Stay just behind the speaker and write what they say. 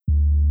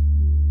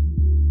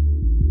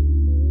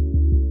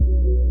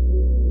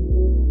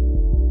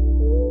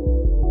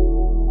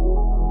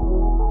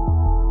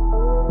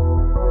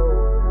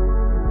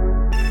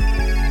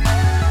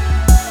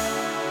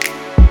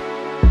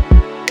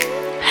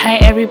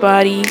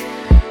everybody.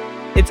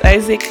 It's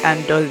Isaac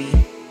and Dolly.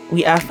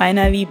 We are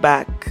finally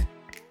back.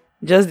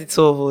 Just the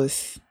two of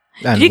us.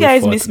 And Did you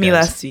guys fought, miss me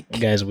last week?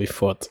 Guys, we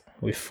fought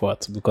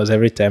because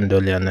every time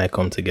Dolly and I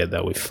come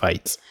together, we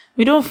fight.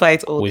 We don't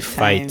fight all the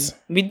time. Fight.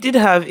 We did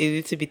have a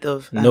little bit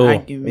of an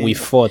argument. We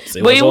fought.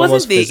 But it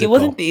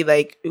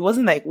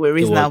wasn't like we're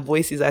raising our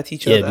voices at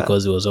each other. Yeah,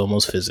 because it was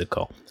almost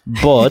physical.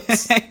 But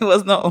it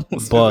was not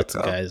almost but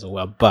physical. Guys,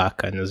 we're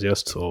back and it's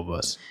just two of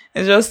us.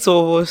 It's just two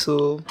of us,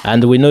 so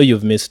and we know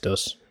you've missed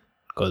us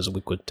because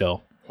we could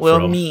tell.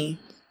 Well, me.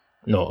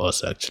 No,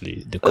 us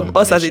actually.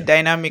 Us as a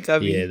dynamic,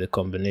 yeah, the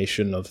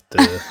combination of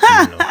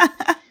the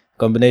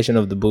combination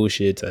of the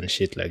bullshit and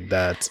shit like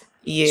that.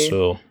 Yeah.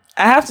 So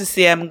I have to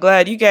say, I'm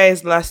glad you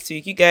guys last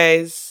week. You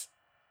guys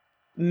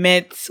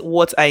met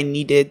what I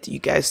needed you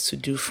guys to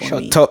do for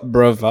me. Shut up,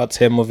 bruv. Out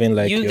here moving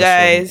like you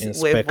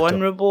guys were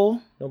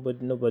vulnerable.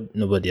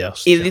 Nobody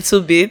else. A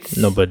little bit.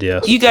 Nobody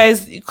else. You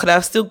guys could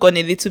have still gone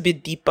a little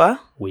bit deeper.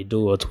 We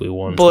do what we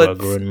want.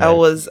 But I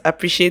was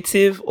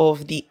appreciative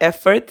of the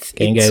effort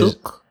it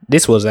took.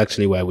 This was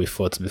actually why we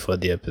fought before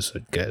the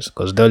episode, guys.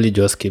 Because Dolly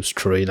just keeps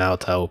throwing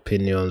out her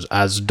opinions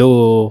as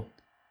though...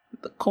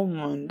 Come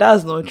on,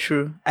 that's not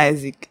true,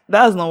 Isaac.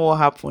 That's not what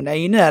happened.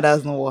 And you know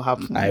that's not what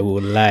happened. I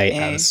will lie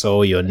and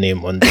saw your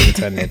name on the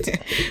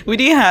internet. we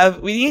didn't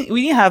have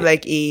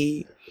like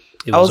a...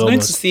 I was going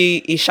to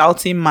say a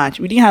shouting match.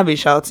 We didn't have a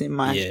shouting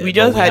match. Yeah, we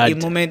just had a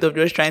moment of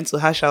just trying to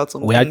hash out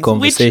some things. We had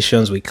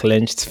conversations with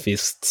clenched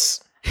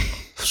fists.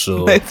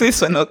 So my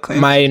fists were not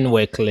clenched. Mine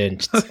were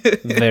clenched.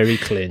 Very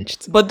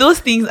clenched. But those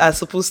things are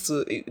supposed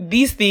to...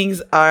 These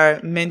things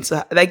are meant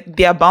to... Like,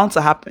 they are bound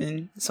to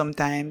happen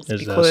sometimes.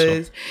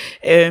 Because,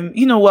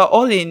 we're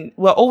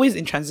always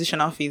in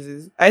transitional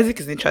phases. Isaac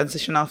is in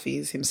transitional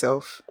phase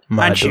himself.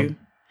 Aren't you?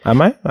 Am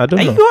I? I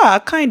don't know. You are,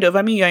 kind of.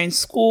 I mean, you're in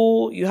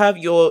school. You have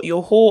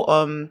your whole...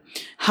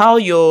 How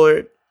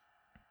your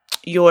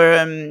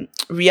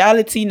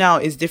reality now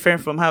is different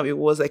from how it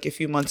was like a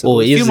few months ago.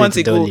 Oh, a few months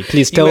ago, Dolly?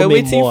 Please tell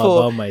me more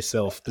about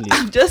myself, please.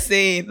 I'm just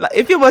saying, like,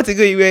 a few months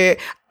ago, you were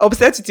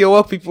upset with your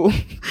work people,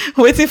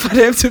 waiting for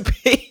them to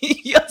pay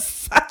your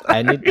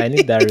salary. I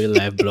need that real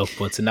life block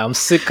button. I'm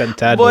sick and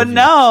tired. But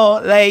now,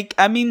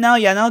 now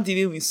you're now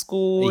dealing with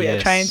school. Yes.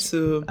 You're trying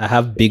to. I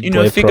have big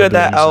boy figure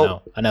that out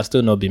now, and I've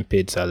still not been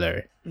paid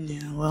salary.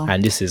 Yeah, well,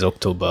 and this is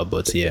October,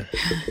 but yeah,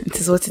 it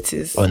is what it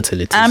is.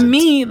 Until it is. And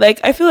me,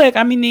 I feel like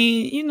I'm in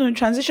a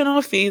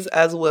transitional phase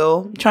as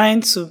well,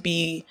 trying to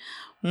be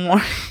more.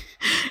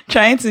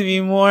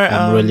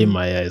 I'm rolling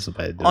my eyes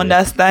by the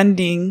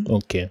understanding.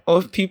 Okay.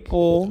 Of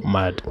people.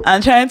 Mad.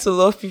 And trying to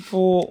love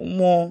people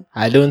more.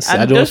 I don't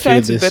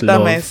feel this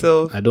love.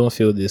 Myself. I don't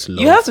feel this love.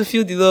 You have to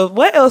feel the love.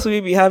 Why else would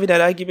we be having that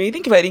argument? You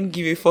think if I didn't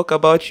give a fuck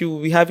about you,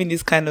 we'll be having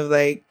this kind of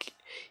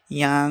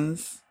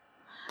yarns?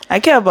 I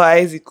care about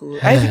Isaac.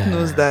 Isaac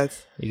knows that.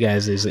 You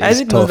guys,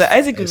 Isaac knows that.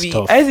 Isaac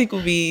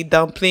will be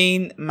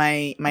downplaying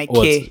my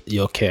care.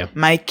 Your care.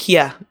 My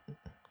care.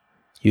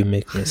 You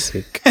make me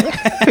sick.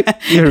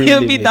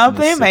 He'll be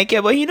downplaying my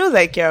care, but he knows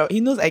I care. He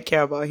knows I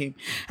care about him.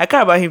 I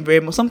care about him very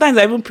much. Sometimes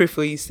I even pray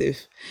for you,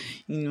 Steph.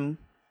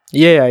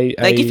 Yeah,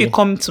 if you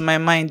come to my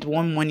mind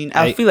one morning,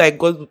 I feel like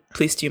God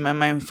placed you in my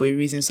mind for a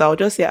reason. So I'll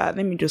just say, let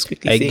me just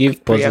quickly say, I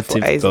give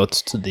positive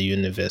thoughts to the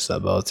universe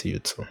about you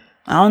too.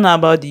 I don't know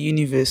about the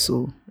universe,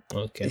 so.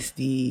 Okay. It's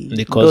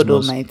the God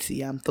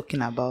Almighty I'm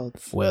talking about.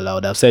 Well, I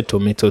would have said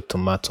tomato,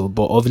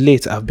 but of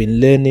late I've been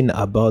learning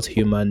about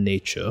human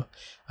nature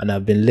and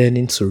I've been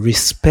learning to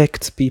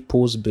respect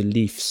people's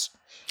beliefs.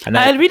 And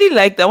I really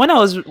like that when I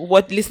was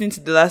listening to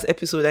the last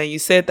episode and you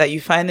said that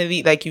you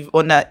finally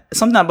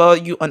something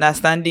about you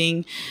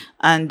understanding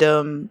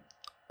and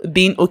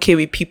being okay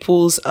with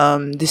people's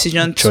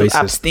decision choices.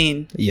 To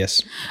abstain.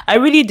 Yes, I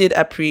really did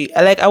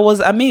appreciate. I was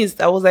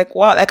amazed. I was like,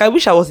 wow. I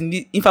wish I was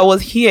if I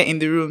was here in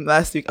the room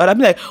last week, I would have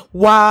been like,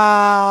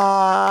 wow.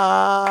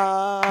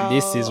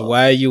 This is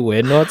why you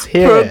were not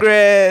here.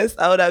 Progress.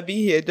 I would have been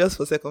here just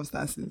for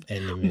circumstances.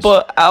 Enemies.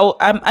 But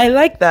I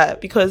like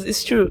that because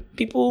it's true.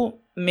 People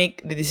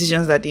make the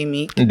decisions that they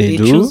make. They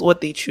choose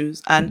what they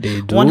choose, and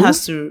one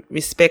has to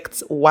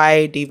respect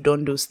why they've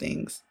done those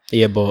things.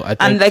 Yeah, but I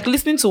think... And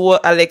listening to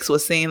what Alex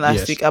was saying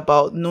last week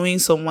about knowing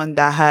someone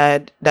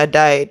that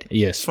died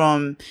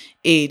from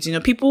AIDS.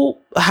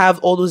 People have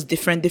all those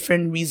different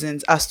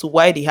reasons as to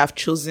why they have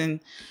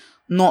chosen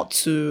not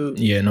to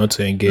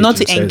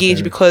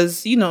engage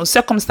because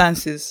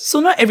circumstances. So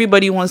not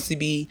everybody wants to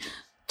be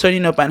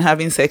turning up and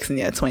having sex in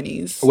their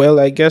 20s. Well,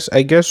 I guess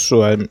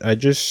so.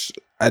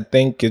 I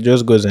think it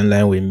just goes in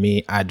line with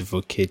me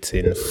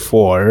advocating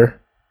for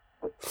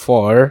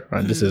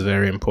and this is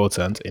very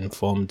important,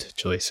 informed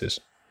choices.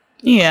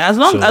 Yeah, as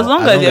long as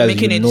you're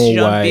making a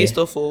decision based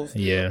off of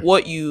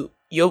what your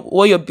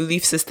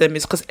belief system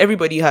is, because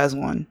everybody has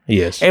one.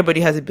 Yes, everybody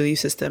has a belief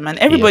system, and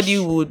everybody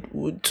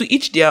would to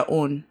each their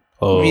own.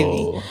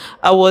 Really,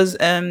 I was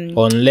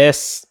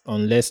unless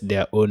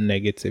their own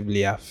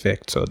negatively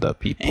affects other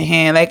people.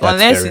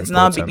 Unless it's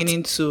now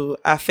beginning to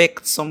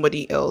affect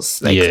somebody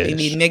else, in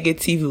a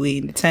negative way,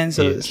 in the sense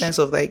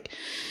of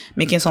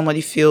making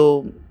somebody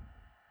feel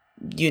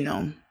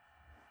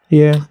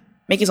Yeah.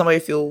 making somebody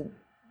feel,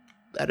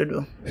 I don't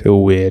know,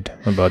 feel weird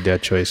about their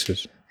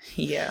choices.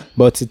 Yeah.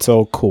 But it's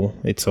all cool.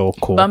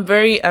 But I'm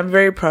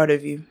very proud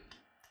of you.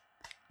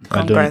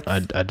 Congrats.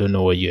 I don't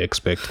know what you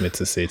expect me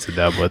to say to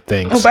that, but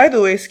thanks. Oh, by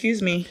the way,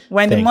 excuse me.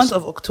 We're in the month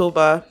of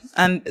October,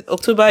 and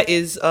October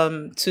is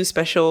two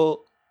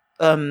special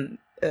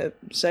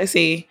should I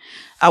say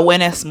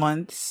awareness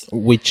months,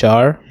 which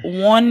are,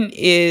 one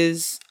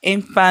is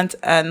infant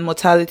and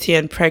mortality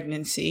and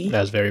pregnancy.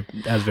 That's very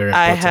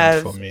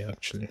important for me,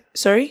 actually.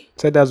 Sorry?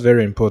 So that's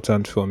very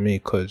important for me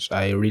because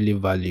I really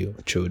value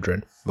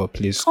children. But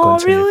please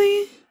continue. Oh,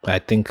 really? I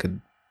think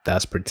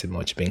that's pretty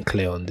much been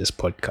clear on this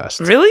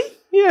podcast. Really?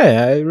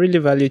 Yeah, I really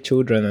value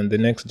children and the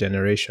next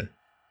generation.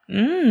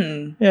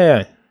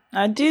 Yeah.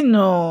 I didn't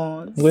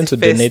know. I'm going to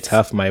donate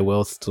half my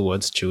wealth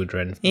towards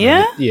children.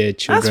 Yeah?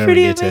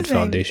 Children-related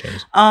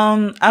foundations.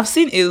 I've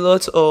heard a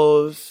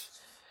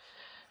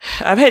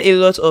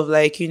lot of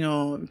like,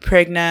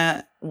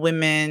 pregnant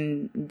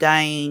women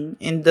dying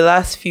in the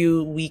last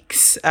few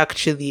weeks,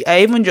 actually.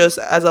 I even just,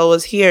 as I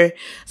was here,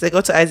 as I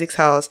got to Isaac's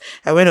house,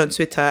 I went on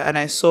Twitter and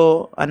I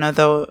saw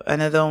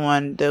another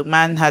one. The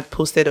man had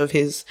posted of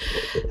his,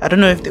 I don't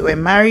know if they were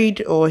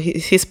married or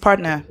his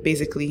partner,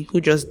 basically, who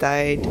just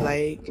died,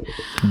 like,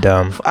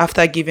 damn,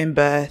 after giving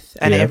birth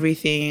and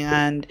everything.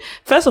 And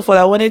first of all,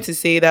 I wanted to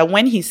say that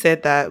when he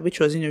said that, which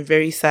was,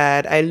 very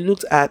sad, I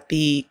looked at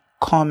the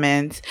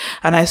comments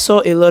and I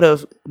saw a lot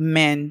of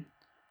men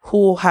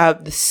who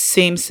have the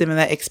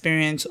similar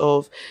experience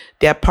of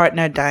their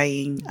partner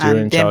dying during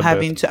and them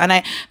having to.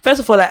 And first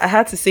of all, I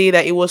had to say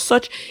that it was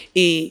such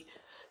a,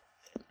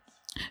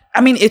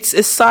 it's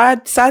a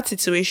sad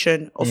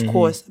situation, of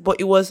course, but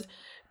it was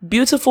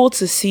beautiful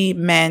to see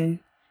men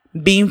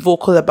being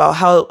vocal about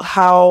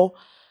how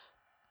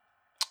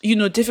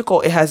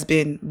difficult it has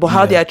been, but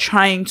how they are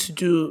trying to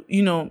do,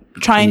 their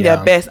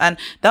best. And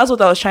that's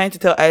what I was trying to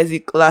tell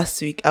Isaac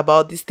last week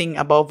about this thing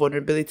about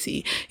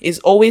vulnerability. It's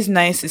always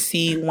nice to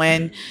see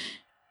when,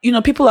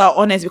 people are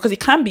honest, because it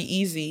can be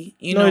easy,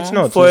 No, it's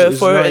not.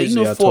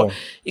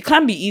 It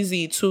can be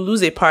easy to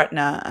lose a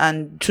partner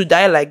and to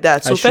die like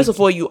that. So first of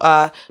all, you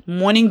are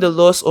mourning the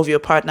loss of your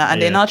partner,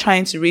 and they're now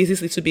trying to raise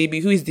this little baby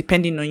who is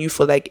depending on you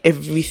for like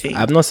everything.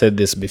 I've not said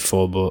this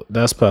before, but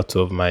that's part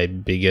of my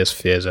biggest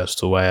fears as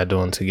to why I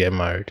don't want to get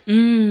married.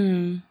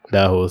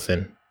 That whole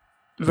thing.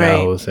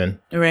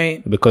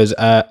 Right. Because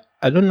I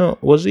don't know,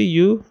 was it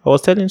you? I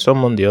was telling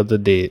someone the other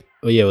day.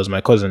 Oh yeah, it was my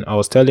cousin. I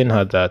was telling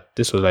her that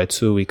this was like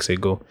 2 weeks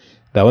ago,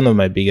 that one of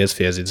my biggest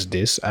fears is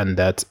this, and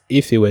that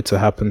if it were to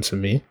happen to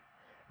me,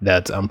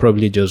 that I'm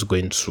probably just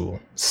going to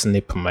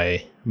snip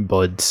my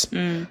buds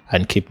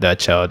and keep that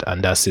child,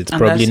 and that's it. And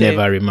probably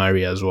never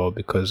remarry as well,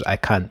 because I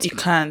can't. You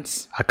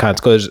can't. I can't,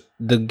 because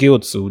the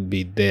guilt would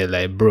be there.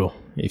 Like, bro,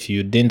 if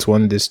you didn't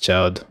want this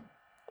child,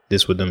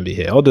 this wouldn't be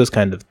here. All those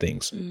kind of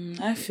things.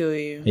 I feel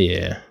you.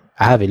 Yeah.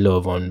 I have a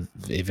lot of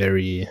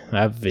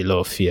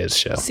fears,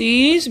 Shell.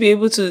 See, you used to be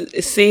able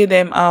to say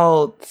them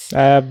out.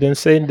 I have been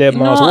saying them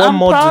out. What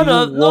more do you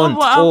want?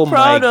 I'm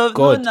proud of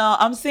God. No,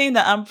 I'm saying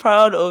that I'm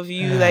proud of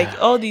you.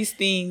 Like all these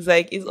things,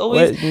 like it's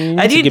always.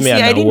 I didn't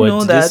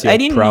know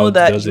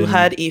that you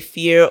had a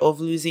fear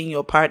of losing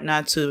your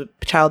partner to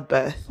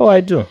childbirth. Oh,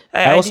 I do.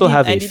 I also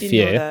have a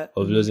fear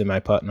of losing my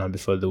partner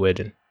before the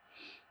wedding.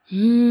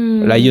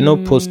 Like,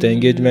 post the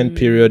engagement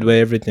period where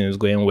everything is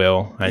going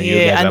well, and you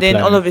guys and then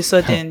all of a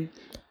sudden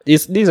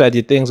these are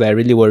the things I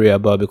really worry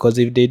about, because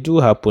if they do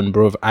happen,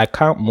 bro, I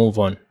can't move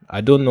on.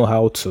 I don't know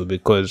how to,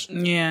 because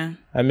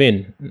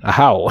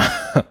how?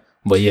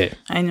 But yeah,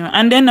 I know.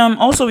 And then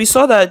also we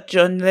saw that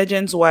John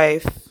Legend's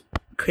wife,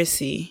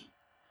 Chrissy,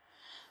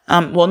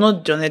 well,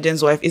 not John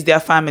Legend's wife, is their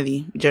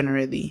family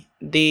generally.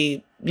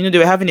 They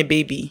were having a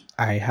baby.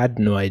 I had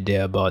no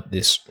idea about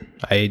this.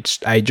 I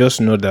just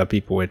know that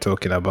people were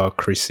talking about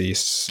Chrissy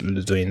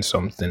doing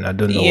something. I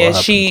don't know what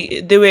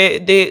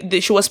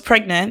happened. She was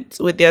pregnant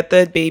with their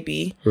third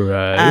baby.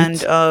 Right.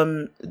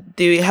 And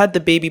they had the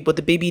baby, but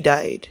the baby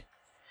died.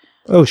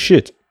 Oh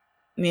shit.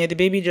 Yeah, the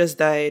baby just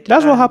died.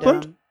 That's what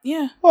happened?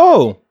 Yeah.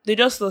 Oh. They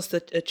just lost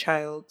a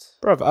child.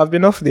 Bro, I've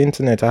been off the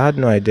internet. I had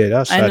no idea.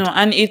 That's sad. I know,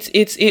 and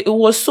it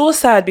was so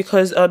sad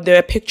because there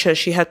were pictures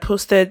she had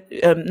posted,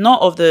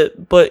 not of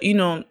but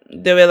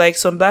there were like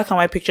some black and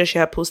white pictures she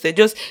had posted.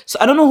 Just so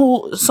I don't know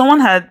who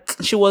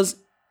she was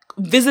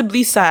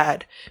visibly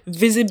sad,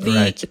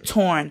 visibly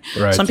torn.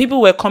 Right. Some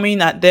people were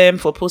coming at them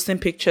for posting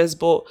pictures,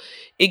 but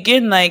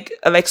again, like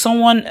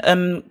someone,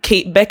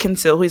 Kate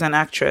Beckinsale, who is an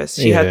actress,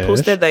 she had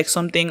posted like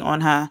something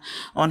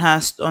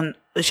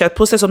she had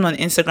posted something on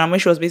Instagram where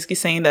she was basically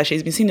saying that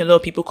she's been seeing a lot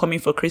of people coming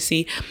for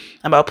Chrissy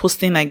about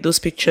posting like those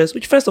pictures,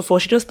 which first of all,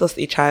 she just lost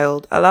a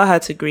child. Allow her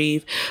to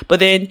grieve. But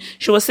then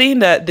she was saying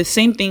that the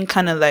same thing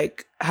kind of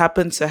like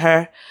happened to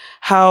her.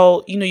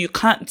 How, you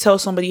can't tell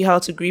somebody how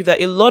to grieve. That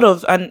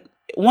and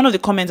one of the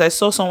comments I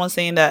saw someone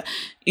saying that,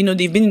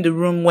 they've been in the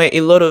room where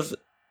a lot of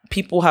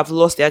people have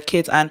lost their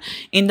kids. And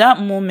in that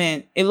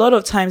moment, a lot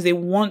of times they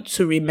want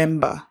to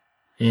remember.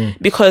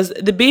 because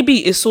the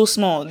baby is so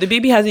small. The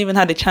baby hasn't even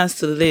had a chance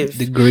to live.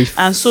 The grief.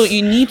 And so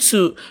you need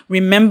to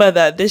remember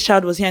that this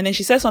child was here. And then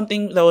she said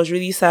something that was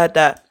really sad,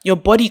 that your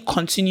body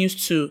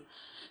continues to,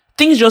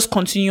 things just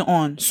continue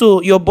on.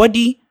 So your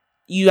body,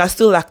 you are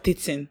still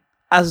lactating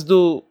as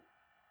though,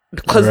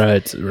 because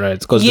right,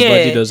 because the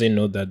body doesn't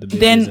know that the baby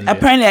then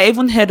apparently there. I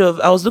even heard of,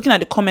 I was looking at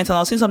the comments and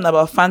I was saying something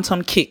about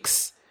phantom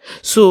kicks.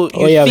 So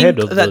you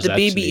think that the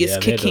baby is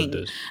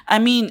kicking. I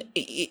mean,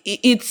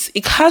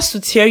 it has to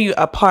tear you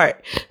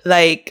apart,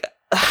 like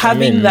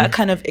having that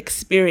kind of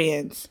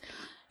experience,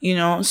 you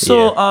know.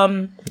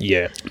 So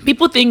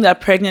people think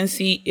that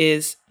pregnancy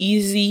is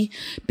easy.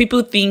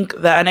 People think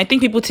that, and I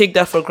think people take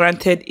that for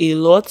granted a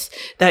lot,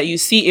 that you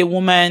see a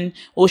woman,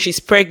 oh, she's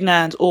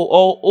pregnant,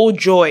 oh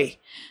joy,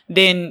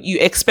 then you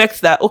expect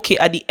that, okay,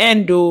 at the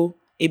end though,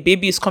 a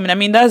baby is coming. I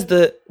mean,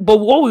 but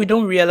what we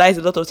don't realize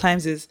a lot of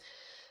times is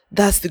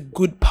that's the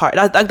good part.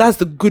 That's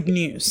the good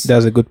news.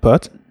 That's a good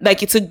part.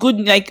 Like, it's a good,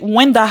 like,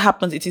 when that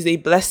happens, it is a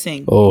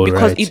blessing. Oh,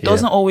 because it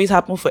doesn't always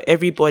happen for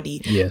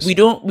everybody. Yes.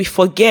 We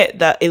forget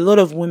that a lot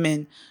of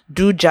women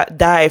do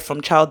die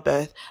from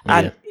childbirth,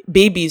 and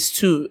babies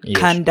too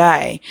can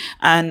die,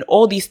 and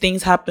all these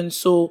things happen.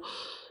 So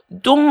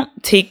don't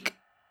take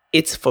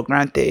it for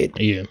granted.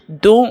 Yeah.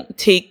 Don't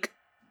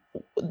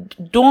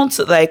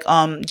like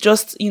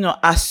just, you know,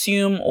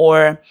 assume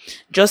or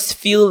just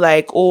feel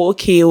like, oh,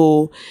 okay,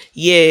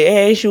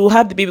 she will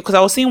have the baby. Because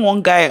I was seeing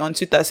one guy on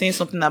Twitter saying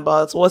something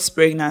about what's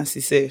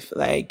pregnancy safe,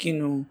 like, you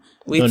know,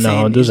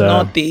 waiting those are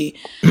not the,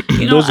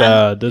 you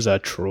know, those are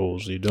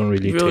trolls. You don't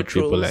really take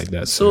people like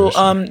that seriously.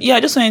 So I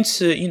just wanted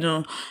to, you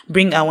know,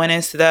 bring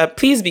awareness to that.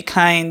 Please be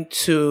kind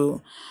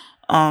to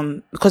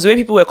because the way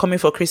people were coming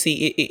for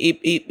Chrissy,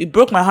 it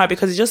broke my heart,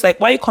 because it's just like,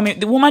 why are you coming?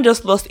 The woman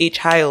just lost a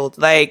child.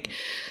 Like,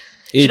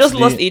 she just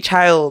lost a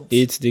child.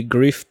 It's the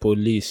grief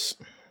police.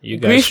 You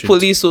guys grief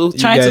police. So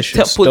trying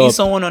to police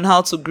someone on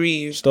how to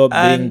grieve. Stop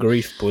being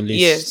grief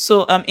police. Yeah.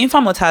 So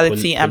infant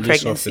mortality and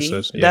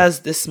pregnancy. That's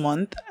this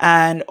month,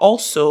 and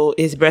also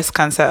is breast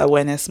cancer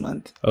awareness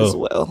month as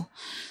well.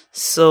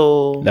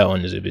 So that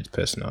one is a bit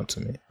personal to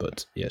me,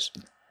 but yes.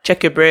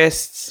 Check your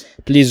breasts.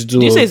 Please do.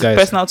 Do you say it's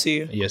personal to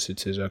you? Yes,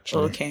 it is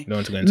actually. Okay.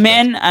 Don't go into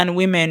men that. And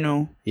women,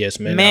 no. Yes,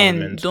 men and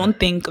women. Don't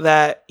think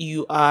that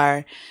you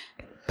are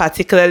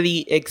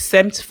particularly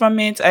exempt from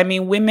it. I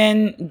mean,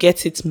 women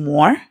get it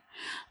more.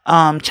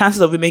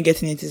 Chances of women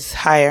getting it is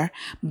higher,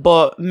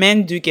 but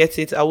men do get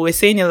it. I was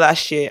saying it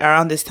last year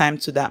around this time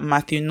to that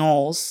Matthew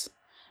Knowles,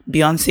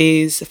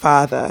 Beyonce's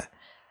father.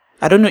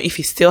 I don't know if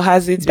he still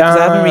has it, because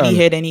I haven't really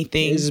heard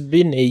anything. It's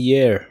been a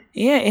year.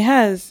 Yeah, it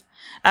has.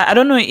 I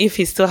don't know if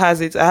he still has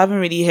it. I haven't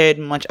really heard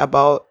much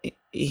about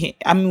it.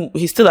 I mean,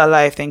 he's still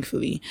alive,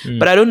 thankfully.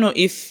 But I don't know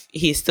if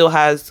he still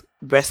has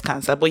breast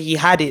cancer. But he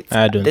had it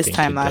this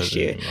time last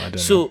year.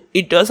 So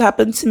it does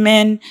happen to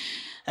men.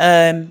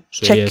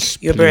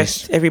 Check your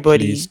breast,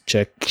 everybody. Please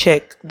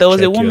check. There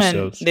was a woman.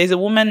 Yourselves. There's a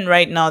woman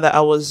right now that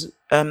I was.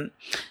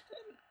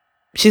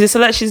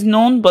 She's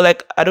known, but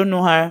like I don't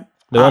know her.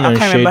 I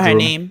can't remember her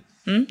name.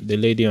 The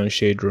lady on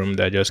Shade Room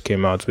that just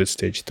came out with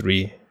stage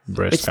 3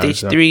 breast cancer.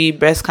 Stage 3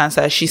 breast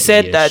cancer. She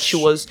said that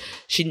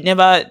she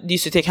never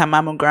used to take her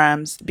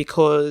mammograms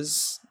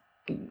because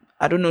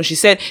I don't know. She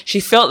said she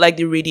felt like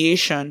the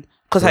radiation,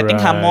 because I think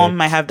her mom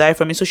might have died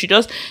from it. So she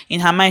just, in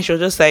her mind, she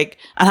was just like,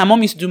 and her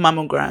mom used to do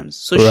mammograms.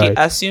 So she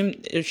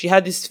assumed, she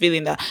had this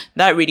feeling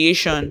that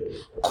radiation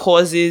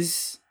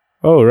causes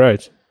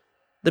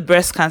the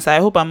breast cancer. I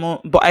hope I'm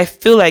not, but I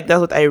feel like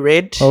that's what I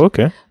read. Oh,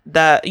 okay.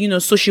 That, you know,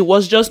 so she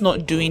was just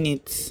not doing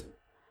it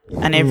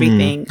and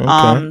everything.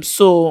 Okay.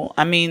 So,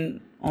 I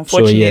mean,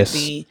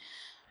 unfortunately,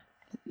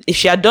 if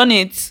she had done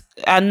it,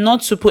 and not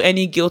to put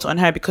any guilt on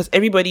her, because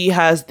everybody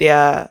has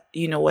their,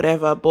 you know,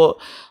 whatever, but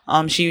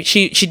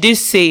she did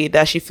say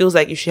that she feels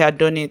like if she had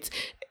done it,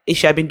 if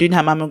she had been doing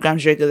her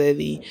mammograms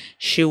regularly,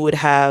 she would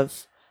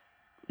have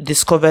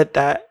discovered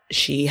that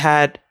she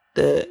had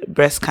the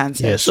breast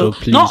cancer. Yeah, so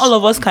please, not all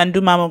of us can do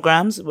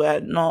mammograms. We're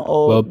not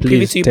all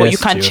privy to it, but you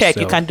can check.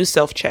 You can do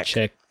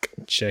self-check.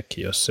 Check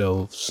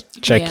yourselves.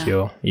 Check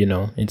your, you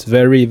know, it's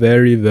very,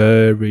 very,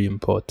 very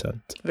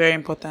important. Very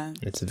important.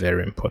 It's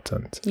very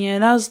important. Yeah,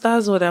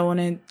 that's what I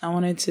wanted.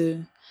 That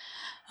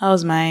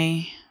was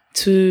my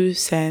 2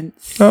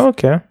 cents. Oh,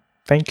 okay.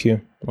 Thank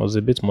you. It was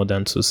a bit more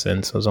than 2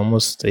 cents. It was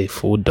almost a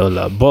full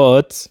 $1.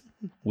 But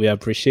we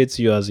appreciate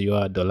you as you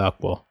are,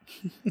 Dolapo.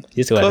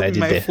 This is what I did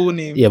my there. Full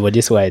name. Yeah, but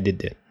this is what I did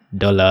there.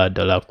 Dollar,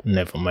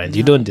 never mind. No.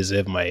 You don't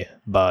deserve my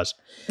bars.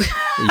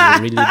 You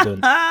really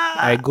don't.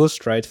 I go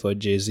straight for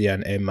Jay-Z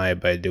and MI,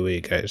 by the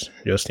way, guys,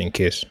 just in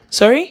case.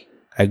 Sorry?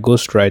 I go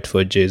straight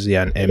for Jay-Z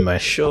and MI.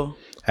 Sure.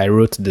 I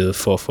wrote the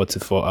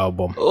 444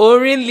 album. Oh,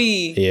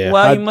 really? Yeah.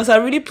 Wow, you must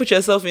have really put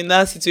yourself in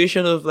that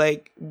situation of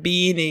like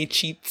being a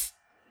cheat.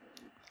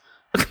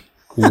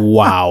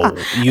 Wow.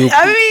 You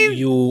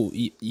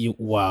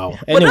wow.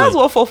 Anyway, but that's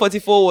what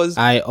 444 was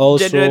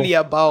generally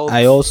about.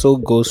 I also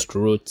ghost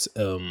wrote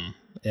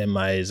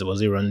MI's,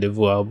 was it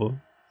Rendezvous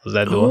album? Was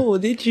that the one? Oh,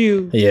 did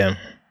you? Yeah.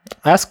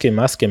 Ask him,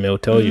 he'll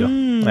tell you.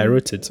 I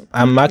wrote it.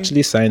 I'm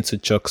actually signed to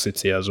Chalk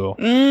City as well.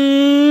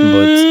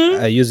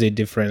 But I use a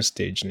different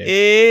stage name.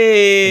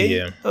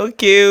 Yeah.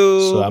 Okay.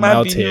 So I'm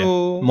out here.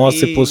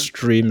 Multiple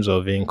streams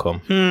of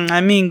income.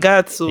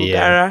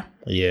 Gara.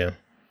 Yeah.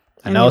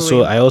 And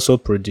anyway. I also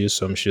produce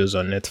some shows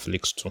on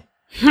Netflix too.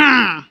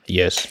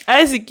 Yes.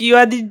 Isaac, you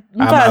are the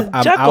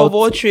jack of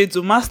all trades,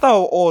 master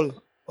of all.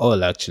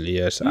 All actually,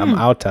 yes. I'm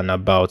out and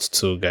about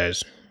too,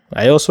 guys.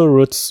 I also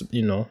wrote,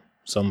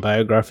 some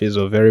biographies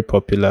of very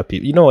popular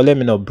people. Let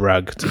me not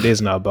brag.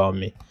 Today's not about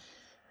me.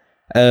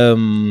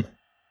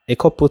 A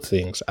couple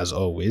things, as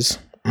always.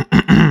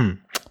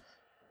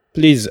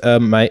 Please,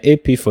 my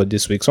AP for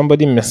this week,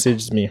 somebody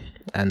messaged me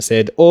and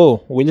said,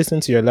 "Oh, we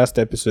listened to your last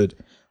episode.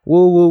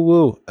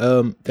 Woo.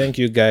 Thank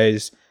you,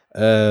 guys.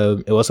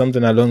 It was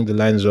something along the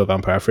lines of,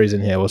 I'm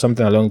paraphrasing here, it was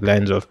something along the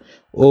lines of,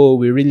 oh,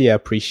 we really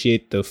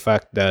appreciate the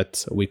fact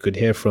that we could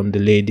hear from the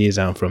ladies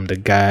and from the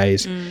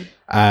guys.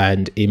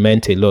 And it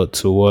meant a lot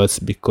to us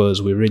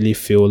because we really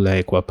feel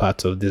like we're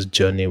part of this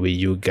journey with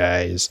you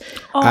guys."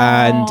 Aww.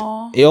 And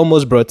it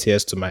almost brought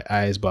tears to my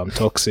eyes, but I'm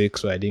toxic,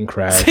 so I didn't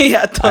cry.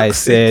 I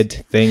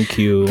said, thank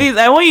you. Please,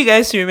 I want you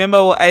guys to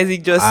remember what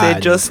Isaac just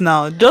said just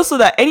now. Just so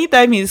that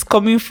anytime it's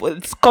coming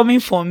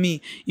for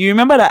me, you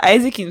remember that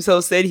Isaac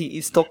himself said he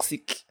is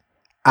toxic.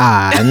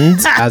 And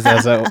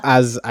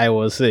as I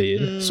was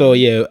saying, so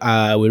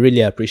yeah, we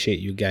really appreciate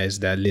you guys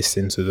that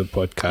listen to the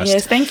podcast.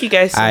 Yes, thank you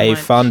guys so much. I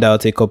found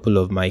out a couple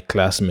of my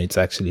classmates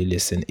actually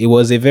listen. It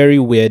was a very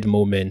weird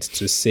moment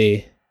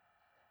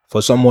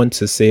for someone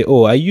to say,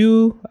 "Oh, are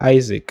you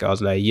Isaac?" I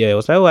was like, "Yeah." I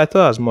was like, "Oh, I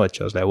thought as much."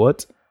 I was like,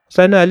 "What?" I was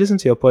like, "No, I listened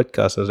to your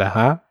podcast." I was like,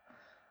 "Huh?"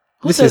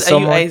 Who says, "Are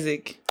you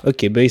Isaac?"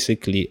 Okay,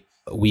 basically,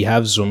 we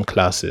have Zoom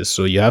classes,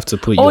 so you have to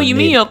put your name. Oh, you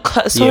mean your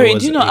sorry,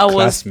 do you know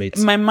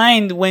my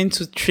mind went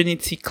to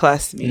Trinity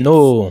classmates.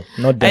 No,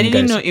 not them. I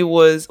didn't know it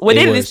was. Were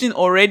they listening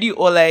already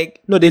or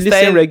like? No, they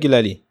listen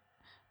regularly.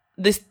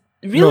 This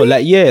really?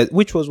 No,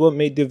 which was what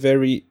made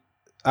it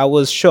I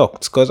was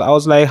shocked because I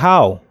was like,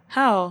 how?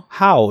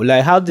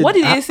 Like, how did? What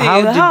did they say?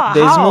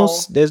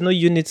 There's no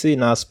unity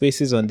in our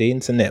spaces on the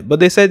internet, but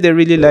they said they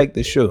really liked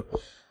the show,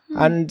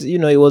 and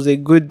it was a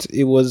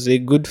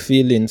good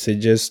feeling to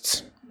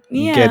just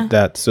get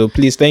that. So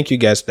please, thank you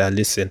guys that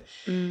listen.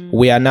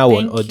 We are now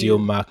on Audio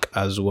Mac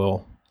as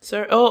well.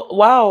 Sir, oh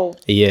wow.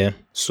 Yeah.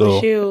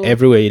 So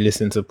everywhere you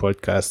listen to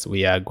podcasts,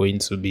 we are going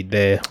to be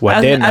there.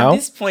 We're there now. At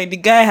this point, the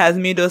guy has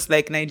made us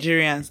like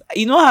Nigerians.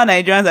 You know how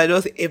Nigerians are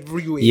just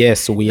everywhere.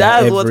 Yes, we are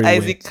everywhere. That's what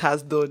Isaac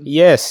has done.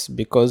 Yes,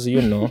 because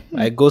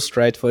I go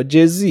straight for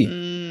Jay-Z.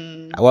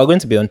 We're going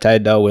to be on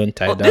Tidal when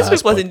Tidal this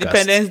week was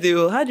Independence Day.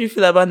 How do you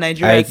feel about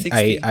Nigeria at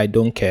 60? I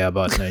don't care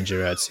about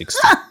Nigeria at 60.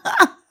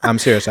 I'm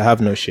serious. I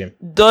have no shame.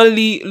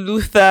 Dolly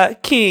Luther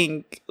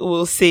King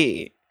will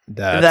say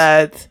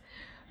that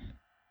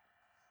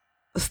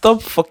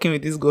stop fucking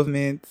with this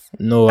government.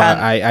 No,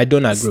 I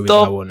don't agree with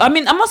that one. I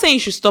mean, I'm not saying you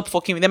should stop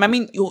fucking with them. I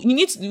mean,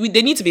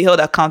 they need to be held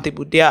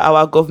accountable. They are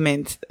our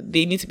government.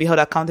 They need to be held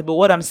accountable.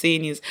 What I'm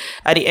saying is,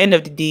 at the end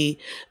of the day,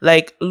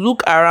 like,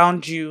 look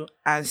around you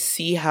and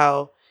see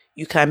how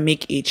you can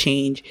make a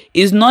change.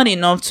 It's not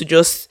enough to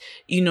just,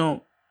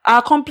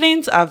 our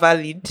complaints are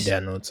valid. They are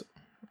not.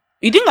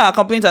 You think our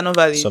complaints are not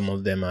valid? Some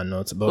of them are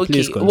not, but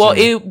please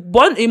continue.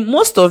 Well,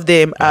 most of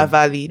them are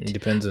valid. It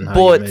depends on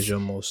how you measure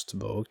most,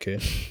 but okay.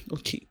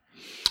 Okay.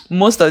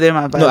 Most of them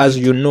are valid. No, as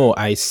you know,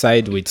 I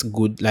side with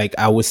good. Like,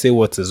 I would say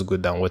what is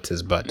good and what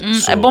is bad.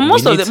 So but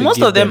most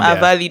of them are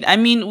valid. I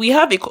mean, we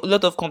have a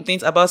lot of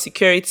complaints about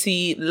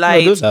security,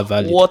 lights,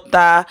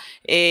 water,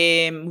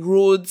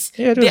 roads.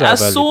 Yeah, there are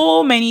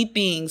so many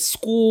things.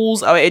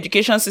 Schools, our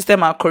education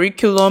system, our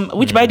curriculum.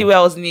 Which, by the way, I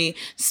was in a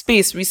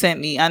space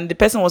recently, and the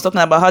person was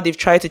talking about how they've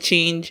tried to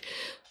change,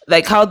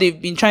 like how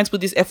they've been trying to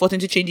put this effort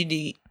into changing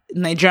the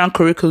Nigerian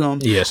curriculum.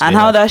 Yes, and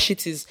how that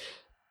shit is,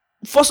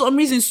 for some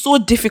reason, so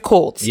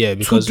difficult to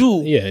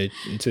do. Yeah,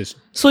 it is.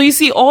 So you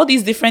see, all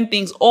these different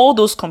things, all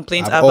those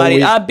complaints are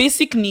valid. Our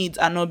basic needs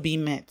are not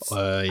being met.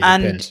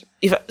 Depends.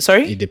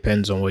 It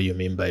depends on what you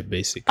mean by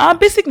basic. Our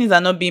basic needs are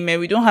not being met.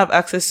 We don't have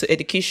access to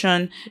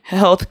education,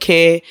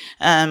 healthcare,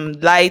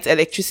 light,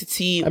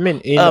 electricity. I mean,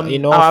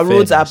 in all our fairness,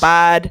 roads are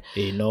bad.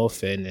 In all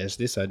fairness,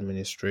 this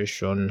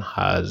administration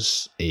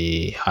has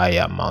a high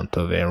amount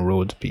of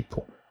enrolled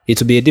people. It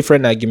will be a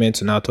different argument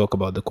to now talk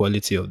about the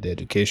quality of the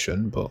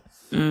education, but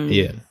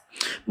yeah.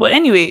 But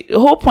anyway, the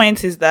whole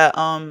point is that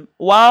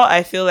while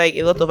I feel like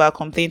a lot of our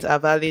complaints are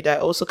valid, I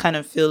also kind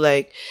of feel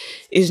like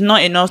it's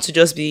not enough to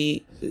just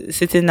be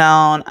sitting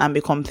down and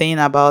be complaining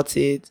about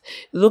it.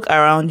 Look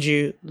around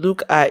you,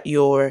 look at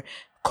your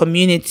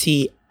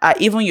community,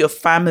 at even your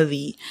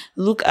family,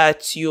 look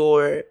at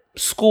your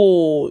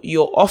school,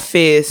 your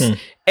office,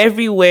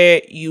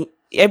 everywhere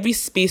every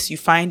space you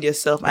find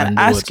yourself, and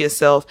ask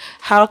yourself,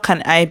 how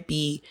can I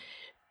be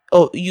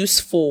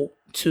useful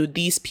to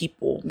these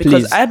people?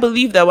 Because I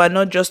believe that we're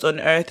not just on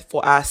earth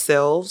for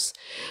ourselves.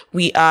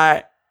 We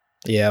are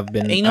Yeah, I've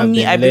been.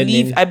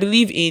 I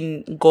believe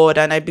in God,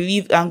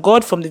 and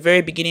God from the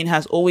very beginning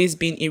has always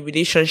been a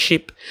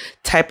relationship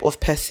type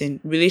of person,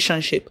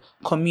 relationship,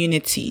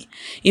 community.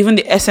 Even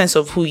the essence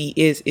of who He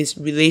is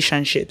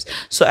relationships.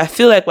 So I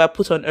feel like we're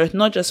put on earth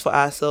not just for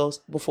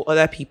ourselves, but for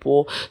other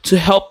people to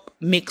help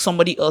make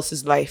somebody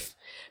else's life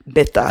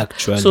better.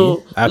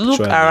 Look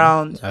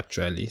around.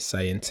 Actually,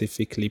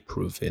 scientifically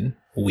proven,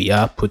 we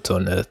are put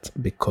on earth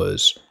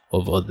because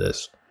of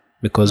others.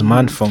 Because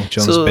man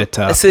functions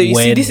better. So you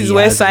see, this is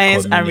where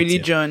science and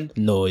religion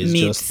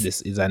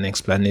this is an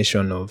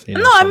explanation of.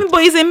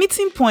 But it's a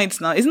meeting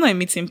point now. It's not a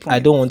meeting point. I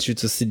don't want you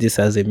to see this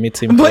as a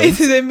meeting point. But it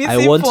is a meeting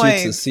point. I want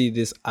you to see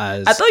this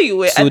as. I thought you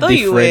were,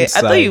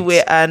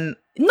 and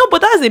no,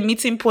 but that's a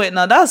meeting point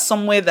now. That's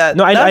somewhere that.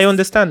 No, I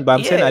understand, but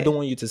I'm saying I don't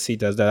want you to see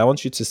it as that. I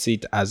want you to see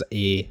it as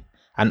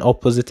an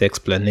opposite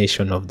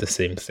explanation of the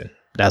same thing.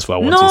 That's why I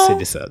want to say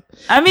this out.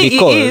 It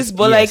is,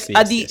 but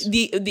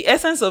the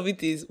essence of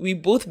it is we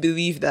both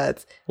believe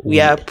that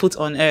we are put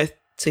on earth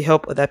to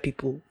help other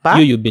people. But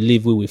you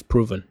believe we've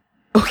proven.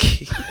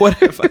 Okay,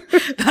 whatever.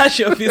 That's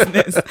your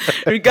business.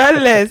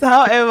 Regardless,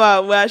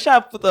 however, we are sure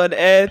put on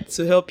earth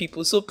to help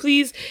people. So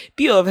please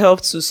be of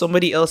help to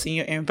somebody else in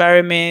your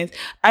environment.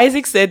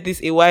 Isaac said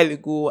this a while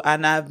ago,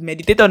 and I've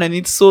meditated on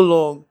it so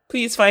long.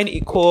 Please find a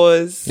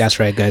cause.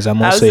 That's right, guys.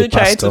 I'm also a pastor.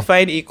 trying to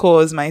find a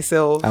cause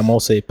myself. I'm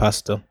also a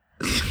pastor.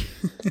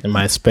 In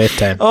my spare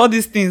time, all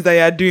these things that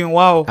you're doing,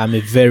 wow, I'm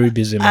a very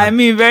busy man.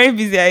 Very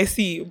busy, I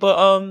see.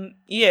 But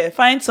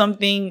find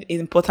something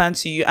important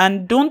to you,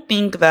 and don't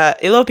think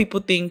that a lot of people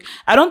think.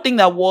 I don't think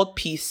that world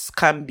peace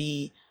can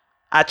be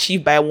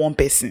achieved by one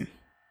person.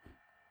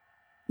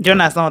 Do you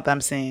understand what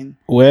I'm saying?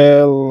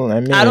 Well,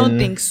 I don't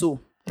think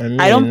so.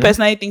 I don't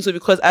personally think so,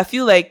 because I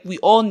feel like we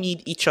all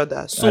need each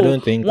other. So I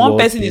don't think one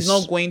person is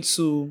not going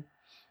to.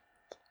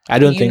 I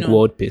don't think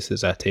world peace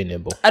is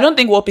attainable. I don't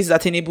think world peace is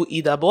attainable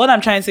either. But what I'm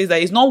trying to say is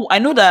that it's not. I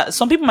know that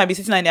some people might be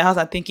sitting in their house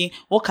and thinking,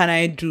 "What can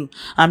I do?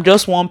 I'm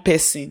just one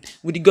person.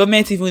 Would the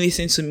government even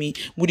listen to me?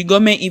 Would the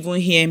government even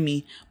hear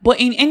me?"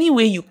 But in any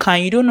way you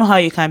can, you don't know how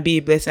you can be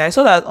a blessing. I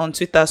saw that on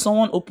Twitter.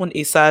 Someone opened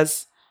a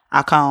SARS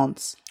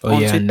account on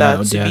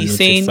Twitter to be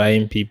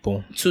saying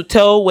people to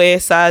tell where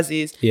SARS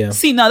is. Yeah.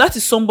 See, now that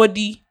is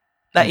somebody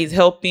that is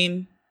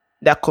helping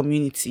that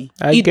community.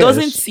 It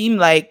doesn't seem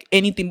like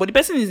anything, but the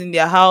person is in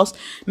their house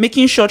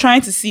making sure,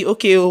 trying to see,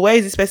 okay, where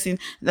is this person?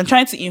 I'm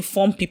trying to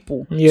inform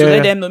people to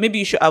let them know, maybe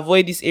you should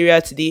avoid this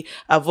area today,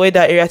 avoid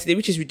that area today,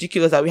 which is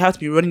ridiculous that we have to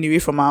be running away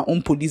from our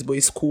own police, but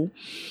it's cool.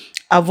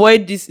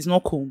 Avoid this, it's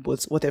not cool,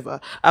 but whatever.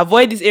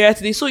 Avoid this area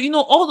today. So,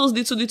 all those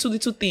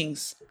little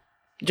things,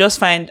 just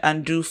find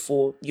and do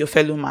for your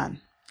fellow man.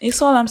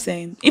 It's all I'm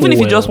saying. Even if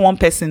it's just one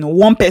person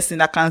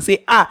that can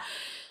say,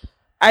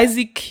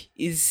 Isaac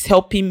is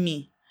helping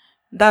me.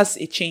 That's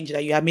a change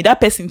that you have made. That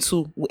person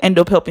too will end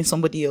up helping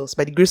somebody else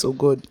by the grace of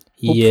God.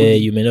 Hopefully. Yeah,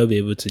 you may not be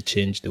able to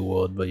change the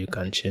world, but you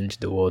can change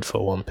the world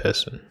for one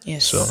person.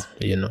 Yes. So,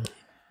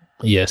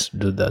 yes,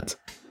 do that.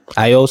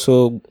 I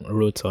also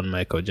wrote on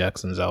Michael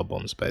Jackson's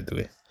albums, by the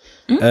way.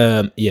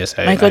 Yes,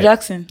 Michael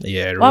Jackson.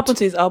 Yeah. What happened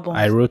to his album?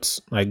 I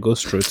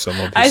ghostwrote some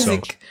of his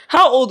Isaac, songs.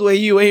 how old were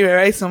you when you were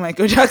writing some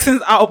Michael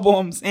Jackson's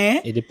albums?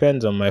 It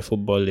depends on my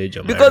football age.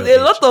 Because a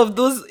lot of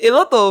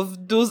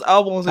those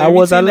albums were I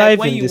was alive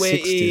when in you the were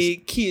 60s. a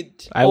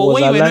kid,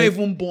 when you were not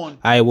even born.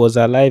 I was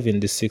alive in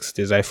the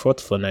 60s. I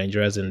fought for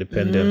Nigeria's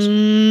independence.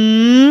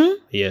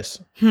 Yes.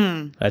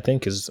 I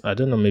think I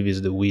don't know, maybe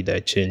it's the weed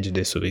I changed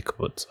this week,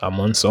 but I'm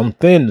on some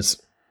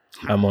things.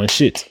 I'm on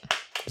shit.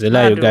 It's a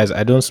lie, you guys.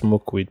 I don't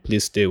smoke weed.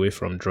 Please stay away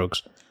from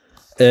drugs.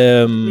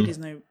 Weed is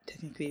not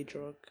technically a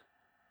drug.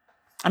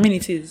 I mean,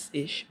 it is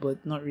ish,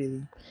 but not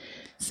really.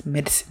 It's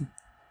medicine.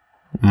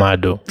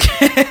 Mado.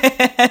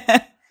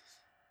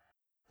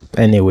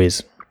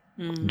 Anyways,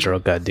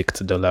 drug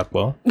addict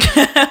Dolakwa.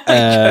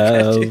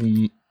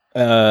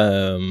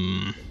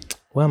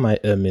 Why am I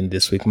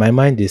this week? My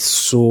mind is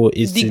so...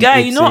 The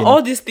guy,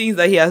 all these things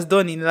that he has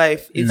done in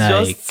life, it's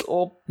just...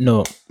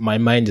 No, my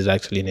mind is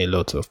actually in a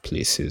lot of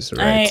places,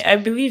 right? I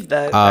believe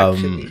that,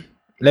 actually.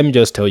 Let me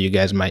just tell you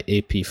guys my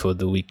AP for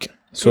the week.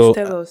 So,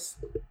 please tell us.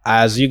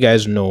 As you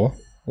guys know,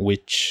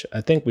 which I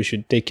think we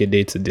should take a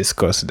day to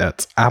discuss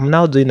that, I'm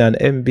now doing an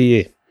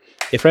MBA.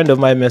 A friend of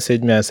mine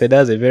messaged me and said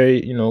that's a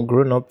very,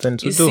 grown-up thing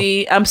to do. You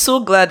see, I'm so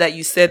glad that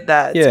you said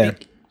that. Yeah.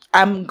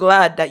 I'm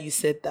glad that you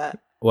said that.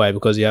 Why?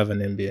 Because you have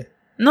an MBA?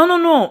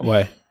 No.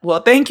 Why? Well,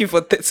 thank you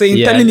for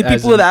telling the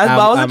people that, but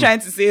I wasn't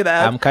trying to say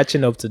that. I'm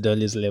catching up to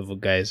Dolly's level,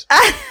 guys.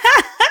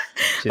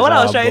 What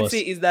I was trying to say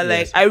is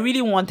that, I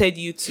really wanted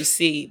you to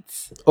say it.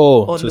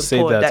 Oh, to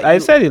say that. I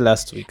said it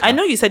last week. I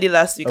know you said it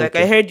last week.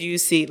 Okay. I heard you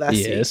say it last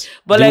week. Yes.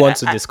 But do you want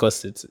to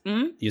discuss it?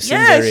 You seem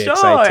very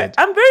excited.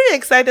 I'm very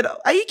excited.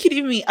 Are you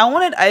kidding me? I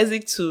wanted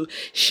Isaac to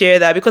share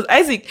that because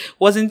Isaac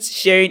wasn't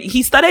sharing.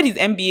 He started his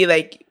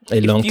MBA a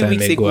long time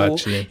ago,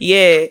 actually.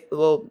 Yeah,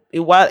 well, a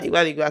while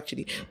ago,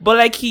 actually.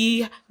 But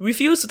he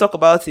refused to talk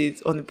about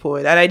it on the pod,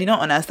 and I did not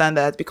understand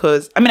that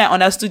because I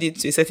understood it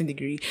to a certain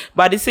degree,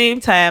 but at the same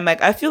time,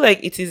 I feel like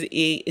it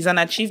is an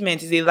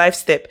achievement, it's a life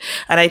step,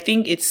 and I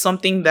think it's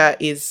something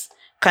that is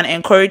can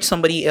encourage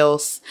somebody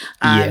else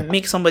and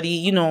make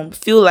somebody,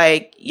 feel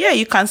like,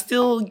 you can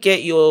still get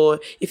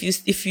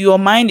if your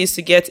mind is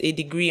to get a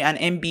degree, an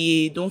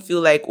MBA, don't feel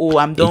like, oh,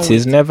 I'm done. It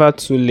is never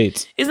too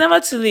late. It's never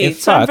too late.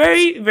 So I'm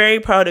very, very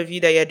proud of you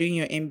that you're doing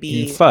your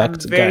MBA.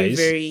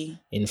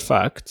 In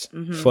fact,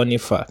 funny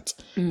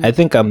fact, I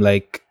think I'm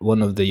like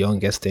one of the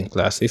youngest in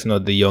class, if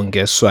not the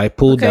youngest. So I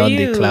pulled down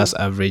the class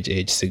average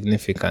age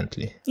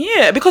significantly.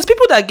 Yeah, because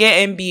people that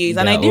get MBAs,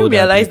 and I didn't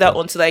realize that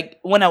until like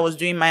when I was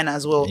doing mine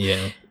as well.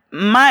 Yeah.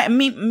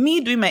 Me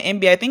doing my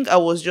MBA, I think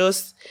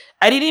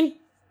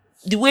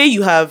the way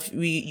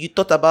you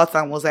thought about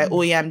that was like,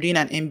 oh yeah, I'm doing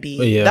an MBA.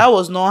 Oh, yeah. That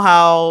was not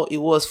how it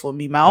was for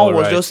me. My own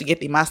was just to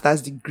get a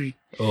master's degree.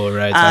 All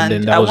right.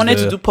 And I wanted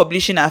to do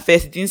publishing at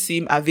first. It didn't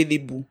seem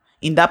available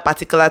in that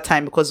particular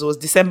time because it was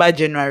December,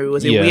 January. It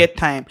was a weird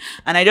time.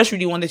 And I just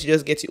really wanted to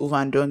just get it over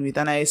and done with.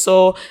 And I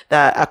saw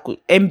that I could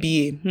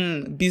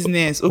MBA,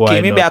 business. Okay,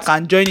 maybe I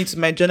can join it to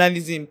my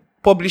journalism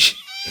publishing.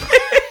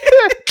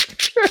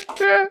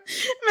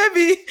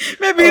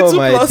 maybe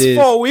 2+4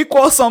 will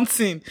equal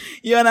something.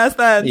 You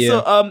understand? Yeah.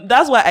 So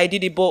that's why I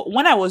did it. But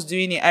when I was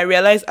doing it, I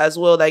realized as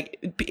well, like,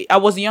 I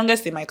was the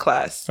youngest in my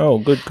class. Oh,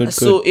 good.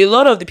 So a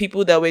lot of the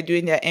people that were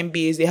doing their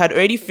MBAs, they had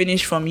already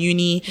finished from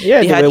uni.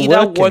 Yeah, they had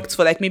either worked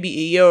for like maybe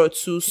a year or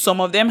two.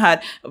 Some of them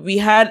we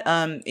had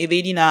a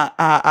lady in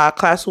our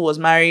class who was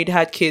married,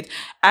 had kids.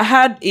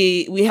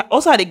 We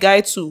also had a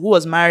guy too who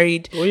was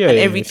married and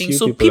everything.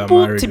 So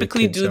people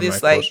typically do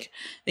this, like,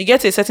 they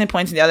get to a certain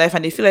point in their life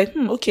and they feel like,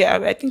 okay,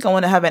 I think I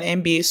want to have an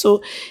MBA.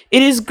 So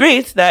it is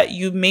great that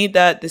you made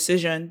that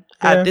decision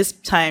at this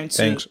time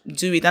to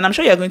do it. And I'm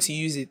sure you're going to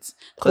use it.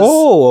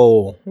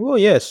 Oh,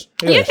 yes.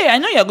 Yeah, I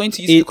know you're going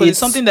to use it because it's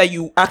something that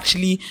you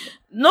actually...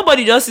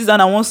 Nobody just sits down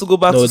and wants to go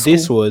back to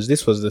school.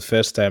 This was the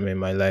first time in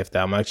my life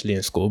that I'm actually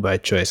in school by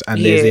choice.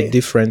 And there's a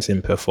difference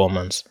in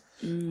performance.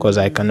 Because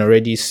I can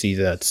already see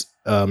that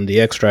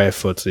the extra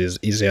effort is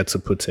easier to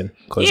put in.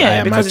 Because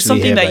it's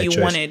something that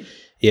you wanted.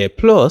 Yeah,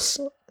 plus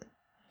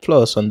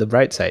on the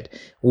bright side,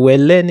 we're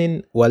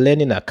learning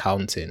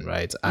accounting,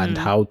 right? And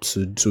how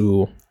to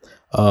do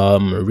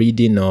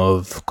reading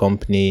of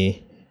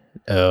company,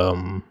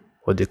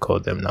 what do you call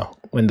them now?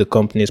 When the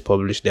companies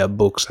publish their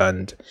books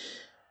and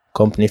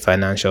company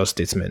financial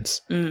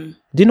statements. Do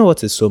you know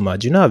what is so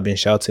mad? You know, I've been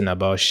shouting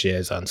about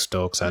shares and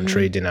stocks and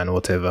trading and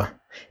whatever.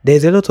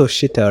 There's a lot of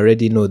shit I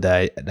already know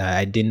that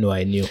I didn't know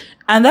I knew.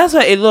 And that's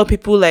why a lot of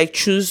people like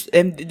choose,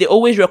 they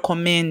always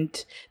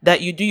recommend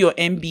that you do your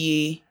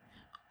MBA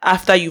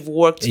after you've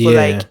worked for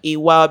like a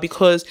while,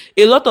 because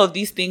a lot of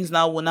these things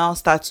now will now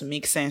start to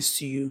make sense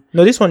to you.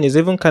 No, this one is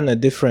even kind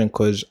of different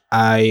because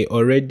I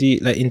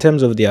already, like, in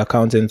terms of the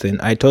accounting thing,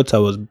 I thought I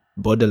was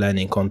borderline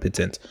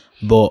incompetent.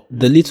 But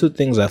the little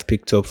things I've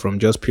picked up from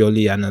just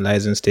purely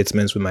analyzing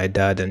statements with my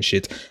dad and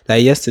shit,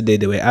 like yesterday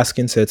they were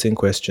asking certain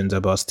questions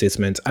about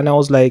statements and I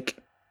was like,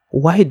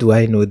 why do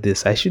I know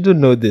this? I shouldn't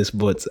know this,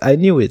 but I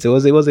knew it. It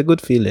was a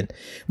good feeling.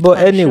 But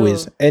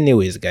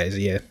anyways, guys,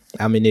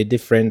 I'm in a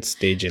different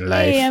stage in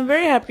life. Hey, I'm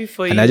very happy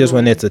for you. And I just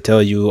wanted to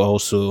tell you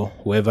also,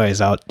 whoever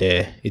is out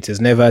there, it is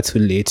never too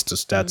late to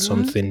start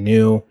something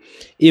new.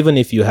 Even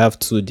if you have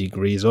 2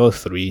 degrees or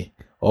 3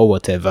 or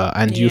whatever,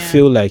 and you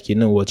feel like, you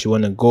know what, you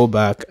want to go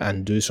back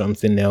and do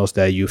something else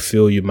that you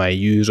feel you might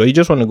use, or you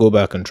just want to go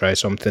back and try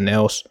something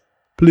else,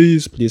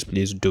 please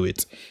do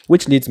it.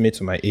 Which leads me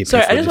to my AP.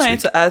 Sorry, I just wanted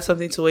to add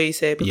something to what you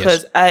said,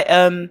 because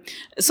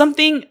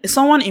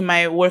someone in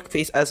my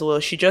workplace as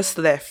well, she just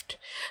left.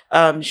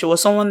 She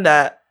was someone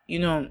that,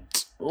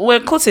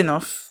 we're close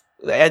enough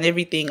and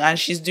everything, and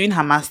she's doing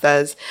her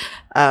master's.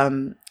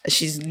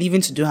 She's leaving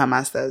to do her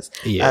master's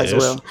as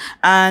well.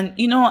 And,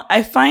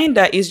 I find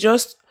that it's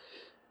just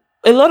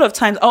a lot of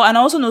times. Oh, and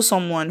I also know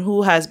someone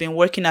who has been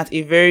working at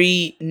a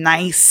very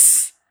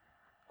nice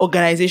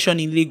organization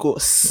in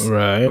Lagos.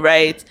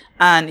 Right.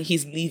 And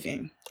he's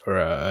leaving.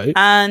 Right.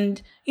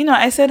 And,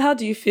 I said, how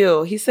do you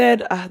feel? He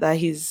said that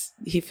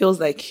he feels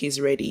like he's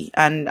ready.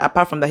 And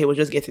apart from that, he was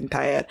just getting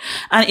tired.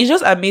 And it's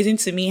just amazing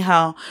to me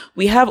how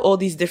we have all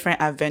these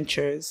different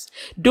adventures.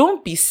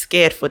 Don't be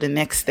scared for the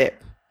next step,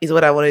 is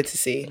what I wanted to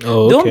say.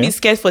 Oh, okay. Don't be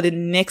scared for the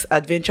next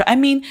adventure. I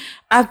mean,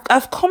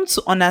 I've come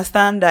to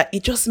understand that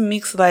it just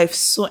makes life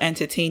so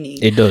entertaining.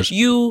 It does.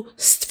 You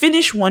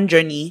finish one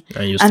journey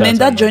and then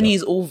that journey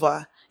is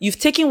over. You've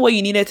taken what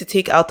you needed to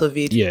take out of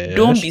it. Yes.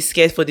 Don't be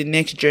scared for the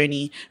next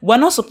journey. We're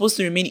not supposed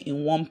to remain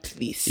in one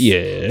place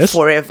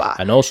forever.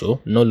 And also,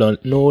 no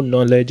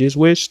knowledge is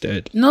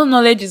wasted. No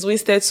knowledge is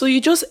wasted. So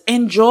you just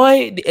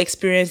enjoy the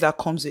experience that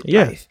comes with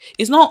life.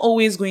 It's not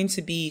always going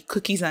to be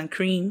cookies and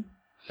cream.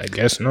 I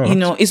guess not.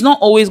 It's not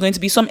always going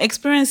to be. Some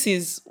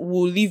experiences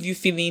will leave you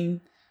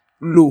feeling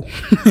low,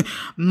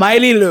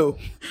 mildly low.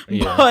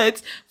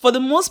 But for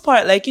the most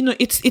part, like,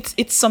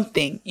 it's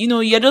something.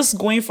 You're just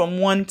going from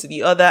one to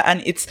the other,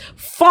 and it's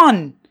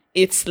fun.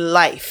 It's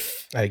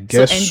life. I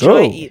guess so.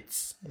 Enjoy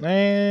it.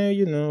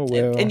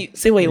 Well. And you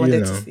say what you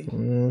wanted to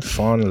say.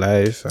 Fun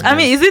life. I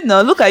mean, is it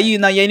not? Look at you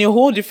now. You're in a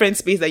whole different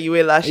space that you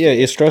were last year.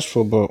 Yeah, it's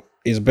stressful, but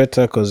it's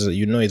better because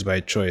it's by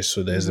choice.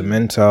 So there's a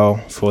mental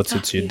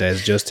fortitude that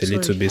is just a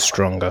little bit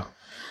stronger.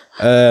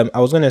 I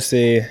was going to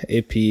say,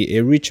 AP,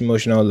 a rich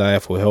emotional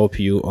life will help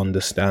you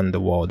understand the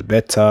world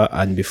better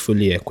and be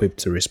fully equipped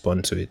to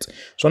respond to it.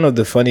 So one of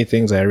the funny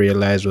things I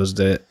realized was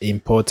the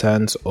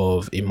importance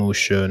of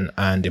emotion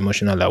and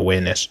emotional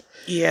awareness.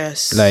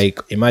 Yes. Like,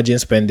 imagine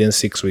spending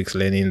 6 weeks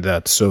learning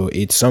that. So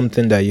it's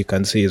something that you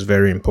can see is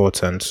very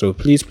important. So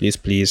please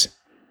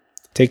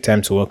take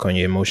time to work on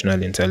your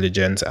emotional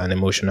intelligence and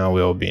emotional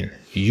well-being.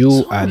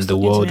 And the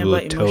world will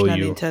tell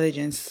you.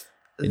 Intelligence.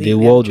 The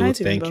world will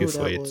thank you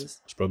for it.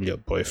 It's probably your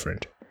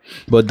boyfriend.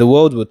 But the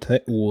world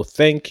will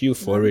thank you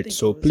for it.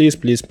 So please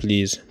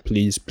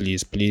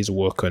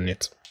work on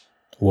it.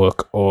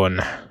 Work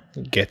on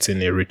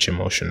getting a rich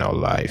emotional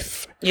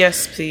life.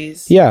 Yes,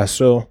 please. Yeah,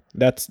 so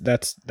that's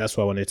what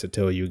I wanted to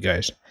tell you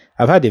guys.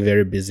 I've had a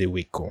very busy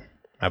week.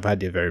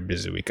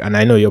 And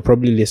I know you're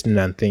probably listening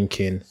and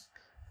thinking,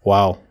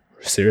 wow,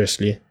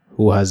 seriously,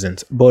 who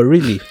hasn't? But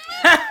really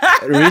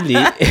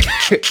and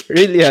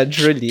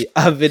truly,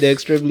 I've been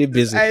extremely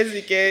busy.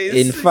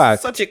 In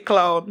fact, such a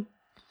clown.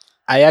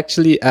 I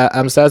actually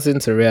I'm starting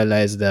to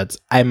realize that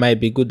I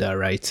might be good at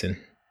writing,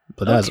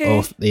 but that's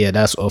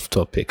off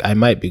topic. I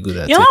might be good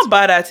at it. You're not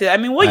bad at it. I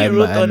mean, what you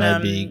wrote on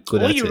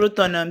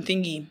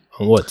thingy.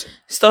 On what?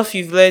 Stuff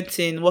you've learned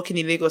in working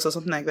in Lagos or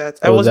something like that.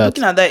 I was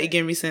looking at that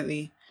again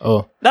recently.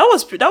 Oh, that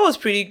was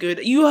pretty good.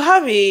 You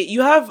have a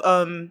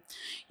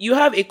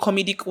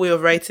comedic way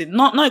of writing.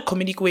 Not a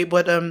comedic way,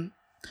 but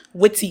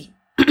witty.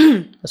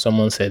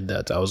 Someone said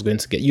that I was going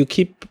to get.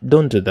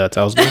 Don't do that.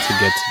 I was going to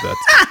get to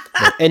that.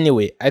 But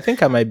anyway, I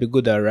think I might be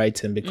good at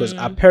writing because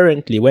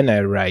apparently when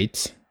I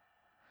write,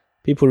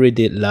 people read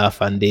it,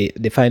 laugh, and they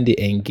find it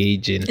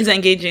engaging. It's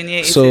engaging,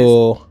 yeah.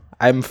 So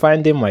I'm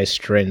finding my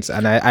strengths,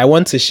 and I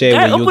want to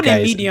share with you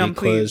guys Medium,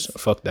 because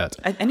please. Fuck that.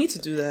 I need to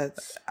do that.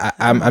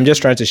 I'm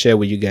just trying to share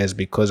with you guys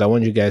because I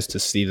want you guys to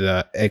see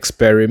that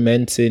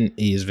experimenting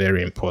is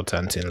very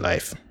important in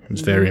life.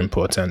 It's very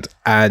important,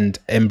 and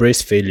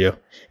embrace failure.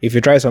 If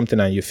you try something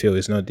and you fail,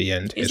 it's not the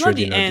end. It's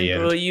really not the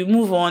end, bro. You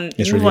move on.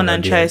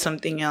 And try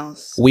something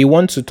else. We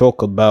want to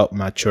talk about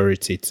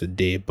maturity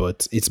today,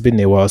 but it's been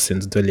a while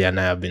since Dolly and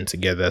I have been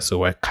together, so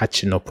we're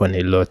catching up on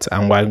a lot,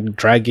 and we're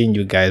dragging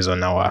you guys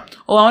on our.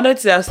 Oh, I wanted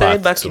to say I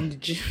started back in the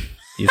gym.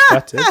 You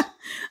started?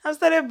 I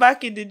started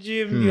back in the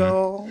gym,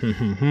 yo.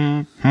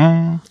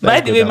 By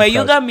the way, my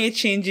yoga made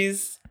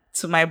changes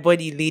to my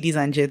body, ladies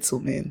and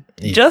gentlemen.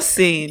 Just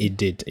saying. It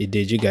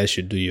did. You guys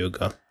should do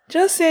yoga.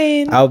 Just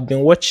saying. I've been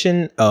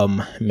watching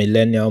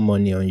Millennial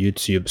Money on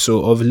YouTube.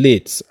 So of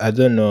late, I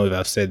don't know if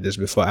I've said this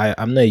before.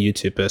 I'm not a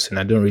YouTube person.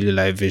 I don't really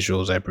like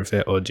visuals. I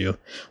prefer audio.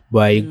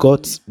 But I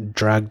got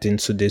dragged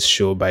into this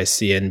show by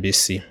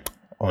CNBC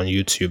on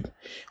YouTube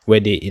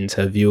where they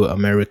interview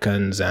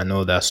Americans and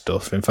all that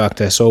stuff. In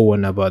fact, I saw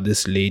one about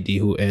this lady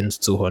who earns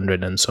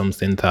 200 and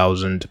something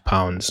thousand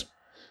pounds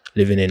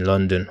living in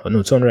London. Oh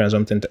no, 200 and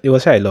something. It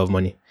was a lot of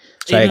money.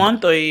 So a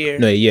month or a year?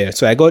 No, a year.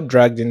 So I got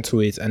dragged into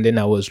it, and then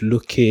I was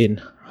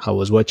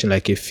watching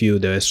like a few.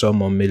 There were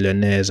some on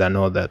millionaires and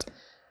all that.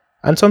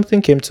 And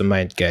something came to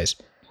mind, guys.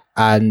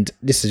 And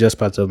this is just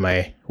part of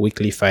my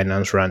weekly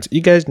finance rant.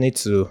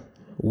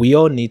 We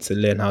all need to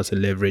learn how to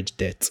leverage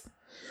debt.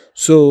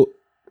 So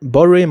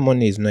borrowing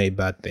money is not a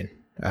bad thing.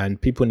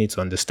 And people need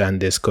to understand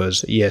this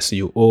because, yes,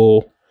 you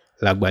owe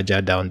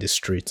Lagbaja down the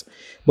street.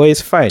 But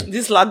it's fine.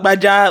 This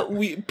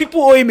Lagbaja,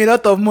 people owe him a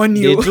lot of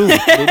money. They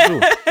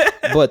do.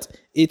 But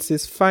it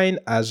is fine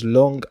as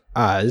long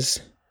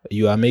as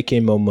you are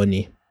making more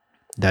money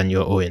than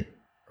you're owing,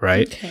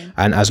 right? Okay.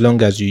 And as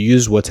long as you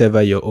use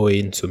whatever you're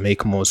owing to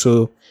make more.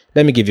 So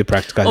let me give you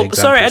practical examples.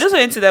 Sorry, I just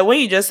went into that. When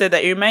you just said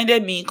that, it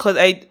reminded me because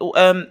there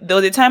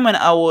was a time when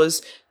I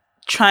was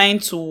trying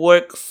to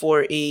work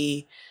for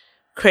a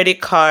credit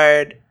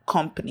card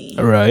company,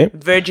 right?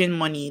 Virgin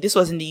Money. This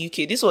was in the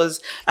UK.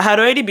 I had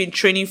already been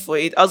training for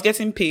it. I was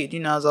getting paid,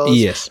 as I was.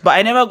 Yes. But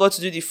I never got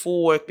to do the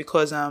full work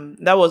because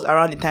that was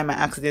around the time my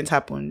accident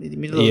happened, in the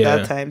middle of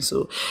that time.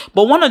 So,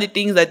 but one of the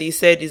things that they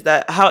said is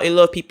that how a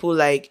lot of people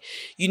that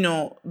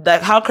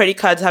how credit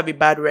cards have a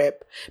bad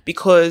rep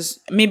because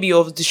maybe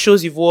of the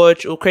shows you've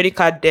watched or credit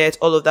card debt,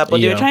 all of that.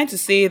 But they were trying to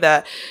say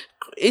that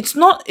it's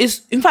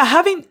in fact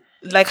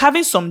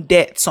having some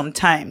debt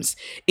sometimes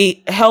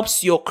it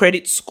helps your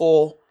credit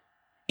score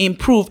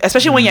improve,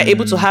 especially when you're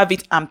able to have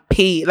it and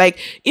pay. Like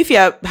if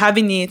you're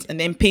having it and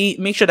then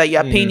make sure that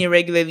you're paying it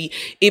regularly,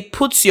 it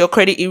puts your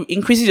credit, it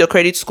increases your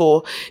credit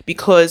score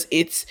because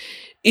it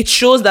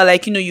shows that I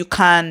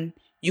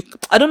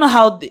don't know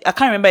how I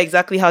can't remember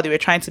exactly how they were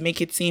trying to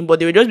make it seem, but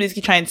they were just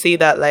basically trying to say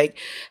that like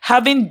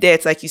having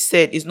debt, like you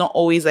said, is not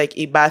always like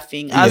a bad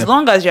thing as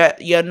long as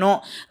you're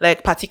not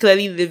like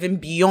particularly living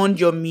beyond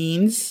your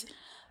means.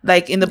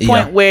 Like in the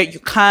point where you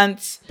can't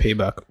pay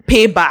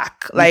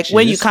back, like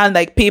when you can't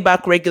like pay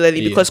back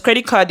regularly, because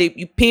credit card,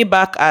 you pay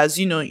back as,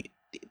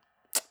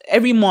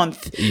 every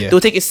month they'll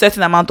take a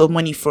certain amount of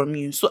money from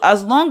you. So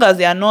as long as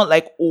they are not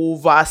like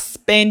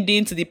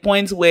overspending to the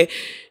point where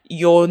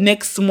your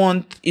next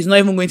month is not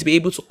even going to be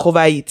able to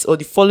cover it, or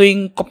the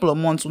following couple of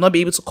months will not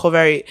be able to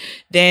cover it,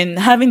 then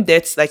having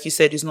debts, like you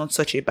said, is not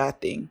such a bad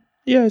thing.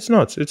 Yeah, it's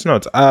not.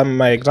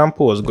 My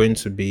example was going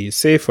to be,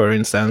 say, for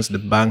instance, the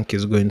bank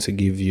is going to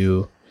give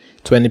you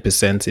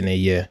 20% in a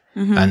year,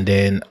 and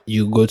then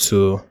you go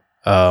to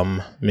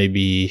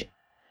maybe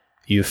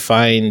you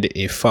find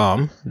a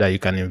farm that you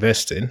can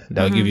invest in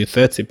that will give you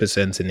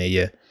 30% in a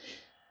year.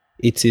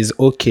 It is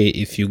okay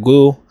if you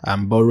go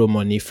and borrow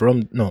money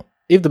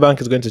if the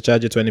bank is going to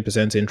charge you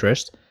 20%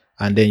 interest,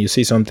 and then you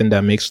see something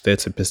that makes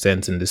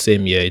 30% in the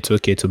same year, it's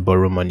okay to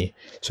borrow money.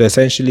 So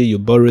essentially, you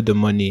borrow the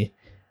money,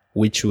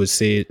 which would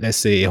say, let's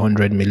say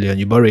 100 million.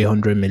 You borrow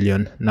 100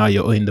 million. Now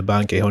you're owing the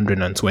bank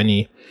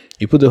 120.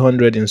 You put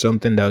 100 in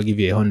something that will give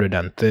you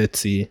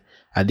 130.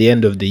 At the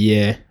end of the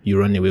year, you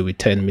run away with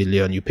 10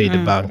 million. You pay the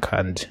bank,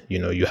 and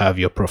you have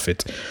your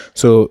profit.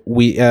 So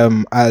we,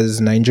 as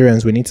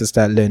Nigerians, we need to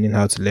start learning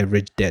how to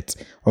leverage debt.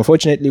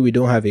 Unfortunately, we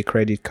don't have a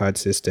credit card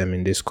system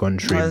in this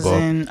country,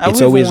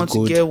 it's always good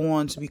to get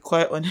one. To be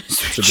quite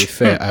honest, to be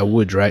fair, I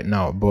would right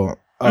now, but.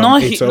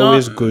 It's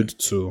always good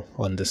to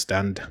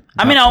understand.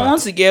 I mean, I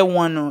want to get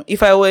one.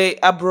 If I were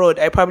abroad,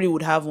 I probably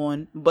would have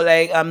one. But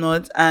I'm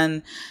not,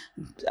 and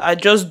I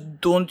just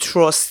don't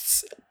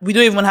trust. We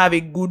don't even have a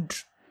good.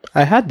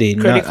 I had a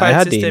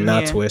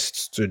NatWest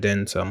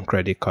student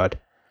credit card.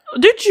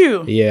 Did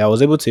you? Yeah, I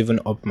was able to even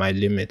up my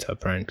limit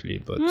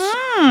apparently, but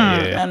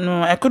yeah. I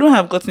know I couldn't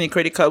have gotten a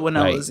credit card when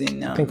I was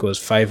in. I think it was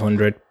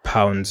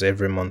 £500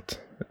 every month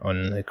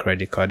on a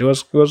credit card. It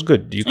was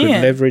good. You could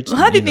leverage.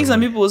 How do you think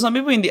some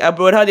people in the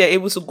abroad, how they are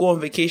able to go on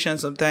vacation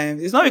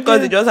sometimes? It's not because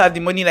they just have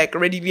the money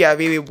readily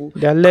available.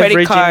 They're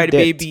credit card,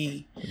 debt.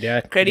 Baby.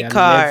 Credit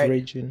card.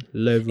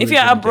 Leveraging if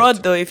you're abroad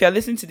though, if you're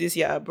listening to this,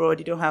 you're abroad,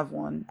 you don't have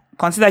one,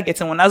 consider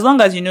getting one. As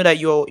long as you know that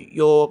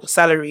your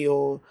salary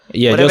or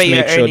whatever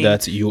you're earning,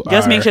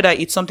 just make sure that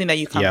it's something that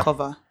you can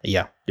cover.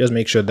 Yeah. Just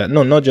make sure that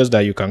not just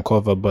that you can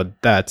cover,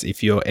 but that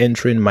if you're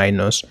entering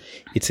minus,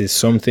 it is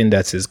something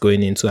that is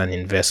going into an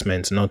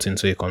investment, not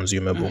into a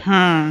consumable.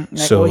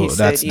 So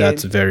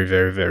that's very,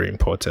 very, very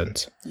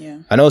important. Yeah.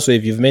 And also,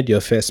 if you've made your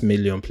first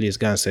million, please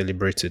go and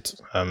celebrate it.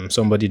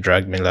 Somebody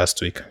dragged me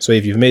last week. So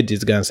if you've made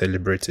it, go and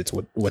celebrate it.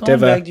 Whatever. Someone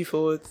dragged you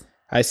for what?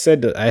 I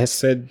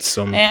said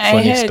some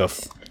funny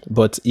stuff.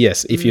 But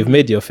yes, if you've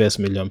made your first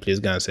million, please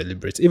go and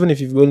celebrate. Even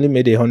if you've only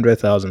made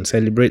 100,000,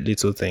 celebrate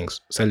little things.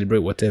 Celebrate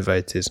whatever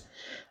it is.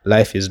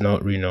 Life is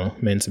not,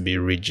 meant to be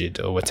rigid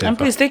or whatever. And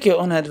please take your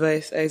own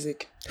advice,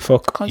 Isaac.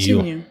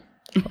 Continue.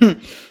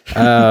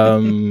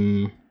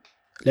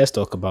 Let's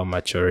talk about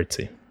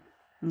maturity.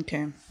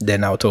 Okay.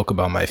 Then I'll talk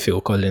about my Phil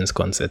Collins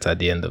concert at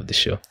the end of the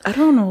show. I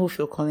don't know who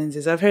Phil Collins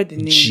is. I've heard the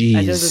name.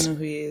 I just don't know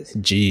who he is.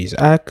 Jeez,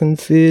 I can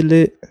feel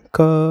it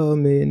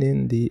coming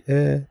in the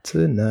air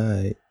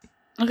tonight.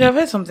 Okay, I've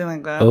heard something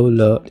like that. Oh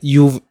Lord,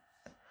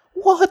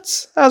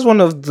 what? That's one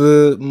of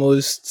the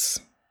most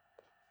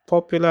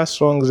popular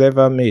songs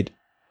ever made.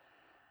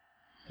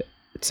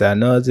 It's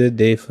another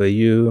day for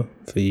you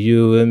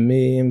and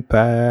me in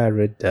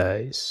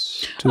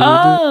paradise.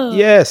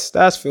 Yes,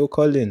 that's Phil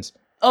Collins.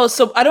 Oh,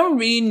 so I don't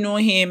really know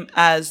him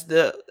as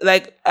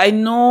I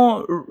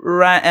know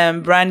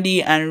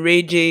Brandy and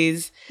Ray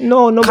J's.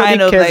 No, nobody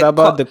cares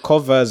about the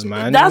covers,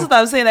 man. That's what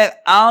I'm saying.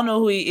 I don't know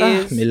who he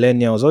is.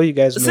 Millennials, all you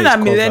guys know is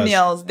covers.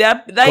 Millennials.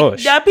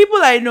 There are people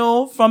I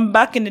know from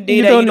back in the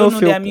day that you don't know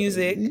their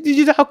music.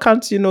 How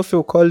can't you know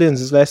Phil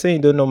Collins? It's like saying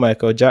you don't know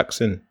Michael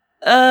Jackson.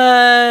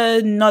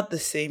 Not the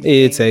same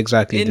thing. It's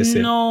exactly the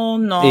same.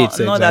 No, it's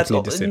exactly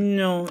the same.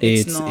 No,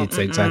 it's not. It's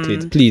exactly.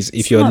 Please,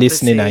 if you're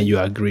listening and you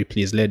agree,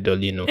 please let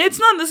Dolly know. It's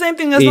not the same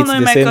thing as not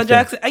knowing Michael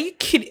Jackson. Are you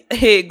kidding?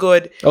 Hey,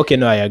 God. Okay,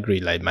 no, I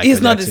agree. Like Michael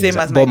Jackson, not the same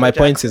as Michael But my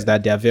Jackson. point is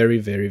that they are very,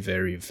 very,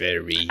 very,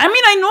 very. I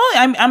mean, I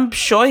know. I'm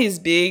sure he's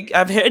big.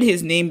 I've heard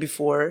his name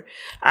before.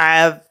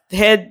 I've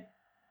heard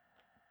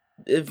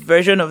a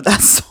version of that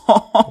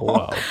song.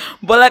 Wow.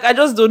 But I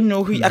just don't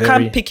know who. I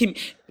can't pick him.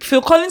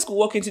 Phil Collins could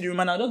walk into the room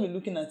and I'll just be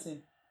looking at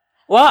him.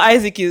 While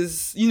Isaac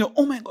is,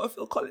 oh my God,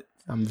 Phil Collins.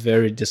 I'm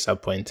very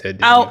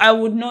disappointed. I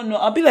would not know.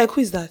 I'll be like,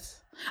 who is that?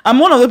 I'm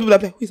one of the people that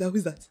be like, who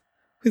is that?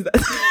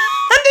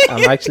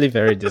 I'm actually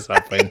very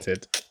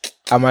disappointed.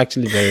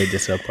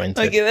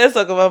 Okay, let's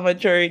talk about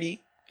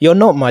maturity. You're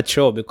not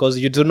mature because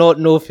you do not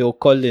know Phil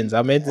Collins.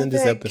 I'm ending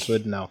this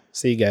episode now.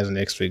 See you guys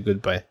next week.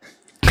 Goodbye.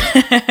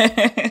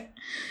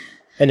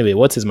 Anyway,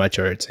 what is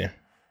maturity?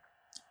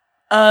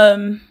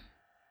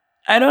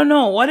 I don't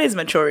know. What is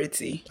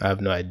maturity? I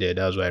have no idea.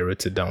 That's why I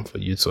wrote it down for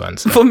you to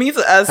answer. For me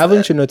to ask.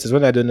 Haven't you noticed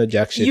when I don't know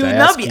jack shit, you will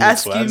not be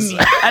asking me.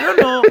 I don't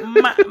know.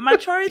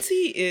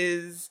 Maturity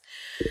is,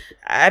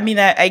 I mean,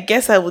 I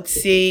guess I would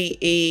say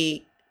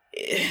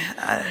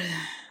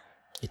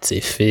it's a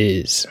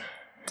phase.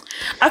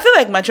 I feel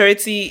like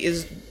maturity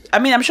is, I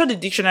mean, I'm sure the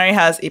dictionary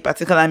has a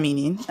particular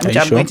meaning, which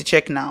I'm going to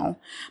check now.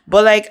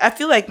 But I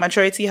feel like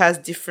maturity has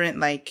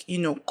different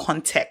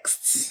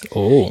contexts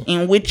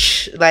in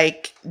which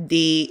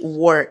they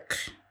work.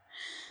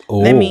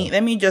 Let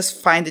me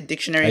just find the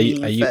dictionary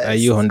meaning first. Are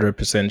you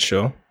 100%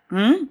 sure?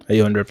 Are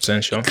you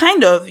 100% sure?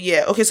 Kind of,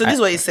 yeah. Okay, so this is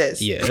what it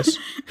says. Yes.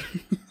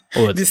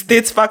 The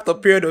state, fact, or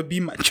period of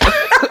being mature.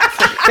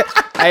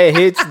 I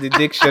hate the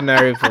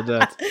dictionary for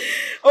that.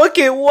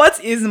 Okay,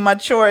 what is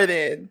mature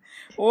then?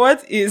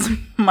 What is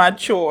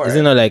mature? Is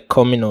it not like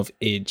coming of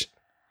age?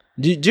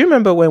 Do you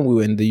remember when we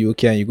were in the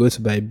UK and you go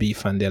to buy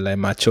beef and they're like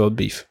mature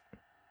beef?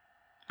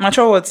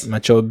 Mature what?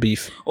 Mature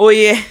beef. Oh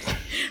yeah,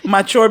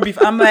 mature beef.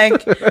 I'm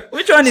like,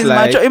 which one is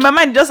like, mature? In my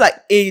mind, just like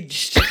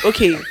aged.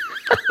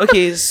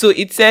 Okay. So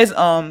it says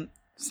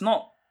it's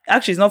not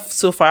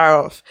so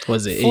far off.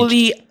 Was it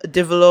fully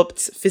developed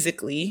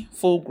physically,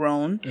 full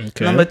grown?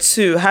 Okay. Number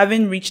 2,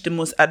 having reached the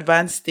most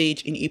advanced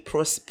stage in a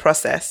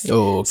process.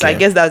 Oh, okay. So I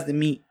guess that's the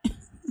meat.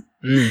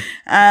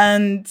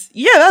 And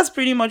yeah, that's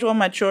pretty much what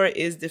mature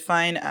is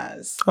defined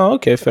as. Oh,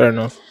 okay, fair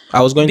enough.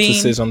 I was going to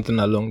say something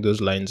along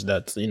those lines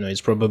that,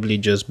 it's probably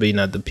just being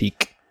at the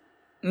peak.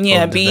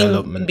 Yeah,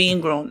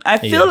 being grown. I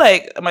feel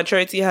like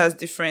maturity has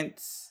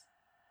different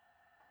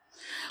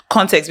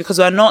context because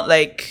we're not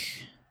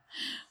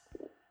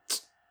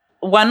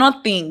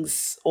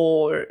things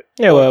or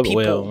people.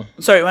 Well.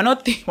 Sorry,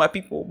 we're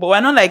people, but we're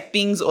not like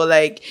things or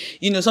like,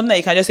 something that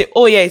you can just say,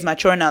 oh yeah, it's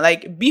mature now.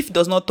 Like beef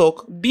does not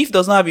talk. Beef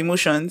does not have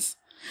emotions.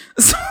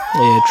 So,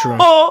 yeah, true.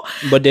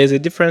 But there's a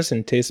difference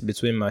in taste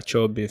between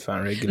mature beef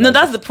and regular. No,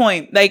 that's the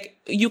point. Like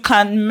you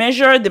can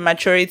measure the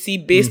maturity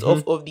based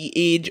off of the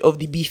age of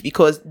the beef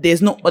because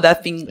there's no other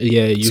thing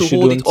to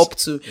hold it up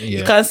to. Yeah.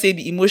 You can't say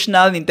the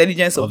emotional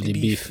intelligence of the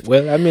beef.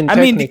 Well, I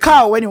mean the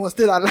cow when it was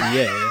still alive.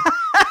 Yeah.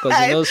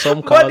 Because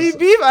some cows. But the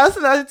beef as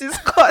soon as it is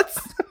cut.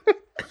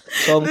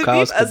 Some the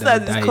cows beef as soon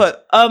as it's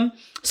cut.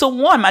 So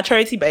one,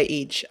 maturity by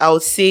age. I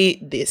would say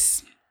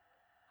this.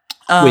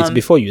 Wait,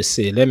 before you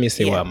say, let me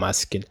say what I'm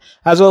asking.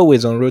 As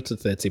always on Road to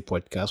 30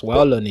 podcast, we're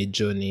all on a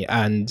journey,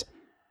 and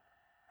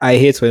I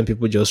hate when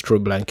people just throw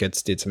blanket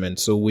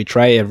statements. So we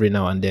try every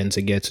now and then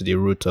to get to the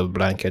root of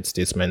blanket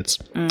statements,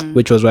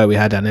 which was why we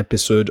had an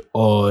episode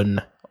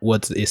on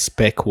what a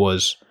spec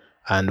was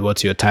and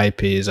what your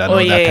type is and all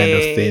that kind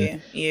of thing.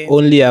 Yeah.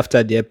 Only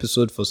after the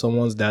episode for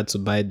someone's dad to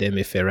buy them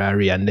a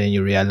Ferrari, and then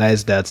you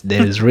realize that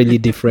there is really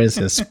difference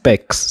in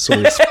specs.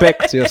 So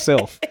respect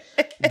yourself.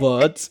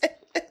 But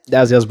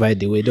that's just by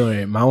the way. Don't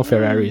worry, my own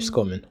Ferrari is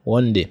coming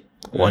one day.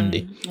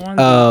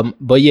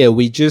 But yeah,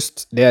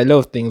 there are a lot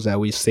of things that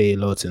we say a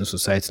lot in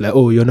society, like,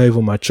 oh, you're not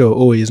even mature,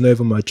 oh, he's not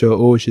even mature,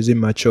 oh, she's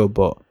immature.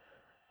 But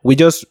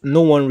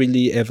no one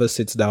really ever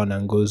sits down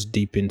and goes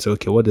deep into,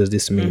 okay, what does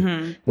this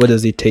mean? What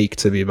does it take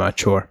to be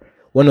mature?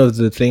 One of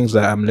the things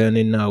that I'm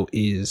learning now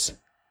is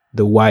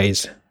the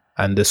whys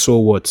and the so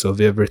what's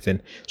of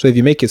everything. So if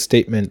you make a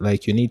statement,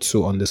 like, you need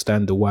to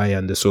understand the why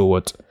and the so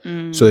what.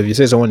 So if you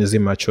say someone is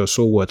immature,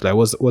 so what? Like,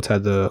 what are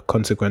the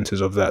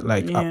consequences of that?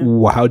 Like,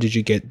 how did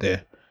you get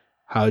there?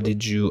 How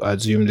did you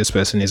assume this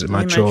person is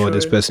mature,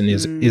 this person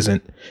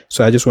isn't?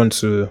 So I just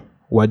want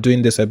we're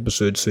doing this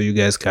episode so you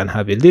guys can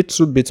have a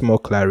little bit more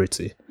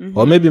clarity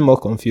or maybe more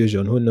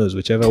confusion. Who knows?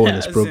 Whichever one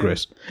is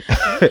progress.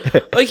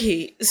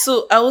 Okay,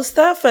 so I will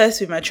start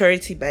first with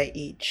maturity by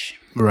age.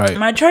 Right.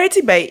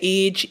 Maturity by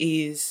age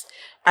is,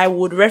 I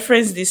would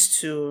reference this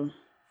to,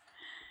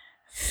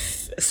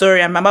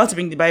 sorry, I'm about to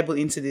bring the Bible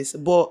into this,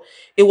 but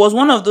it was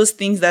one of those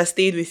things that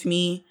stayed with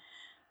me.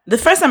 The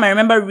first time I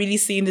remember really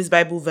seeing this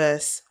Bible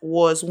verse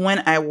was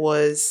when I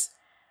was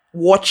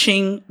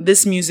watching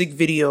this music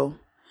video.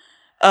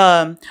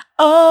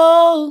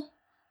 Oh,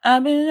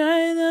 I've been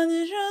riding on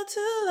this road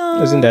too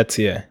long. Isn't that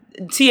T.I.?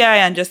 T.I.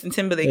 and Justin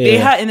Timberlake. Yeah. They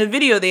had in the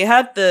video, they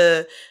had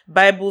the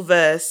Bible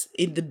verse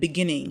in the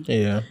beginning.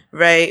 Yeah.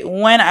 Right?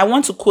 When I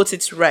want to quote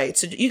it right.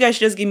 So you guys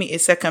just give me a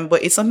second,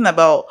 but it's something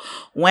about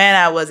when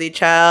I was a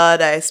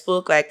child, I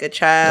spoke like a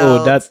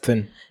child. Oh, that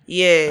thing.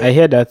 Yeah. I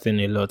hear that thing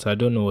a lot. I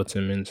don't know what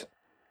it means.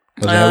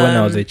 Because when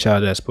I was a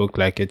child, I spoke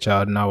like a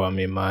child. Now I'm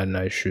a man.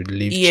 I should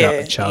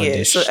leave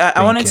childish. So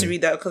I wanted to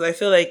read that because I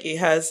feel like it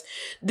has.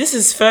 This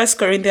is 1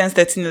 Corinthians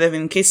 13:11.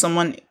 In case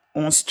someone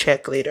wants to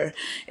check later,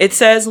 it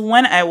says,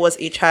 "When I was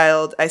a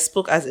child, I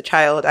spoke as a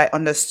child. I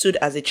understood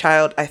as a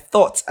child. I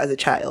thought as a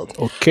child.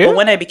 Okay. But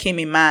when I became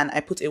a man, I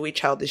put away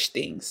childish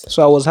things."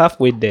 So I was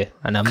halfway there,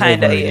 and I'm not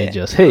even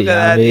religious. Hey,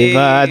 I'm a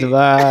bad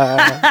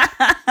man.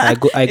 I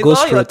go all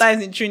straight. Your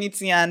times in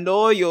Trinity and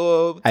all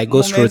your. I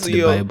go straight to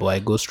the Bible. I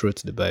go straight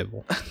to the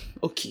Bible.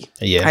 Okay.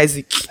 Yeah.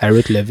 Isaac. I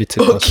wrote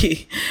Leviticus.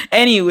 Okay.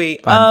 Anyway,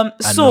 and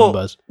so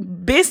numbers.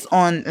 Based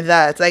on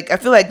that, like, I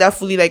feel like that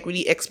fully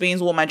really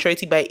explains what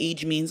maturity by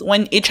age means.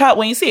 When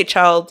you say a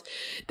child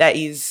that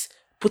is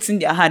putting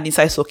their hand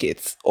inside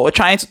sockets or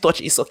trying to touch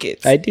a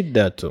socket. I did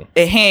that too.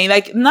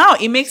 Like now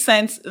it makes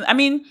sense. I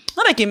mean,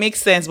 not like it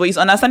makes sense, but it's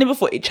understandable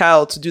for a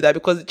child to do that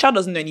because the child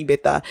doesn't know any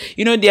better.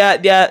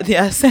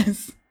 Their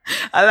sense.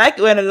 I like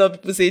when a lot of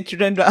people say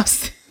children don't have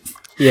sense.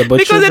 Yeah, but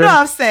because they don't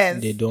have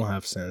sense. They don't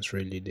have sense,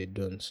 really. They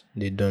don't.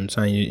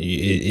 And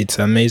it's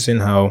amazing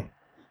how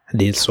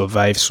they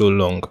survive so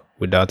long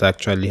without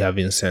actually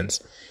having sense.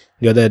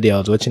 The other day, I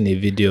was watching a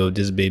video of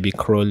this baby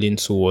crawling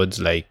towards,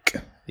 like,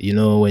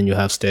 when you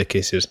have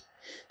staircases.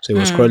 So it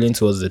was crawling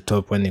towards the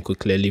top when it could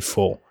clearly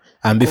fall.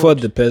 And before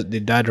the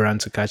dad ran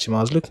to catch him,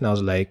 I was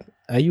like,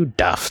 are you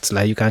daft?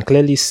 Like, you can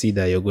clearly see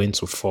that you're going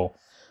to fall.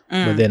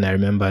 But then I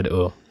remembered,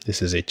 oh,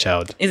 this is a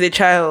child. It's a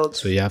child.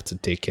 So you have to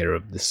take care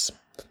of this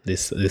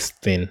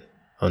thing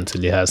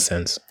until it has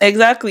sense.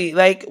 Exactly.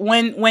 Like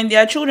when they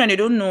are children, they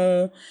don't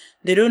know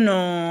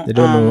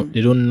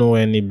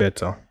any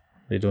better.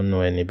 They don't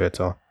know any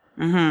better.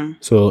 Mm-hmm.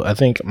 So I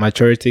think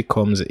maturity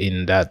comes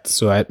in that.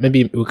 So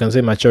maybe we can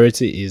say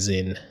maturity is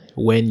in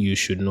when you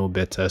should know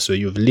better. So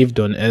you've lived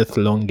on earth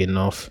long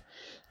enough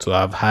to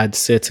have had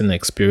certain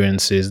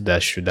experiences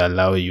that should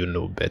allow you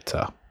know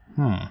better.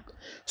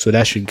 So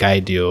that should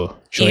guide your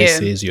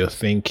choices, your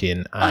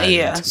thinking,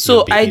 and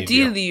So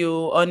ideally,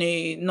 on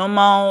a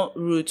normal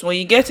route, when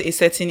you get to a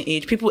certain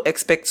age, people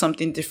expect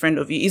something different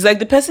of you. It's like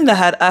the person that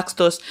had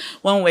asked us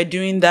when we're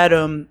doing that,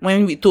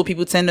 when we told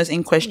people to send us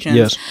in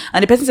questions,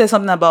 and the person said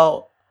something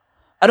about,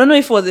 I don't know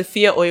if it was a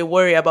fear or a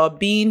worry about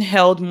being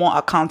held more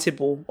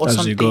accountable or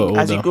something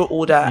as you grow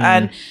older.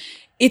 And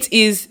it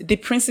is the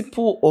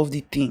principle of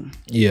the thing.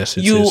 Yes,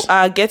 you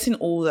are getting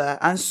older,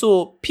 and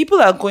so people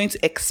are going to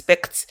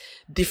expect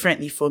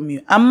differently from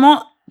you. I'm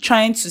not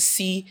trying to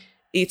see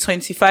a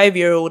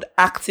 25-year-old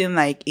acting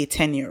like a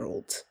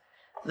 10-year-old.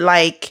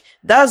 Like,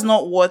 that's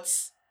not what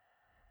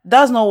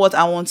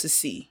I want to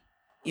see.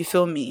 You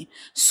feel me?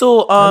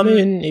 So I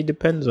mean, it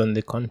depends on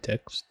the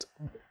context.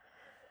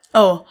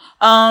 Well,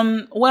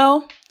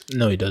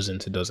 no, it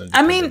doesn't. It doesn't.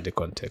 I mean, the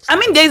context. I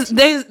mean, there's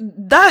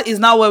that is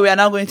not where we are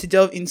now going to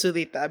delve into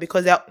later,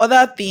 because there are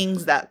other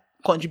things that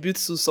contribute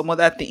to some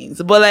other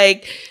things. But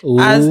like,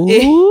 as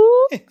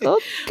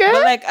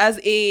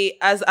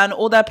an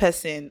older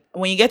person,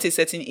 when you get to a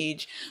certain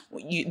age,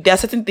 there are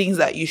certain things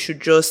that you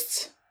should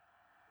just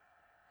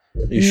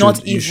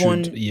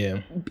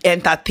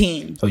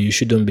entertain, or you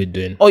shouldn't be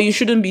doing.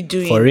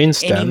 For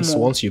instance,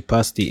 anymore. Once you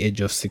pass the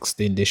age of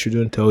 16, they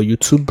shouldn't tell you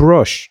to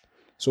brush.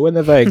 So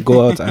whenever I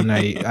go out and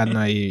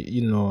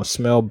I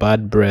smell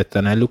bad breath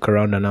and I look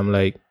around and I'm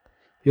like,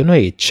 you're not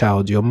a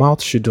child. Your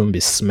mouth shouldn't be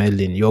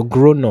smelling. You're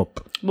grown up.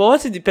 But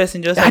what if the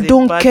person just has a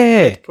bad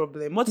breath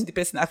problem? What if the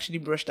person actually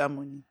brushed that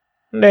money?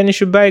 Then you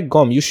should buy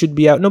gum. You should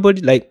be out. Nobody,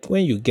 like,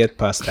 when you get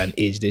past an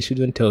age, they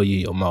shouldn't tell you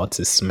your mouth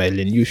is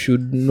smelling. You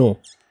should know.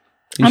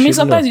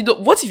 Sometimes you don't.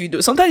 What if you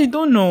do? Sometimes you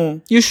don't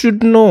know. You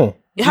should know.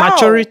 How?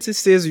 Maturity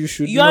says you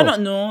should know. You are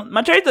not know.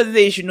 Maturity doesn't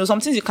say you should know. Some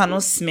things you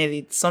cannot smell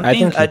it. Some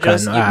things are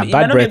just...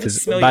 bad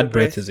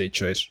breath is a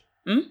choice.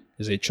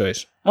 It's a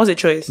choice. What's a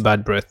choice?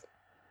 Bad breath.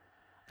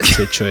 It's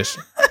a choice.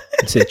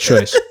 It's a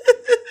choice.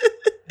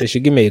 They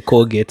should give me a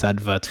Colgate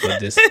advert for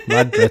this.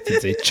 Bad breath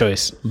is a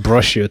choice.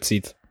 Brush your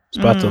teeth. It's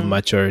part of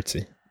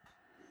maturity.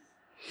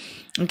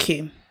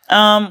 Okay.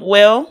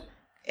 Well...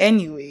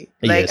 Anyway,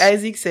 like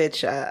Isaac said,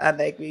 and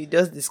like we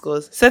just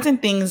discussed, certain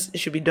things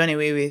should be done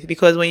away with,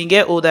 because when you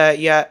get older,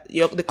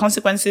 the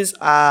consequences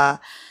are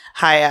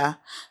higher.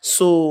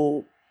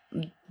 So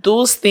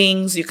those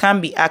things, you can't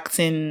be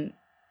acting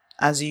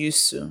as you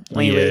used to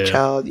when you were a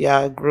child.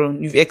 You're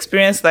grown. You've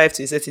experienced life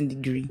to a certain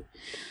degree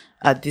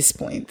at this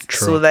point.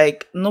 True. So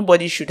like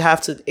nobody should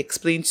have to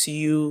explain to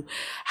you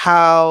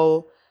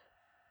how...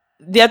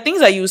 There are things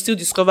that you will still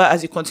discover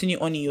as you continue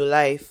on in your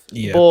life.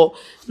 Yeah. But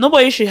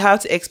nobody should have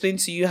to explain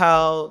to you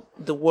how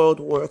the world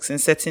works in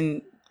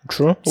certain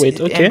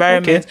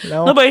environments. Okay.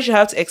 No. Nobody should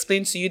have to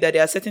explain to you that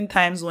there are certain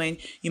times when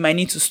you might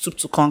need to stoop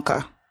to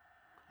conquer.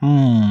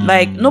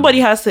 Like,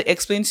 nobody has to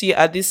explain to you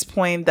at this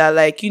point that,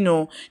 like,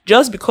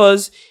 just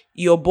because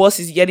your boss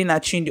is yelling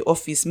at you in the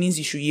office means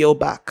you should yell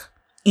back.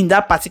 In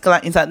that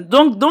particular instance.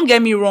 Don't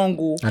get me wrong.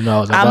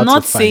 I'm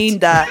not saying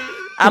that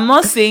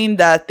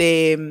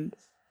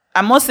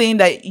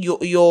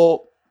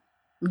you're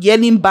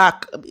yelling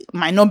back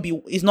might not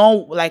be, it's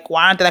not like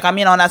warranted. Like, I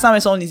mean, I understand when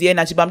someone is yelling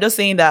at you, but I'm just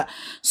saying that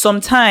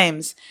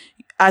sometimes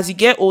as you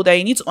get older,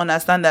 you need to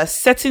understand that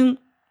certain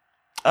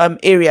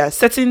areas,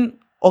 certain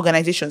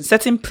organizations,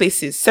 certain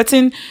places,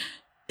 certain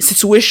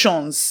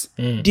situations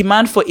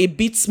demand for a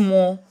bit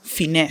more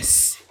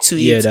finesse to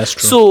it. Yeah, that's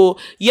true. So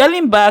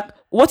yelling back,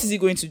 what is it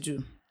going to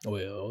do?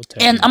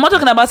 And I'm not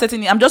talking about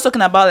certain, I'm just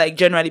talking about like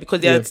generally,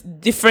 because there are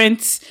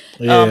different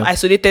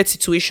isolated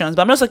situations,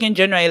 but I'm just talking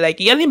generally, like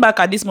yelling back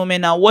at this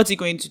moment now, what's it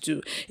going to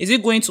do? Is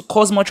it going to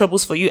cause more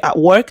troubles for you at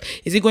work?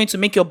 Is it going to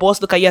make your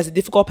boss look at you as a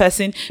difficult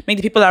person, make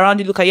the people around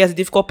you look at you as a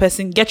difficult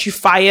person, get you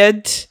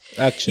fired?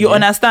 Actually, you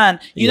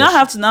understand? You now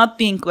have to now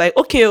think like,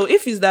 okay,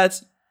 if it's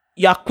that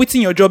you are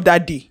quitting your job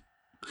that day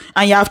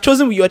and you have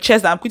chosen with your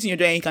chest that I'm quitting your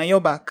job, and you can yell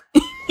back.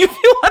 You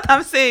feel what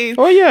I'm saying?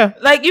 Oh yeah.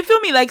 Like, you feel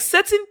me? Like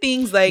certain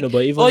things, like,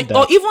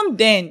 or even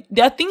then,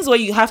 there are things where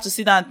you have to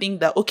sit down and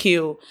think that, okay,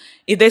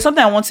 if there's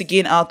something I want to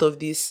gain out of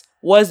this,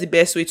 what's the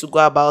best way to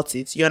go about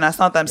it? You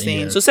understand what I'm saying?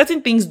 Yeah. So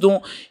certain things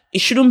it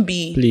shouldn't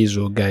be. Please,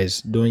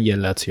 guys, don't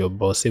yell at your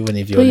boss, even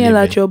if you're don't yell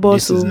at your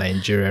boss. This is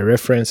Nigeria.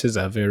 References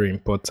are very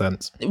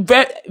important.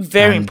 Very,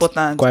 very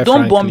important.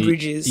 Don't burn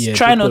bridges.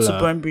 Try not to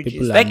burn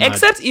bridges. Like,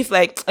 except if,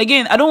 like,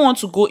 again, I don't want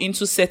to go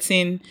into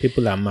certain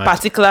people are mad.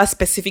 Particular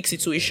specific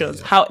situations.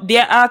 How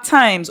there are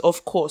times,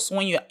 of course,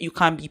 when you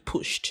can be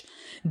pushed.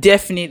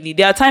 Definitely.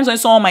 There are times when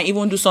someone might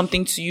even do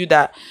something to you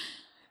that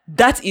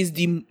that is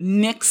the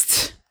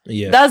next.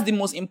 Yeah. That's the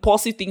most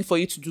impulsive thing for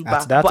you to do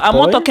back. But I'm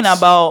not talking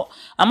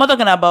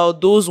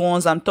about those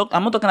ones. I'm not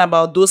talking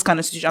about those kind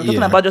of situations. I'm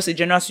talking about just a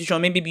general situation.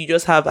 Maybe you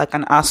just have like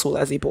an asshole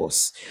as a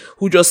boss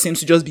who just seems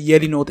to just be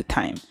yelling all the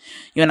time.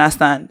 You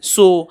understand?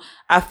 So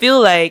I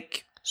feel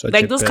like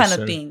those kind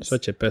of things.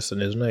 Such a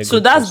person is not a so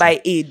good that's person.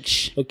 By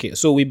age. Okay,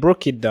 so we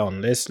broke it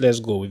down. Let's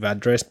go. We've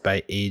addressed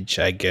by age,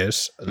 I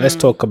guess. Let's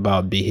talk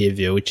about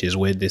behavior, which is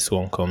where this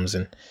one comes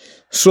in.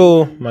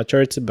 So,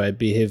 maturity by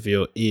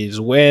behavior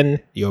is when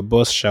your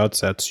boss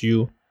shouts at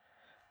you,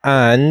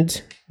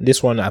 and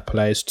this one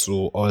applies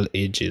to all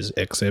ages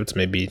except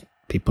maybe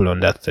people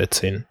under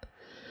 13.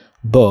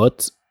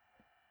 But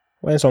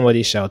when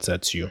somebody shouts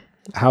at you,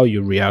 how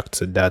you react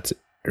to that,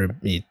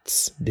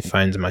 it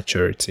defines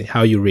maturity.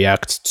 How you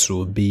react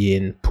to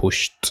being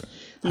pushed,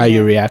 how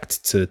you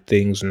react to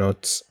things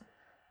not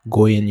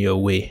going your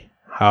way,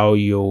 how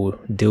you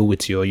deal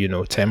with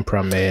your,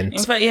 temperament.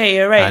 In fact, yeah,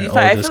 you're right. In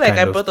fact, I feel like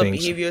I brought up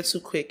behavior too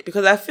quick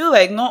because I feel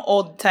like not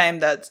all the time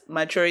that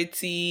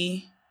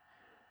maturity.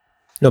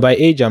 No, by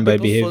age and by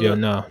behavior,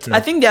 no.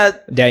 I think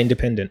they're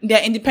independent.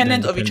 They're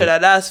independent of each other.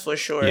 That's for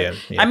sure. Yeah.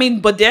 I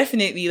mean, but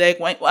definitely, like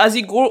as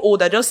you grow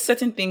older, just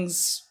certain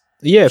things.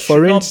 Yeah.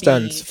 For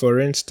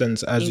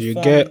instance, as you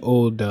get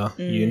older,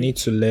 you need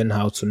to learn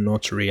how to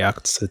not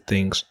react to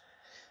things.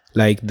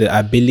 Like the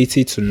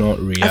ability to not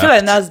react. I feel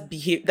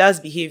like that's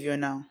behavior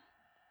now.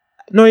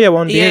 No, yeah,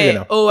 we're on behavior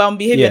now. Oh, I'm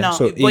behavior now.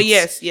 So but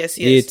yes.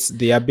 It's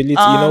the ability,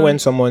 when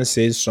someone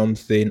says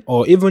something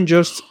or even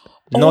just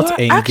not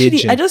engaging.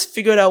 Actually, I just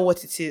figured out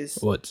what it is.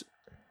 What?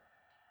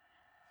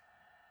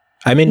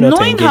 I mean,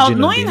 not engaging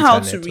knowing how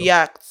to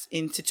react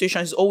in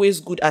situations is always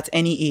good at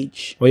any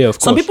age. Oh, yeah, of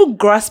course. Some people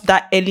grasp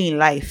that early in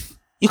life.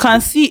 You can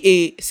see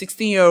a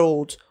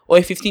 16-year-old or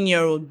a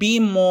 15-year-old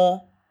being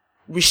more...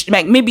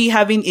 like maybe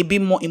having a bit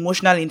more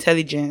emotional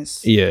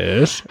intelligence.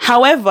 Yes.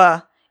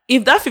 However,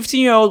 if that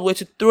 15-year-old were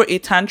to throw a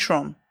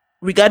tantrum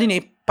regarding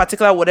a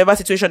particular whatever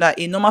situation that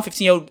a normal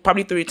 15-year-old would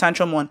probably throw a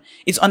tantrum on,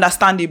 it's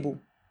understandable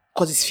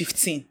because it's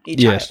 15, a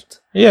child.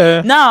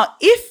 Yeah. Now,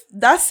 if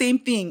that same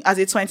thing as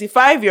a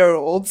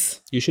 25-year-old,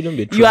 you shouldn't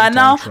be. You are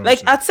now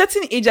like at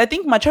certain age. I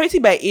think maturity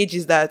by age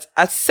is that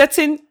at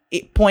certain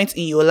point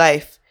in your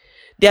life,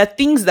 there are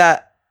things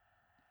that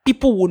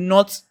people will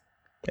not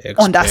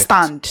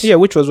understand. Yeah,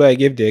 which was why I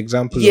gave the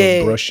example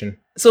of brushing.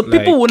 So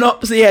people will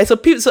not.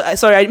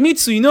 Sorry, me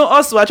too.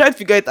 Also, I tried to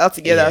figure it out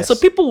together. Yes. So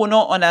people will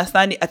not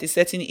understand it at a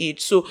certain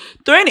age. So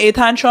throwing a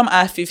tantrum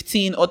at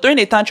 15 or throwing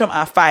a tantrum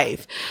at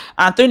 5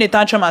 and throwing a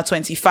tantrum at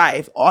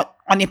 25 or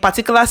on a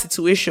particular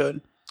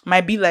situation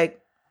might be like,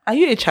 are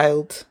you a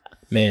child?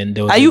 Man,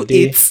 there was are you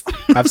 8?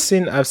 I've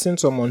seen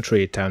someone throw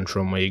a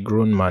tantrum, a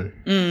grown man,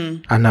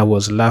 and I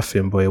was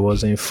laughing, but it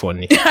wasn't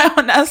funny. I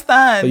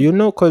understand.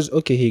 Because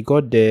he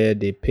got there,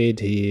 they paid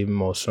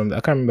him or something.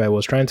 I can't remember. I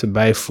was trying to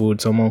buy food.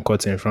 Someone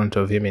cut in front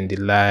of him in the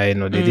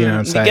line, or they didn't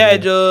answer.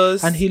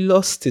 And he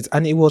lost it,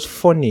 and it was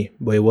funny,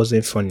 but it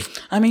wasn't funny.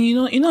 I mean,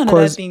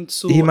 another thing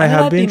too. He might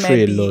have been through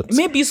a lot.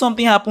 Maybe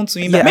something happened to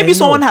him. Maybe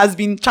someone has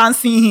been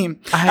chancing him,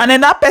 and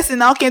then that person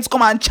now came to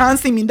come and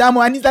chance him in that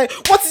moment, and he's like,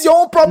 "What is your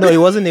own problem?" No, it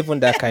wasn't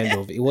even that kind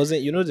of. It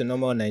wasn't, the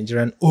normal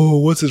Nigerian,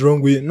 what is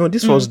wrong with you? No,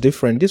 this was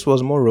different. This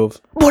was more of,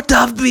 but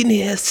I've been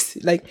here.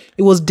 Like,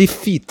 it was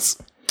defeat.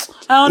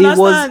 I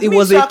understand. It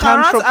was a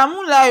tantrum. I'm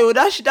not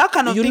like, that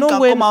kind of thing can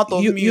come out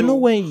of me. You know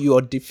when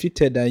you're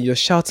defeated and you're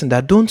shouting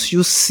that, don't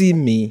you see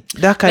me?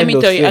 That kind of thing. Let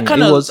me tell you,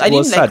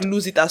 I didn't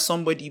lose it as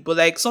somebody, but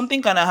like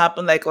something kind of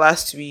happened like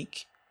last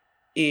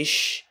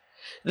week-ish.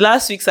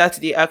 Last week,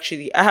 Saturday,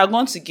 actually, I had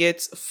gone to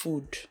get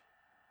food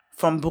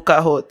from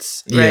Booker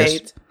Hut, right?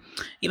 Yes.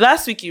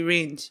 Last week it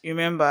rained,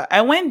 remember?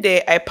 I went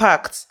there, I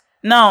parked.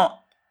 Now,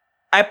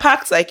 I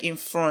parked like in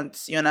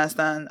front, you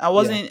understand? I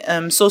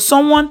wasn't, so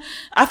someone,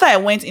 after I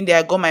went in there,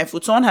 I got my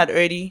food, someone had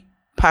already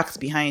parked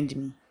behind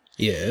me.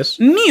 Yes.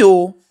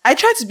 I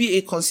try to be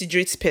a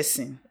considerate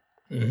person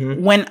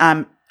when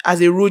I'm,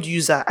 as a road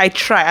user. I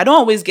try. I don't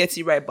always get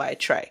it right, but I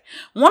try.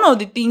 One of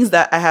the things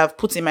that I have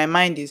put in my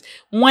mind is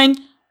when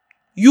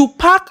you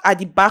park at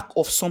the back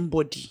of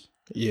somebody,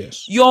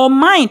 yes, your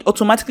mind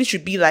automatically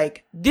should be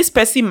like, this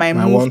person might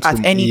move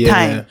at any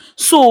time.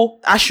 So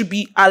I should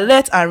be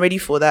alert and ready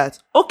for that.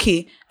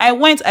 Okay, I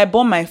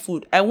bought my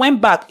food. I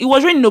went back. It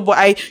was raining, but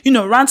I,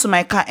 ran to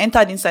my car,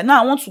 entered inside.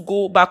 Now I want to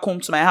go back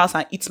home to my house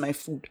and eat my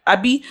food.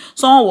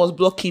 Someone was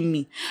blocking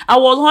me. I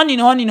was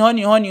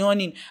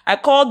honing. I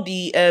called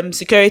the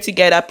security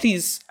guy that,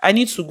 please, I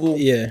need to go.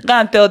 Yeah. Go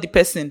and tell the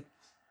person.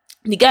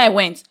 The guy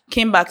went,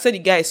 came back, said the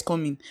guy is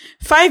coming.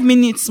 5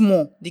 minutes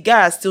more, the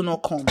guy has still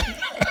not come.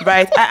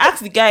 Right? I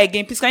asked the guy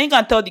again, please, can you go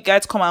and tell the guy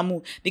to come and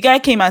move? The guy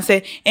came and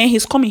said,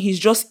 he's coming, he's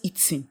just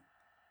eating.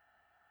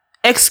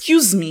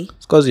 Excuse me?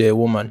 It's because you're a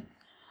woman.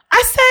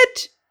 I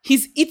said,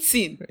 he's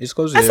eating. It's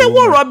because I said,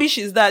 what rubbish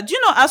is that? Do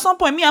you know, at some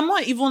point, I'm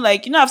not even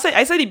like,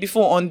 I said it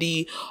before on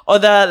the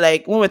other,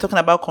 like, when we're talking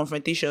about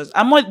confrontations.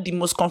 I'm not the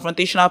most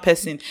confrontational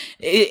person.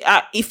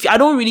 If I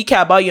don't really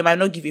care about you, I might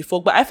not give a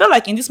fuck. But I felt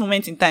like in this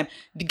moment in time,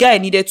 the guy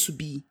needed to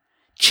be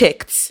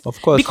checked.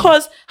 Of course.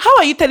 Because how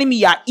are you telling me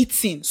you're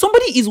eating?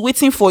 Somebody is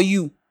waiting for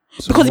you.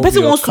 Because the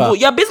person wants to go.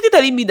 You're basically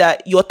telling me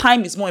that your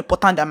time is more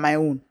important than my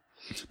own.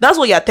 That's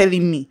what you're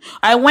telling me.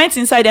 I went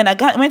inside and I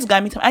went to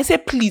guy meet him. I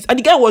said, please. And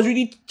the guy was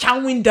really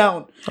chowing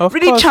down. Of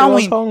course,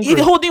 chowing. He's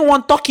holding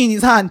one tuck in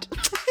his hand.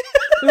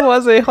 He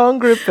was a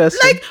hungry person.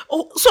 Like,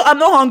 so I'm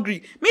not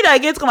hungry. Me that I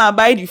get to come and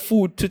buy the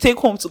food to take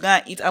home to go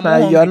and eat. I'm not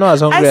hungry. You are not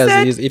as hungry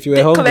as he is. If you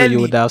were hungry, you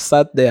would have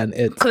sat there and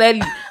ate.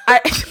 Clearly.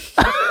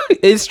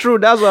 It's true.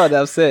 That's what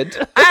I've said.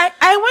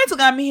 I went to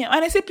go and meet him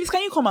and I said, please,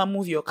 can you come and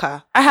move your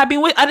car? I have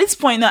been at this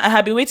point now, I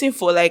have been waiting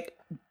for like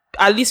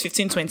at least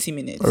 15-20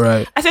 minutes.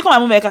 Right. I said, come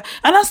and move your car.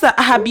 And that's that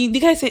the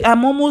guy said,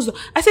 I'm almost.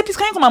 I said, please,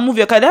 can you come and move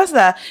your car? That's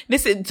that. They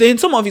said, then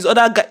some of his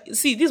other guys,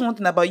 see, this is one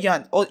thing about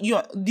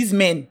these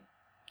men.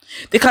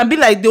 They can be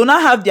like, they will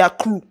not have their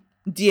crew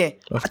there.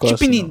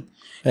 Chipping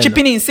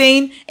in,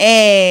 saying,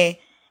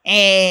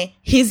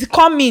 he's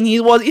coming,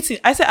 he was eating.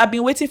 I said, I've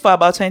been waiting for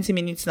about 20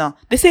 minutes now.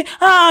 They say,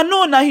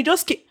 no, he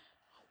just came.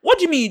 What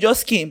do you mean you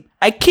just came?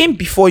 I came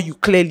before you,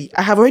 clearly.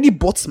 I have already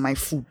bought my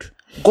food,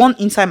 gone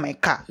inside my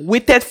car,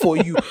 waited for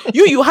you.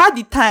 You had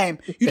the time.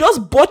 You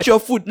just bought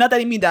your food. Not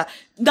telling me that.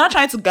 Not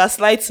trying to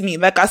gaslight me.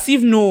 Like as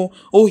if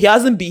he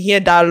hasn't been here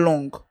that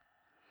long.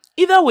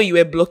 Either way, you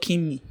were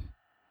blocking me.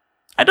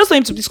 I just want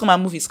him to please come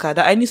and move his car.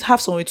 That I need to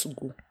have somewhere to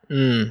go.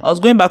 I was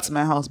going back to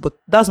my house, but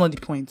that's not the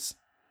point.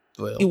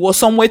 Well, it was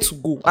somewhere to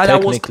go. And I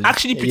was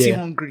actually pretty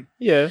hungry.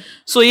 Yeah.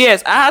 So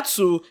yes, I had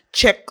to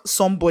check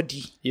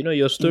somebody.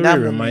 Your story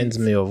reminds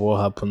me of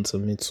what happened to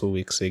me 2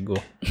 weeks ago.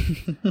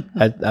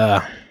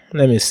 Let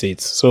me see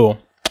it. So,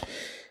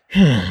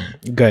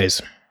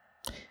 guys,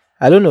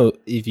 I don't know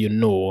if you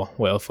know,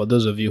 well, for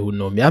those of you who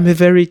know me, I'm a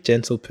very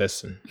gentle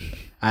person.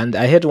 And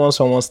I heard once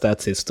someone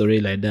starts a story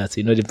like that,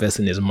 the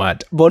person is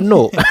mad. But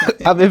no,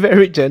 I'm a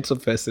very gentle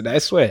person, I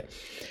swear.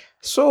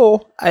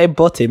 So, I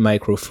bought a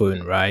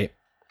microphone, right?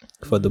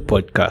 For the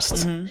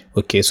podcast. Mm-hmm.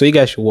 Okay, so you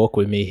guys should walk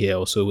with me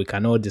here so we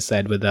can all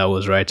decide whether I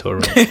was right or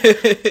wrong.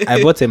 I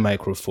bought a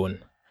microphone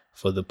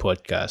for the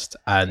podcast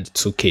and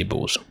 2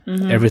 cables.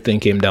 Mm-hmm. Everything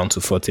came down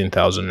to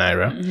 14,000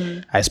 naira. Mm-hmm.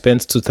 I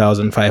spent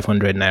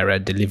 2,500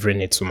 naira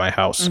delivering it to my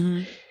house.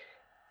 Mm-hmm.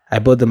 I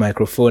bought the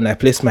microphone. I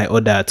placed my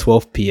order at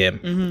 12 p.m.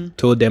 Mm-hmm.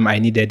 Told them I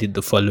needed it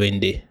the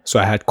following day. So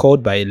I had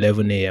called by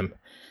 11 a.m.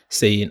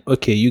 saying,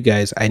 okay, you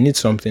guys, I need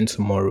something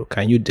tomorrow.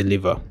 Can you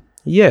deliver?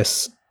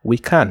 Yes, we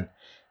can.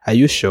 Are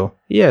you sure?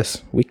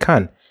 Yes, we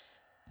can.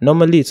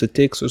 Normally it will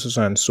take so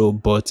and so,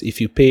 but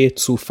if you pay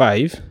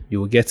 2,500, you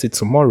will get it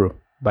tomorrow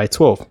by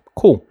 12.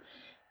 Cool.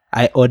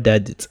 I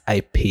ordered it.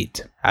 I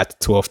paid at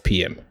 12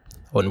 p.m.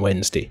 on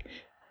Wednesday.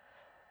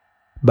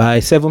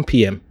 By 7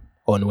 p.m.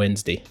 on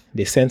Wednesday,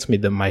 they sent me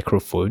the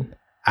microphone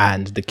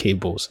and the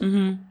cables.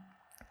 Mm-hmm.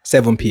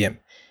 7 p.m.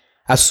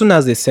 As soon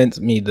as they sent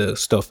me the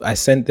stuff, I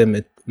sent them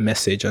a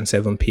message on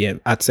 7 p.m.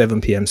 at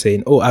 7 p.m.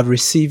 saying, oh, I've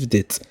received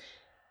it.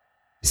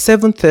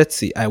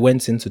 7:30, I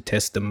went in to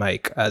test the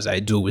mic as I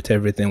do with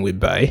everything we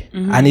buy,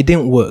 and it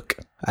didn't work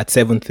at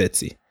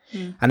 7:30.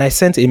 And I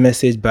sent a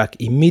message back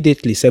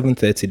immediately.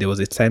 7:30, there was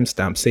a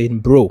timestamp saying,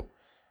 bro,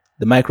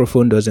 the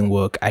microphone doesn't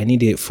work. I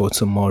need it for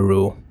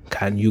tomorrow.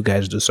 Can you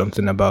guys do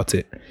something about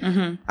it?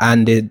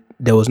 And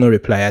there was no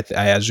reply.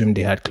 I assumed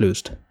they had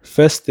closed.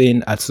 First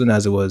thing, as soon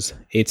as it was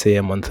 8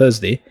 a.m. on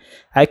Thursday,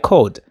 I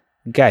called.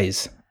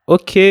 Guys,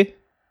 okay,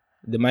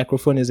 the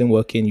microphone isn't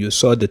working. You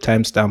saw the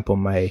timestamp on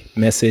my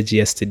message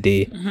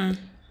yesterday.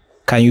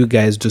 Can you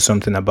guys do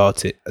something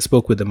about it? I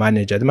spoke with the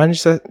manager.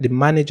 The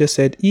manager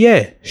said,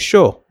 yeah,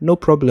 sure, no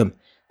problem.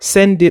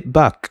 Send it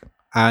back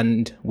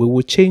and we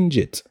will change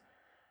it.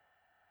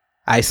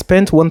 I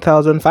spent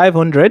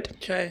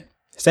 1,500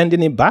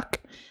 sending it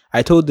back.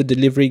 I told the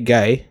delivery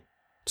guy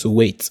to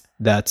wait,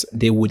 that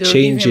they would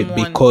change it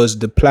because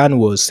the plan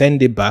was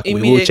send it back, we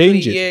will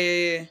change it.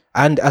 Yeah.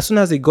 And as soon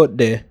as they got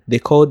there, they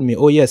called me,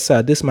 oh yes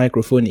sir, this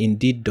microphone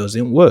indeed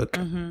doesn't work.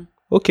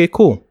 Okay,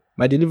 cool.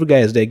 My delivery guy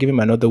is there, give him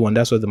another one.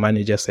 That's what the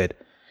manager said.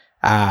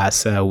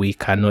 Sir, we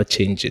cannot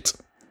change it.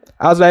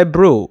 I was like,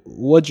 bro,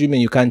 what do you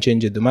mean you can't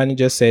change it? The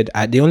manager said,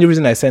 the only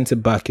reason I sent it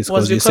back is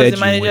because you said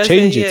you would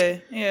change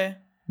it. Yeah.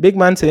 Big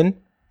man thing.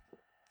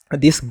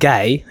 This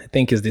guy, I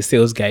think is the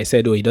sales guy,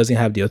 said, oh, he doesn't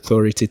have the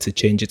authority to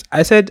change it.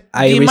 I said,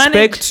 I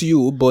respect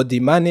you, but the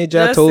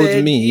manager told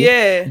me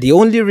the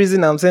only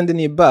reason I'm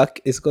sending it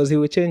back is because he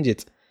will change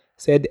it.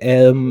 Said,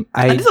 and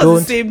this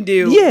was the same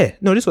day. Yeah.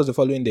 No, this was the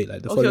following day,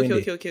 like the following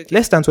day. Okay.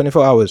 Less than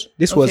 24 hours.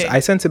 This was,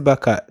 I sent it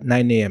back at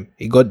 9 a.m.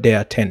 It got there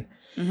at 10.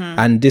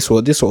 And this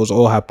was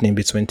all happening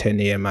between 10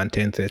 a.m. and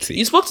 10:30.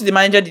 You spoke to the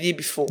manager the day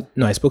before?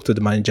 No, I spoke to the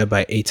manager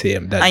by 8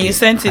 a.m. that day. And you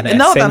sent it. And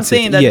now what I'm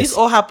saying, that this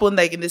all happened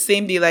like in the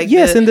same day. Like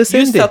in the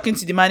same day. You talking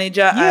to the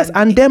manager. Yes,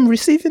 and them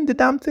receiving the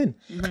damn thing.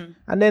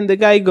 And then the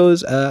guy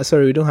goes,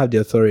 sorry, we don't have the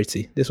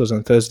authority. This was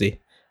on Thursday.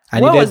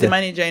 Where was the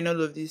manager in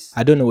all of this?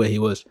 I don't know where he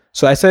was.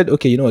 So I said,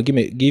 okay, you know what,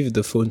 give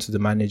the phone to the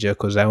manager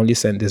because I only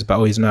sent this,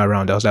 but he's not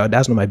around. I was like,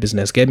 that's not my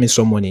business. Get me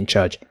someone in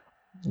charge.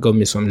 Got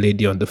me some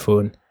lady on the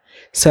phone.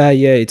 Sir,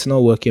 yeah, it's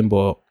not working,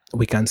 but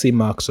we can see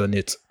marks on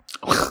it.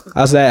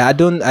 I was like, I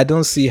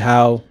don't see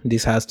how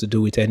this has to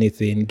do with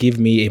anything. Give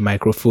me a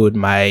microphone.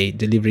 My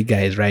delivery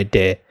guy is right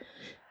there.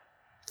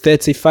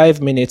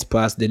 35 minutes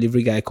past,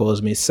 delivery guy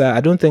calls me, sir,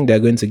 I don't think they're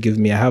going to give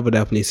me. I have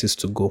other places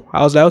to go.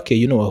 I was like, okay,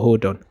 you know what,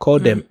 hold on. Call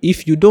them.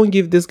 If you don't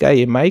give this guy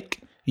a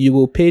mic, you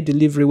will pay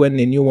delivery when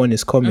a new one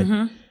is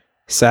coming.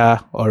 Sir,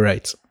 all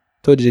right.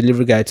 Told the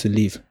delivery guy to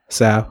leave.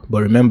 Sir,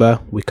 but remember,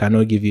 we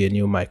cannot give you a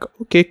new mic.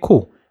 Okay,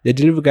 cool. The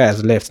delivery guy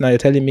has left. Now you're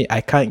telling me I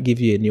can't give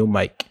you a new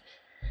mic.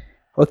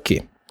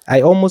 Okay.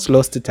 I almost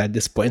lost it at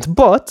this point,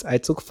 but I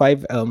took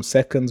 5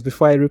 seconds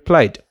before I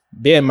replied.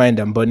 Bear in mind,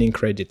 I'm burning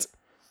credit.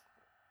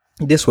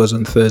 This was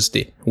on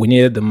Thursday. We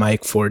needed the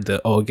mic for the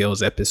All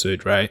Girls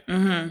episode, right?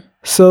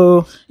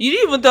 So you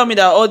didn't even tell me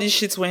that all this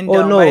shit went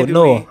down.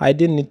 No, I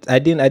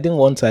didn't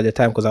want to at the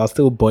time because I was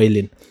still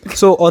boiling.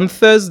 So on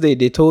Thursday,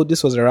 they told,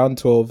 this was around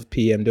 12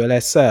 p.m. They were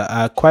like,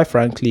 sir, quite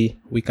frankly,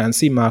 we can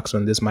see marks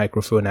on this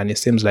microphone and it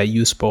seems like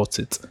you spot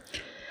it.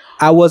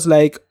 I was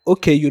like,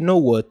 okay, you know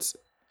what?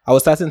 I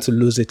was starting to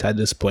lose it at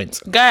this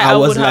point. Guy, I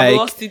would have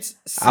lost it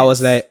since. I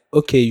was like,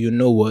 okay, you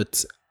know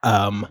what?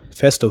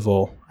 First of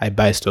all, I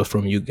buy stuff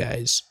from you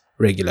guys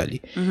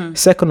regularly.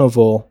 Second of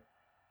all,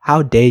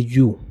 how dare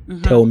you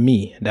tell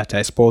me that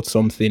I spot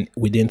something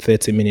within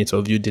 30 minutes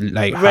of you?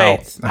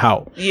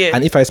 How? Yeah.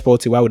 And if I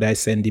spot it, why would I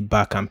send it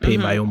back and pay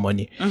my own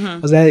money? I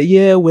was like,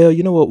 yeah, well,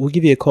 you know what? We'll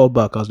give you a call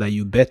back. I was like,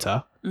 you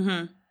better.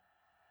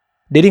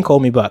 They didn't call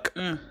me back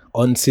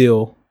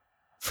until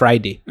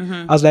Friday.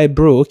 I was like,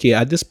 bro, okay,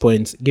 at this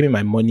point, give me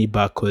my money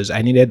back because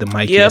I needed the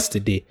mic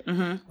yesterday.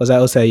 I was like,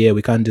 also, yeah,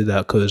 we can't do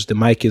that because the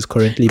mic is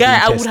currently being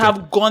tested. I would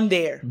have gone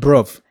there.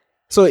 Bruv.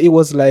 So it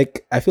was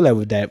like, I feel like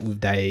we've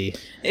digressed.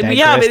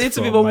 Yeah, but it's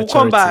people will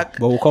come back.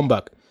 But we'll come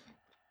back.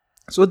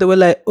 So they were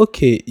like,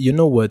 okay, you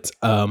know what?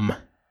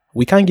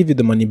 We can't give you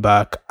the money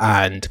back,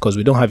 and because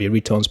we don't have a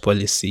returns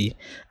policy,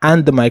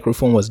 and the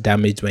microphone was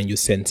damaged when you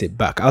sent it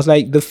back. I was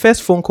like, the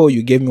first phone call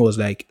you gave me was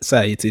like,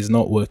 sir, it is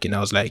not working. I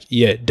was like,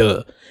 yeah,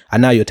 duh.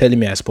 And now you're telling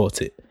me I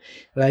spot it.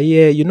 Like,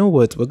 yeah, you know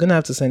what? We're gonna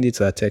have to send it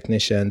to our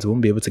technicians. We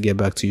won't be able to get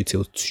back to you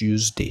till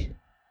Tuesday.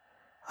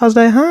 I was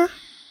like, huh?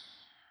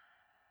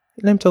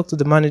 Let me talk to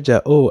the manager.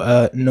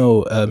 Oh,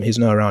 no, he's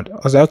not around.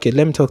 I was like, okay,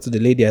 let me talk to the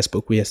lady I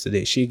spoke with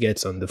yesterday. She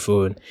gets on the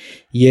phone.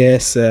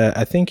 Yes,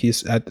 I think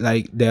he's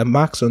like, there are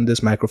marks on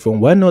this microphone.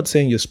 We're not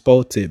saying you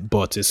spot it,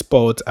 but it's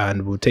spot,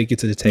 and we'll take it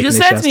to the technician.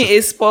 You sent me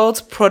a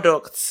spot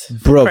product.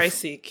 Bro, for Christ's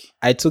sake.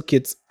 I took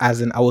it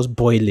as in I was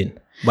boiling.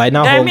 By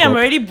now, I'm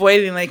already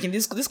boiling. Like, in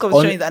this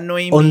conversation is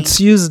annoying me. On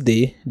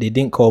Tuesday, they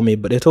didn't call me,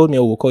 but they told me,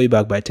 oh, we'll call you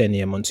back by 10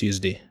 a.m. on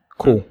Tuesday.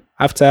 Cool.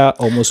 After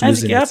almost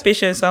losing it. I have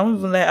patience. So I'm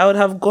even like, I would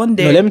have gone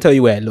there. No, let me tell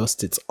you where I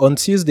lost it. On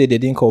Tuesday, they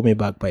didn't call me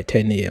back by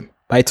 10 a.m.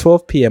 By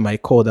 12 p.m., I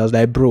called. I was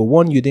like, bro,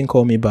 1, you didn't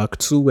call me back.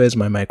 2, where's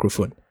my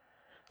microphone?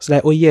 It's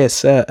like, oh,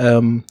 yes,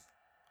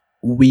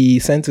 we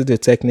sent to the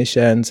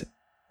technicians.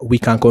 We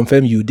can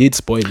confirm you did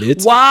spoil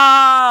it.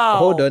 Wow.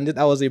 Hold on,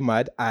 that was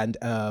mad.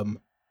 And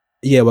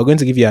yeah, we're going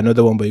to give you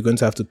another one, but you're going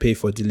to have to pay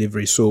for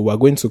delivery. So we're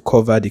going to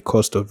cover the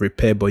cost of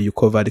repair, but you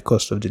cover the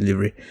cost of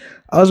delivery.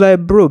 I was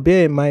like, bro,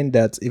 bear in mind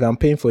that if I'm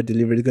paying for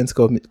delivery, it's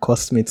going to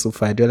cost me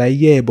 $2,500. They're like,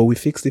 yeah, but we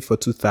fixed it for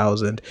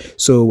 $2,000.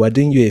 So we're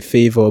doing you a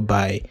favor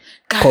by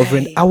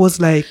covering. I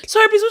was like,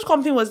 sorry, please, which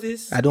company was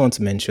this? I don't want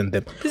to mention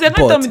them. Please, don't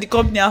tell me the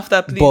company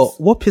after, please. But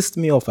what pissed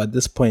me off at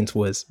this point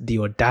was the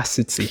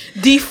audacity.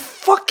 The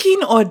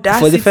fucking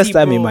audacity. For the first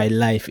time in my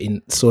life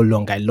in so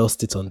long, I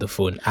lost it on the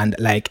phone. And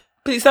like,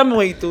 please tell me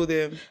what you told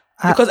them.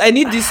 Because I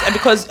need this,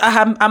 because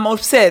I'm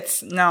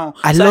upset now.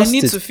 I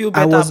need to feel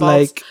better. I was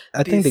like,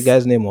 I think the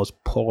guy's name was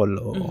Paul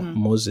or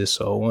Moses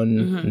or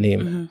one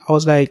name. I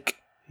was like,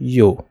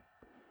 yo,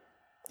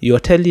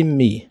 you're telling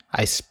me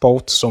I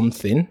spoiled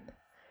something.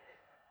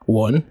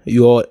 One,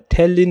 you're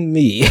telling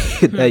me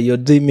that you're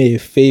doing me a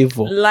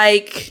favor,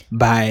 like,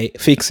 by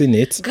fixing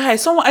it.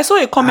 Guys, I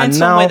saw a comment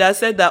somewhere that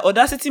said that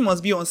Audacity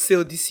must be on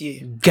sale this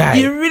year. Guy,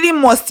 it really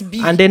must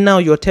be. And then now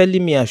you're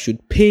telling me I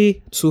should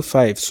pay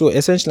 $2,500. So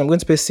essentially, I'm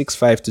going to pay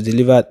 $6,500 to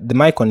deliver. The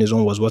mic on his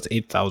own was what,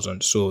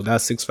 $8,000. So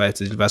that's $6,500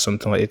 to deliver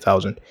something like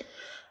 $8,000.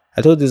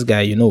 I told this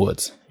guy, you know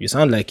what? You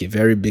sound like a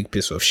very big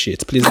piece of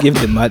shit. Please give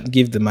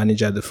the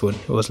manager the phone.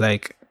 He was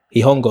like,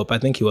 he hung up. I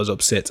think he was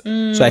upset.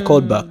 So I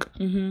called back.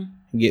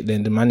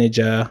 Then the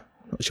manager,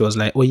 she was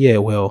like, oh yeah,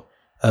 well,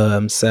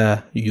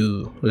 sir,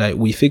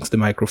 we fixed the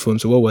microphone.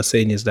 So what we're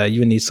saying is that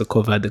you need to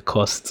cover the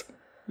cost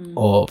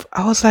of.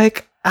 I was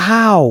like,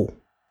 how?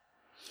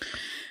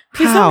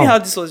 Please tell me how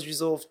this was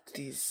resolved,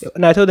 please.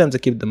 And I told them to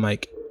keep the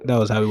mic. That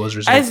was how it was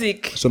resolved.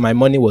 Isaac. So my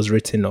money was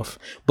written off.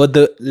 But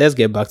let's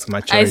get back to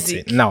maturity.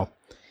 Isaac. Now,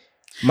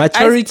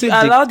 maturity.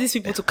 Isaac, allow these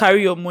people to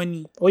carry your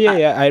money. Oh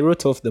yeah, I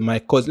wrote off the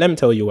mic because let me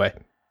tell you why.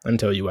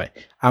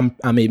 I'm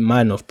a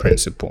man of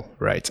principle,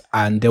 right?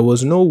 And there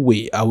was no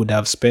way I would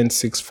have spent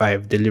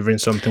 $6,500 delivering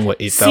something worth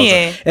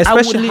 $8,000. I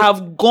would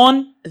have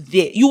gone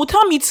there. You will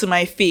tell me to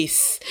my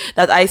face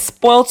that I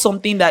spoiled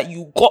something that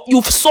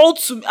you've sold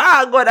to me.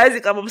 Ah, God,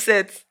 Isaac, I'm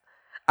upset.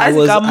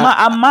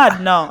 I'm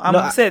mad now. I'm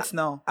upset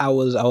now. I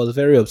was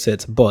very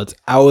upset, but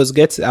I was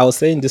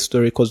saying this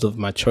story because of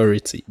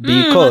maturity.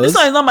 Because this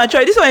one is not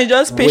maturity. This one is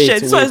just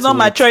patience. This one is not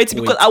maturity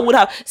because I would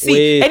have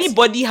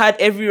anybody had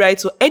every right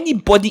to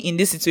anybody in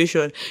this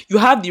situation. You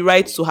have the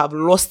right to have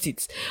lost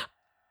it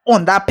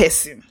on that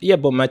person. Yeah,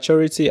 but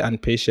maturity and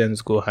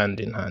patience go hand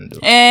in hand.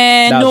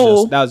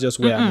 That's just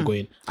where I'm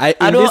going. I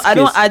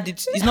don't add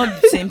it. It's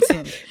not the same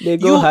thing. They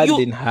go hand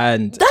in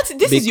hand.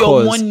 This is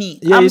your money.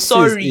 Yeah, I'm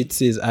sorry. It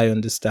is. I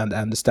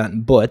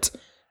understand. But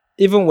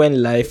even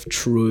when life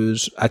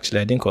throws,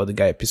 actually, I didn't call the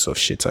guy a piece of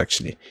shit.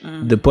 Actually,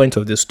 the point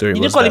of this story was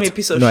didn't call him a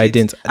piece of shit. No, I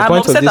didn't. I'm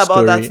upset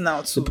about that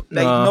now too.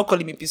 You're not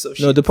calling me a piece of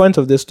shit. No, the point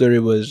of this story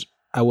was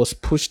I was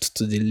pushed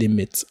to the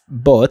limit,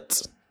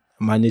 but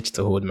managed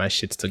to hold my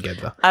shit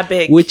together. I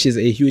beg. Which is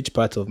a huge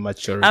part of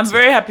maturity. I'm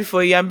very happy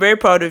for you. I'm very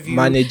proud of you.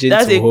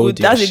 That's a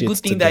good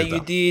thing that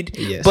you did.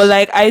 Yes. But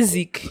like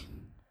Isaac,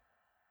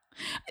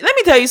 let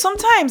me tell you,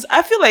 sometimes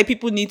I feel like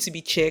people need to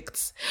be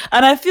checked.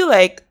 And I feel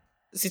like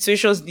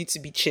situations need to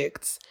be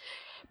checked.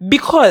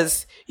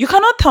 Because you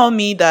cannot tell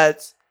me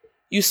that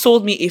you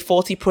sold me a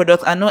faulty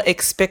product and not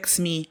expect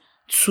me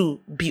to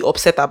be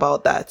upset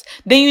about that.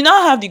 Then you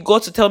now have the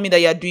guts to tell me that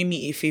you're doing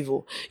me a favor.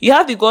 You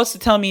have the guts to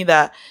tell me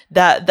that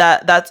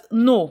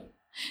no,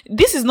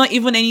 this is not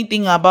even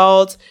anything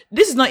about,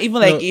 this is not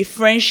even like a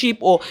friendship,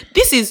 or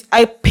this is,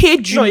 I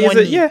paid you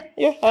money.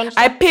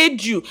 I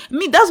paid you.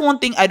 That's one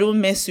thing I don't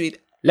mess with.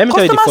 Let me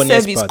tell you the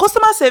funniest part.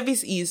 Customer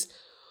service is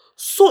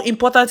so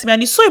important to me,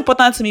 and it's so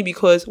important to me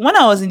because when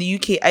I was in the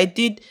UK, I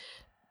did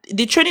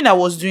the training I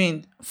was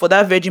doing for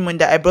that Virgin Money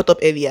that I brought up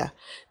earlier.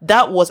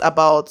 That was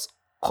about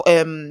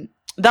they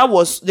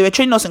were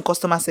training us in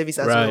customer service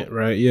as well.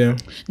 Right, yeah.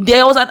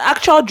 There was an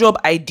actual job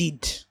I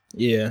did.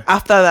 Yeah.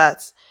 After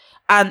that.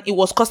 And it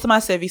was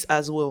customer service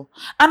as well.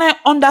 And I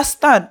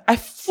understand. I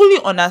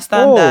fully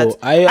understand that.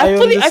 I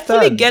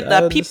fully get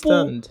that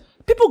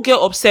people get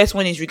upset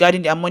when it's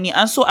regarding their money.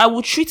 And so I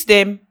will treat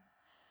them.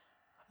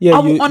 Yeah, I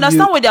will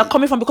understand where they are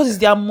coming from because it's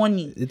their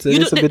money. It's a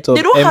little bit of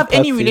they don't empathy.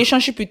 Have any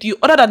relationship with you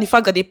other than the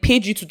fact that they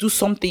paid you to do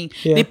something.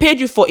 Yeah. They paid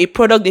you for a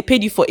product. They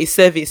paid you for a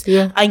service.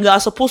 Yeah. And you are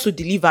supposed to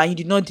deliver and you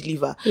did not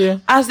deliver. Yeah.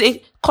 As a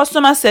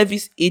customer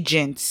service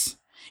agent,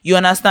 you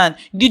understand?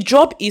 The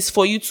job is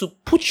for you to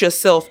put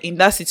yourself in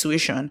that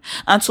situation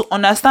and to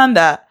understand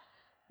that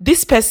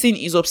this person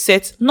is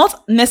upset,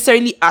 not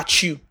necessarily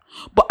at you,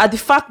 but at the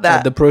fact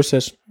that... the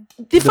process...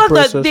 The fact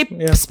that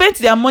they spent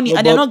their money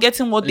and they're not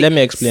getting what they... Let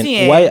me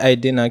explain. Why I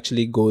didn't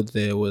actually go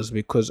there was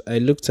because I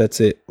looked at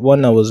it.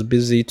 One, I was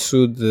busy.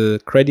 Two,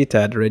 the credit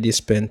I had already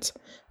spent.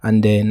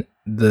 And then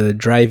the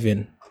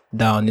driving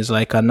down is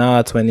like an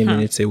hour, 20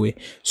 minutes away.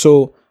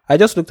 So I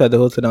just looked at the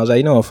whole thing. I was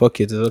like, fuck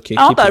it. It's okay.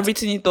 I would have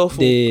written it off.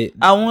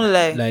 I won't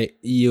lie. Like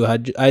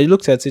I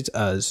looked at it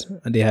as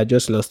they had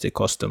just lost a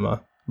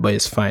customer. But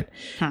it's fine.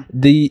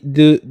 The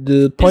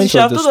point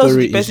of the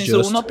story is just... So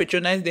we'll not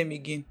patronize them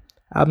again.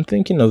 I'm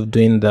thinking of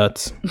doing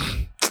that,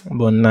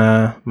 but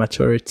nah,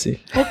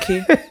 maturity.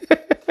 Okay.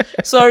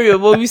 Sorry,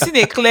 but we've seen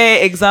a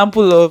clear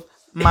example of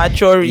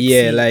maturity.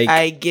 Yeah, like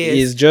I guess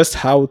it's just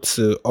how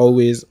to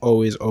always.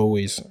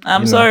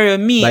 I'm sorry,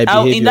 me.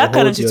 In that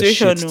kind of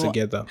situation,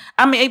 together.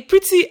 I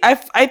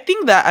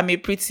think that I'm a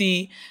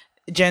pretty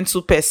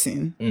gentle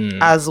person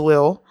as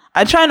well.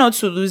 I try not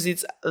to lose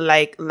it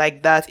like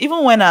that.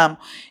 Even when I'm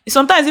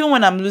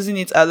losing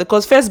it,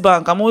 because First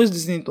Bank, I'm always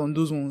losing it on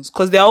those ones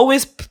because they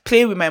always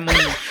play with my money.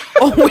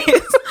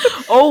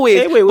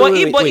 always. Hey,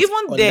 wait,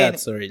 even then,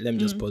 sorry, let me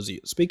just pause you.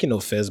 Speaking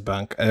of First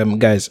Bank,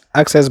 guys,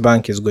 Access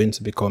Bank is going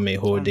to become a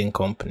holding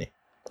company.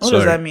 What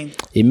does that mean?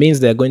 It means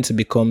they're going to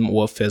become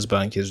what First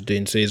Bank is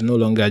doing. So it's no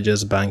longer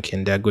just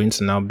banking. They're going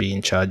to now be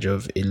in charge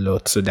of a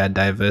lot. So they're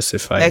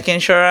diversified. Like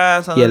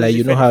insurance. Yeah, like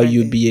you know how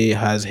UBA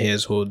has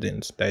Hares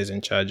Holdings that is in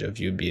charge of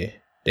UBA.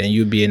 Then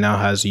UBA now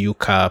has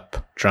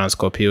UCAP,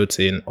 Transcorp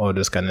Hilton, all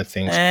those kind of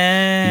things.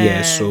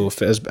 Yeah, so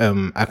first,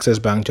 Access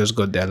Bank just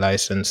got their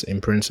license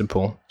in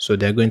principle. So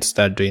they're going to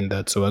start doing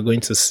that. So we're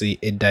going to see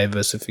a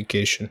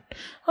diversification.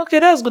 Okay,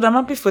 that's good. I'm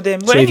happy for them.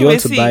 But so if you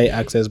want to buy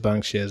Access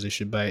Bank shares, you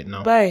should buy it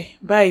now.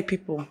 Buy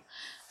people.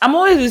 I'm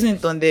always using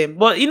it on them.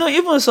 But,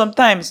 even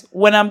sometimes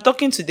when I'm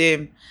talking to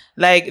them,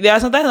 like, there are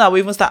sometimes I will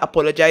even start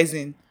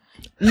apologizing.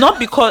 Not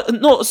because...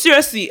 No,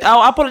 seriously,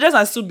 I'll apologize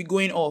and still be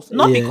going off.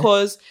 Not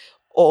because...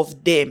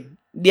 of them.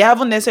 They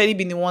haven't necessarily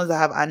been the ones that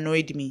have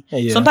annoyed me.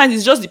 Yeah. Sometimes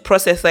it's just the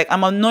process. Like,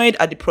 I'm annoyed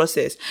at the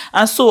process.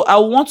 And so I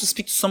want to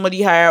speak to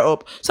somebody higher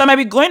up. So I might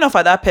be going off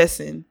at that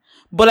person.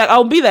 But like,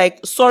 I'll be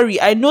like, sorry,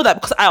 I know that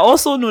because I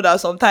also know that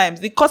sometimes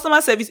the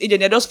customer service agent,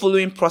 they're just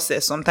following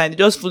process. Sometimes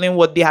they're just following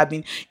what they have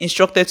been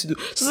instructed to do.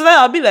 So sometimes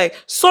I'll be like,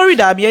 sorry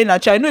that I'm here in a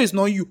chair. I know it's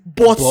not you,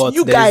 but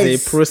you guys.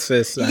 There's a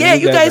process. Yeah,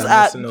 you guys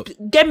are.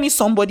 Get me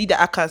somebody that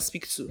I can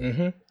speak to.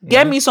 Mm-hmm.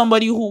 Get me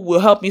somebody who will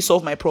help me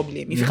solve my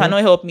problem. If you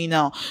cannot help me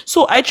now.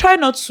 So I try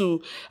not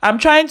to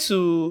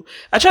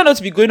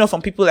be going off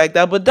on people like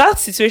that. But that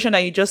situation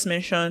that you just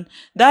mentioned,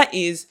 that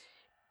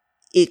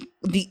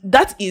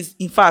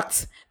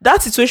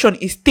situation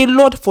is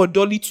tailored for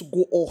Dolly to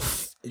go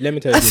off. let me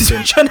tell you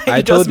something.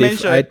 I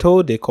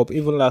told the cop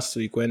even last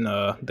week when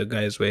the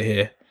guys were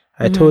here.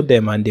 I told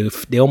them and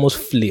they almost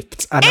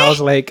flipped. And I was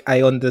like,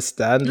 I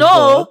understand.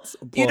 No,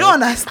 but you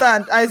don't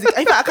understand, Isaac.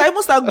 In fact, I can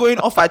almost start going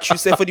off at you,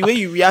 sir, for the way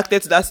you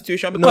reacted to that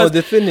situation. Because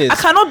no, the thing is, I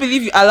cannot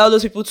believe you allow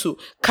those people to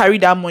carry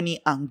that money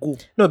and go.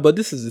 No, but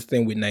this is the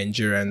thing with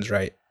Nigerians,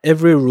 right?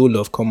 Every rule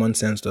of common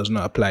sense does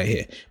not apply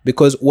here.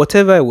 Because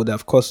whatever it would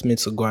have cost me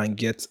to go and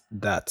get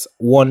that,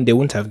 one, they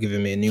wouldn't have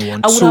given me a new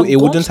one. Two, it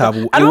wouldn't have.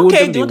 I don't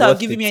care if they wouldn't have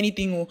given me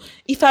anything.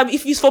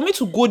 If it's for me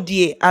to go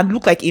there and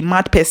look like a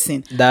mad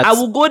person, I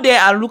will go there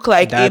and look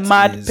like a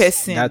mad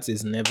person. That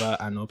is never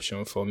an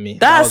option for me.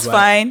 That's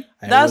fine.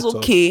 That's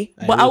okay.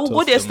 But I will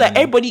go there so that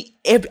I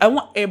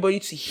want everybody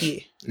to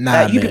hear.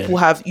 That you people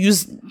have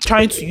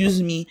trying to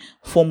use me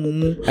for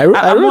mumu.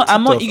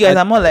 I'm not you guys.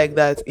 I'm not like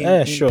that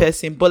in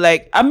person. But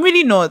like, I'm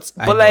really not.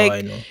 But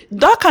I know.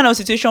 That kind of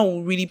situation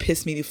will really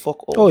piss me the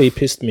fuck off. Oh, it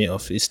pissed me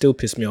off. It still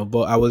pissed me off.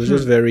 But I was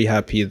just very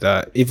happy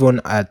that even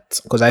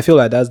because I feel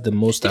like that's the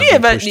most. Did you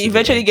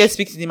eventually get to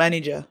speak to the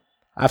manager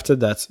after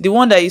that? The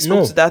one that you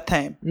spoke to that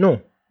time.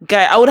 No,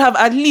 guy. I would have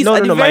at least.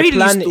 No.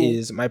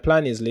 My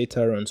plan is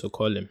later on to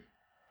call him,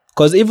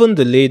 because even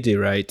the lady,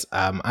 right?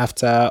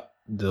 After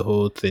the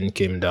whole thing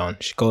came down,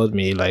 she called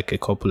me like a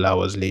couple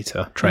hours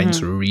later trying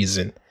to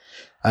reason,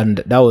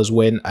 and that was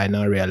when I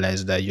now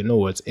realized that, you know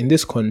what, in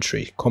this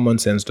country common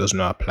sense does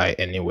not apply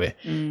anywhere,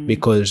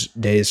 because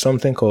there is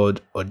something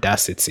called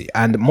audacity,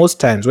 and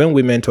most times when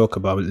women talk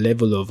about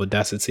level of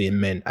audacity in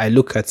men, I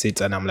look at it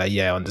and I'm like,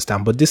 yeah, I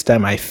understand, but this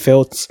time I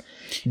felt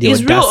the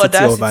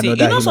audacity of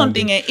another, you know,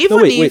 something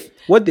being.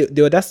 What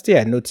the audacity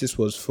I noticed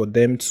was for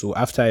them to,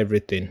 after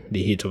everything,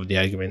 the heat of the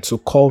argument, to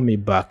call me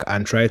back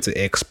and try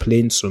to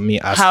explain to me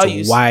as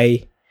to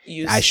why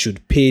I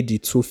should pay the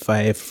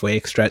 2.5 for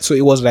extra. So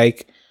it was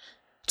like,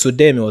 to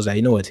them it was like,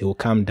 you know what, he will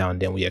calm down,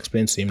 then we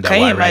explain to him that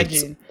we're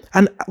right.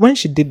 And when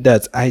she did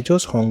that, I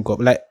just hung up.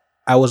 Like,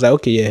 I was like,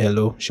 okay, yeah,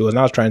 hello. She was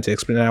now trying to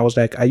explain, and I was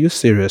like, are you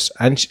serious?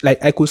 And she,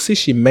 like, I could see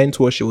she meant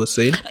what she was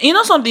saying. You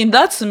know something,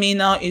 that to me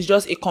now is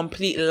just a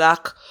complete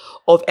lack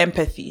of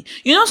empathy.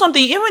 You know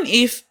something, even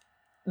if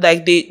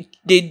like they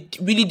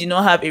really did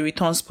not have a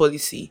returns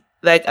policy,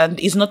 like, and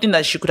it's nothing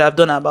that she could have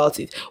done about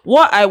it,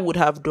 what I would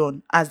have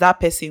done as that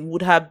person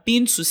would have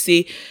been to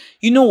say,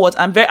 you know what,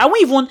 I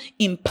won't even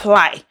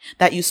imply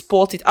that you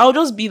spoiled it. I'll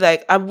just be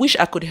like, I wish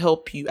I could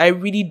help you. I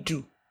really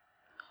do.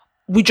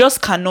 We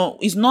just cannot.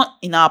 It's not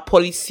in our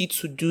policy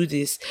to do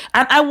this.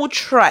 And I will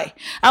try.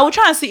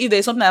 And see if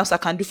there's something else I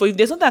can do for you. If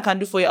there's something I can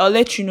do for you, I'll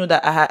let you know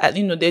that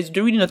there's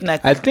really nothing I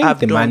think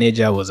the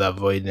manager was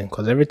avoiding,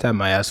 because every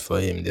time I asked for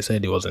him, they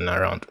said he wasn't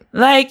around.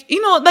 Like,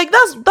 like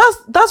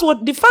that's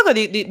what the fact that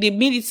they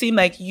made it seem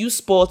like you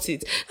spoiled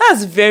it.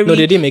 That's very. No,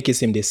 they didn't make it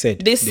seem. They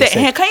said.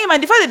 Hey, can you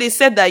imagine the fact that they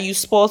said that you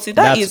spoiled it?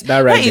 That is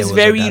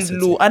very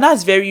low, and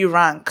that's very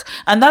rank,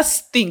 and that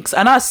stinks,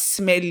 and that's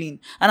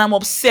smelling, and I'm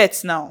upset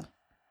now.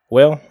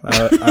 Well,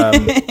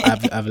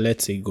 I've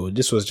let it go.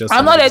 This was just.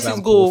 I'm not letting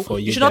it go. For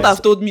you should not have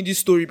told me this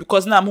story,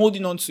 because now I'm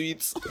holding on to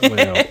it.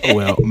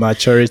 well,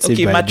 maturity.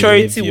 Okay,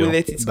 maturity will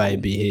let it by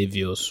go.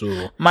 Behavior.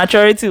 So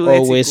maturity will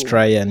always let it go.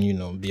 Try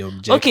and be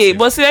objective. Okay,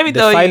 but see, let me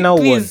tell you,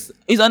 please,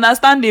 it's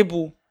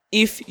understandable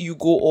if you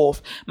go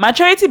off.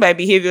 Maturity by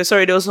behavior.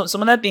 Sorry, there was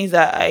some other things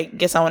that I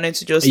guess I wanted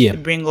to just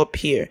bring up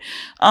here.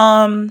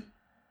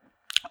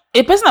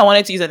 A person I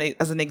wanted to use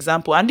as an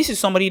example, and this is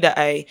somebody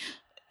that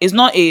is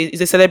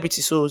a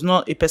celebrity, so it's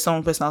not a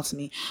personal to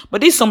me.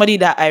 But this is somebody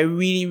that I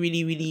really,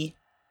 really, really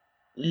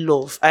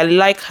love. I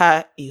like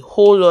her a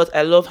whole lot.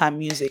 I love her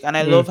music, and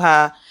I love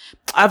her.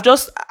 I've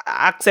just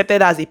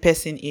accepted her as a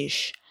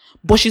person-ish.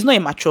 But she's not a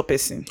mature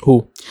person.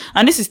 Who?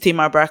 And this is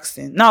Tamar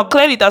Braxton. Now,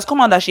 clearly it has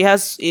come out that she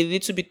has a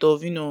little bit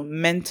of,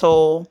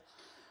 mental,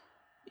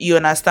 you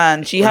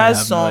understand? She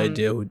has some. No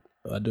idea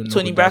I don't know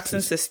Tony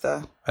Braxton's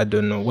sister. I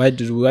don't know. Why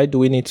do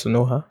we need to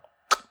know her?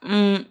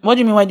 What do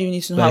you mean? Why do you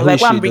need to know her? Like,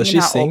 why I'm bringing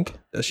her sing?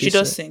 Up? She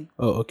does sing.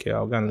 Oh, okay.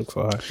 I'll go and look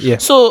for her. Yeah.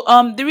 So,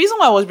 the reason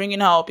why I was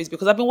bringing her up is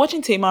because I've been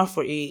watching Tamar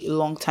for a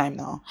long time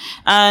now,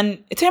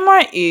 and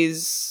Tamar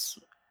is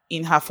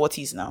in her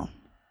 40s now.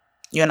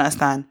 You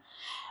understand?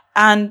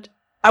 And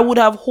I would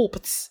have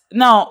hoped.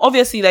 Now,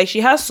 obviously, like,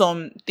 she has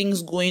some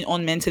things going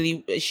on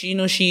mentally. She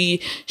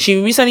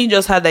recently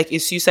just had like a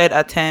suicide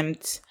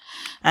attempt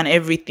and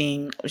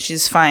everything.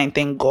 She's fine,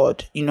 thank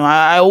God.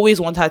 I always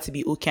want her to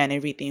be okay and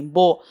everything,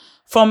 but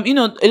from, a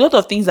lot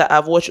of things that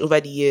I've watched over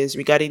the years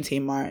regarding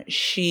Tamar,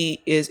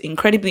 she is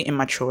incredibly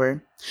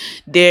immature.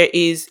 There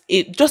is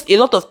just a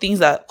lot of things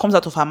that comes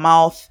out of her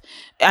mouth.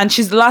 And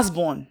she's the last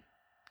born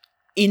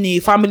in a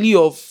family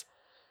of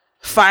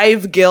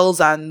 5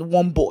 girls and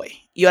 1 boy.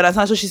 You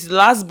understand? So she's the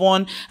last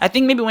born. I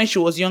think maybe when she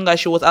was younger,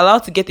 she was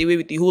allowed to get away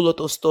with a whole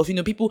lot of stuff.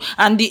 People,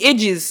 and the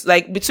ages,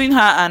 like, between her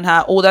and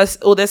her older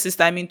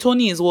sister, I mean,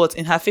 Tony is what,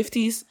 in her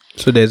 50s?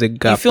 So there's a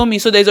gap. You feel me?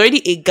 So there's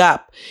already a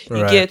gap.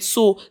 You Right. get?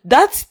 So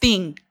that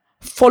thing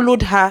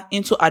followed her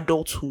into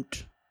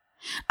adulthood.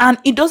 And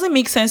it doesn't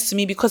make sense to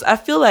me, because I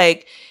feel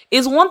like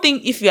it's one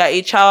thing if you are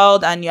a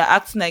child and you're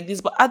acting like this,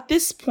 but at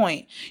this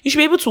point, you should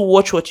be able to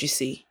watch what you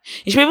say.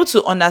 You should be able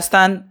to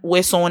understand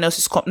where someone else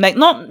is coming. Like,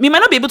 you might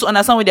not be able to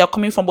understand where they're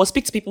coming from, but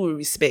speak to people with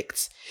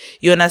respect.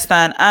 You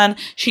understand? And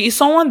she is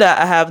someone that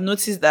I have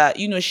noticed that,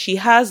 she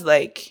has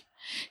like,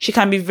 she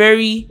can be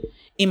very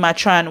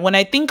immature. And when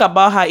I think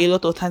about her a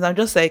lot of times, I'm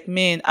just like,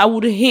 man, I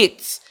would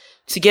hate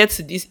to get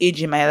to this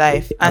age in my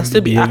life and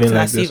still be acting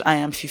like as if I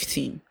am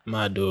 15.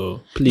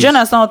 Mado, please. Do you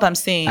understand what I'm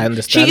saying? I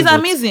understand. She is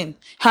amazing.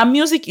 Her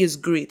music is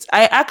great.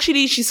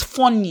 She's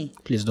funny.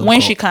 Please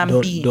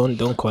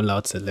don't call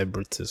out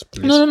celebrities,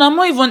 please. No,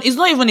 it's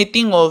not even a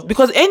thing of,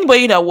 because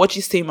anybody that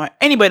watches Tamar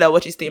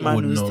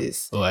knows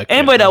this.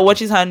 Anybody that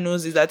watches her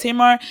knows is that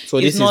Tamar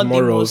is not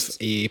more the most of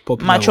a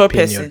popular mature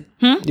opinion.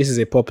 Person. This is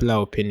a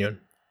popular opinion.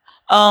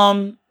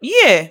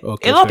 Yeah.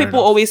 Okay, a lot of people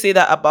always say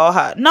that about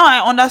her. Now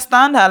I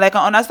understand her. Like,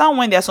 I understand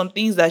when there are some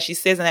things that she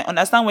says, and I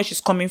understand where she's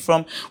coming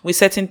from with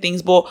certain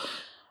things. But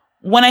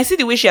when I see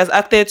the way she has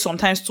acted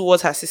sometimes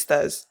towards her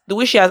sisters, the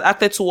way she has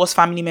acted towards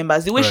family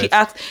members, the way she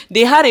acts,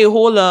 they had a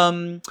whole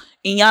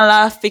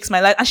Inyala fix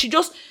my life, and she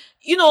just,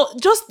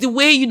 just the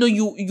way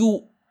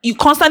you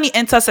constantly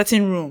enter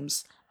certain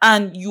rooms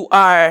and you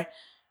are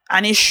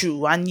an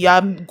issue and you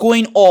are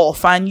going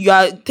off and you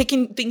are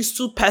taking things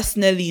too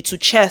personally, to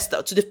chest,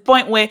 to the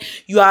point where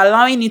you are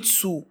allowing it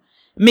to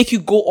make you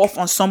go off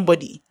on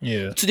somebody.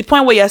 Yeah. To the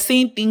point where you're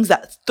saying things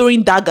that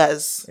throwing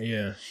daggers.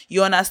 Yeah.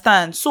 You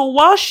understand? So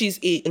while she's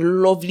a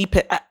lovely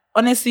person, I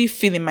honestly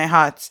feel in my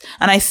heart,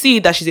 and I see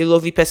that she's a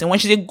lovely person. When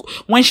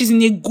she's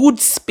in a good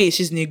space,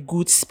 she's in a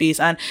good space,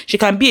 and she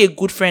can be a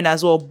good friend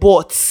as well.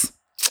 But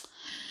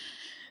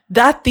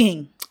that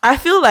thing, I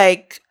feel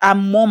like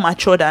I'm more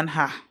mature than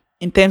her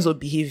in terms of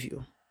behavior.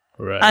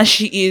 Right. And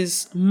she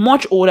is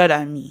much older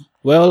than me.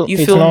 Well,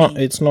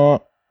 it's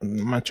not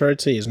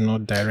maturity is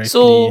not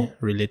directly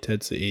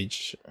related to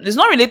age. It's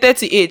not related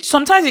to age.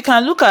 Sometimes you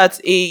can look at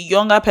a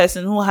younger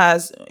person who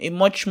has a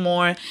much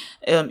more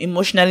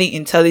emotionally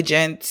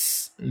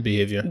intelligent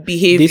behavior.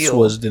 This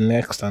was the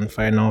next and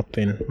final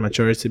thing: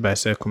 maturity by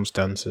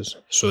circumstances.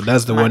 So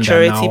that's the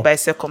maturity by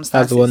circumstances.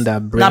 That's the one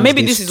that brings. Now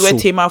maybe this is where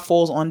Tamar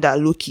falls under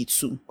Loki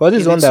too. Well,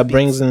 this is one that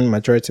brings in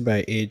maturity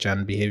by age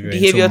and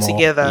behavior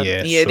together.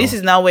 Yeah. So this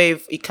is now where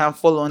it can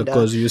fall under,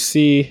 because you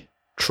see,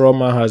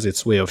 trauma has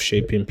its way of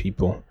shaping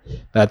people.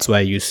 That's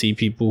why you see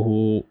people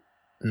who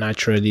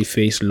naturally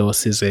face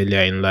losses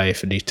earlier in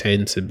life, they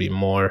tend to be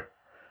more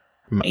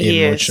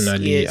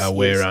emotionally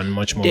aware and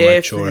much more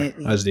mature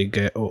as they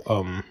get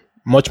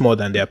much more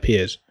than their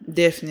peers.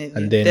 Definitely.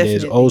 And then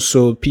there's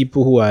also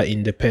people who are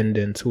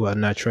independent, who are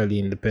naturally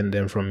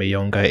independent from a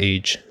younger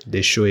age.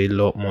 They show a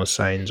lot more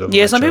signs of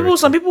maturity.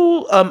 Some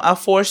people are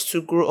forced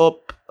to grow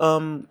up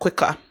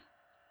quicker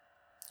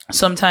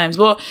sometimes.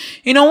 But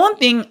one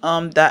thing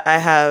that I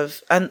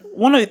have, and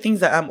one of the things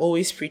that I'm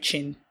always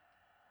preaching,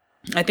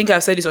 I think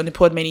I've said this on the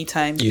pod many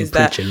times, is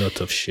that you preach a lot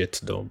of shit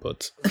though,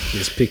 but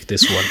please pick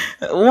this one.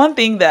 One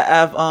thing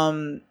that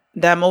I'm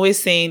always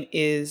saying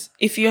is,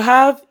 if you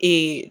have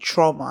a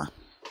trauma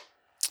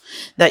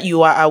that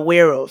you are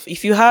aware of,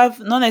 if you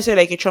have not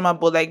necessarily like a trauma,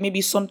 but like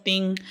maybe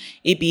something,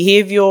 a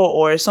behavior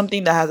or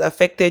something that has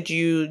affected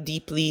you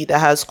deeply, that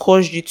has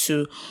caused you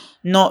to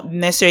not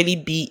necessarily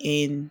be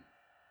in,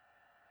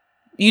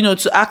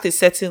 to act a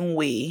certain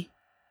way,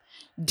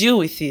 deal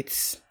with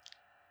it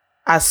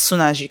as soon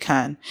as you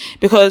can.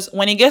 Because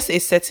when it gets to a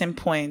certain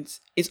point,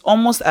 it's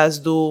almost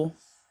as though,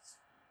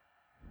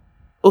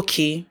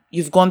 okay,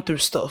 you've gone through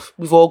stuff.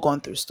 We've all gone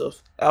through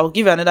stuff. I'll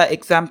give you another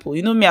example.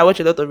 Me, I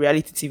watch a lot of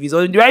reality TV. So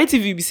in the reality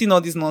TV, we see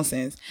all this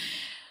nonsense.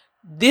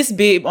 This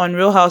babe on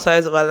Real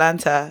Housewives of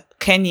Atlanta,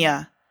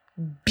 Kenya,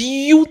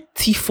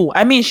 beautiful.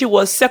 I mean, she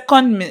was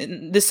second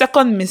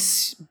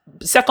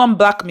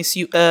black Miss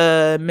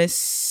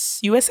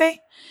USA,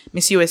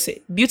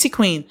 beauty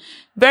queen,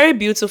 very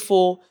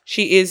beautiful.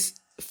 She is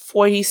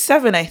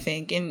 47, I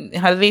think, in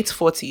her late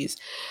 40s.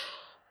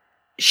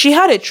 She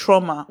had a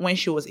trauma when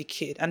she was a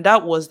kid, and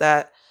that was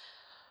that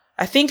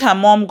I think her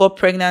mom got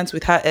pregnant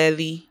with her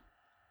early,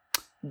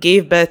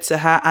 gave birth to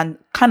her, and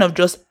kind of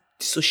just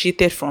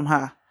dissociated from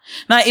her.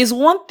 Now, it's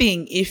one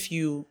thing if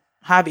you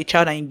have a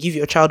child and you give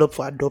your child up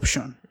for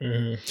adoption,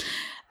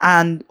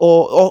 and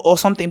or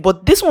something,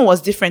 but this one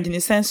was different in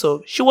the sense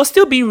of she was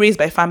still being raised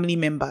by family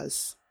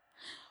members.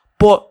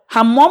 But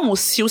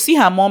she'll see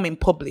her mom in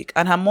public,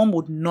 and her mom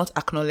would not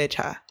acknowledge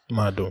her.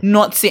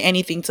 Not say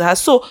anything to her.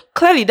 So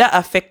clearly that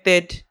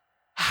affected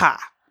her.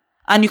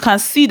 And you can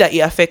see that it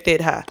affected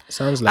her. It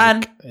sounds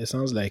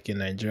like a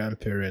Nigerian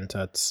parent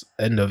at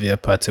end of year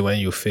party when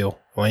you fail,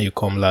 when you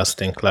come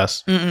last in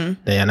class. Then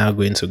you're now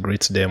going to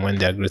greet them when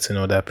they're greeting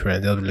other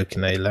parents. They'll be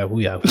looking at you like,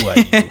 who are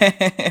you?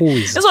 Who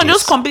is this? One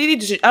just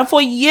completely, and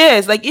for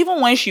years, like even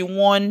when she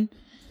won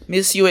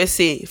Miss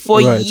USA,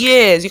 for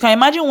years, you can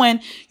imagine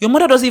when your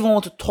mother doesn't even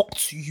want to talk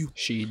to you.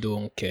 She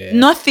don't care.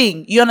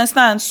 Nothing. You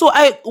understand? So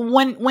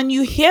when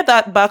you hear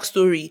that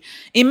backstory,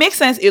 it makes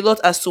sense a lot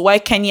as to why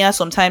Kenya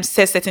sometimes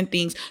says certain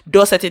things,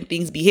 does certain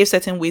things, behaves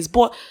certain ways.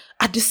 But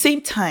at the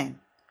same time,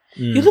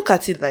 you look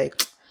at it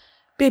like,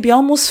 baby,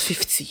 almost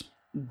 50,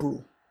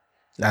 bro.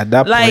 At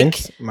that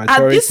point,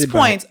 at this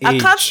point, I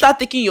can't start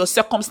taking your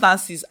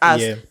circumstances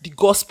as the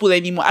gospel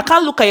anymore. I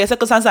can't look at your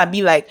circumstances and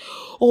be like,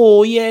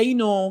 oh yeah, you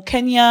know,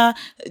 Kenya,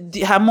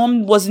 her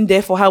mom wasn't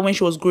there for her when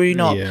she was growing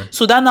up. Yeah.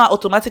 So that now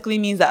automatically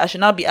means that I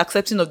should not be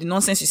accepting of the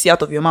nonsense you see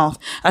out of your mouth.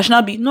 I should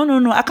not be,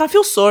 no. I can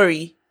feel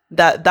sorry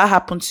that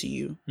happened to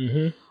you.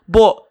 Mm-hmm.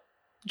 But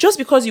just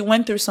because you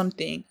went through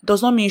something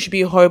does not mean you should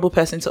be a horrible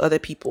person to other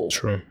people.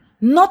 True.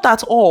 Not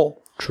at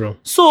all. True.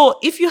 So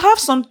if you have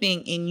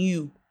something in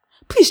you,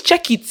 please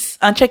check it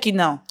and check it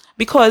now.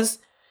 Because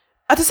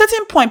at a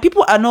certain point,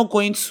 people are not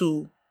going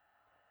to...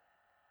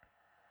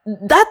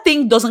 That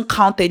thing doesn't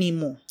count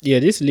anymore. Yeah,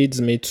 this leads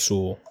me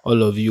to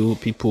all of you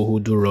people who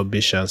do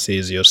rubbish and say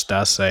it's your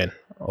star sign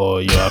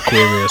or your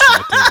Aquarius or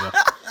whatever.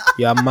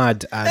 You are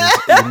mad and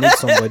you need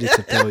somebody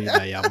to tell you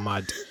that you are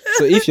mad.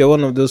 So if you're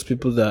one of those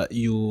people that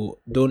you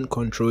don't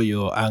control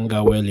your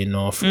anger well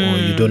enough or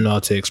you don't know how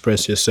to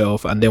express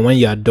yourself, and then when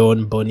you are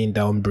done burning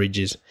down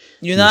bridges,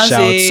 you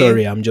shout,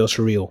 sorry, I'm just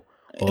real.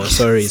 Or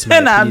sorry, it's my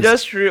I'm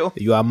just real.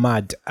 You are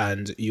mad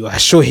and you are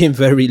showing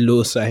very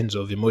low signs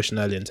of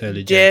emotional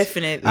intelligence.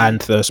 Definitely.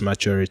 And thus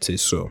maturity.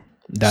 So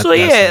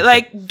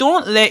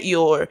don't let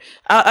your...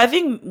 I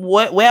think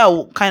where I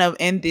will kind of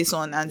end this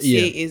on and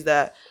say is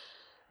that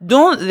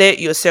don't let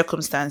your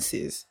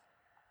circumstances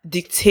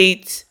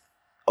dictate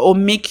or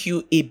make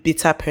you a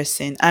bitter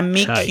person and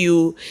make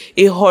you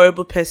a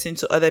horrible person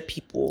to other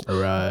people.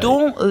 Right.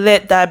 Don't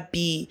let that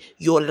be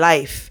your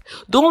life.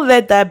 Don't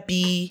let that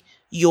be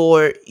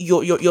your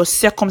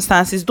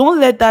circumstances. Don't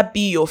let that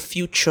be your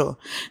future.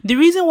 The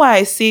reason why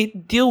I say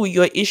deal with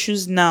your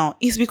issues now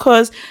is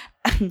because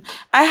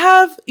I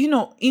have,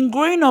 in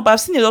growing up,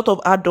 I've seen a lot of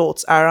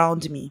adults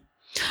around me.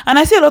 And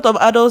I see a lot of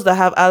adults that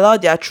have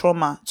allowed their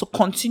trauma to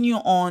continue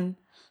on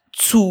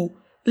to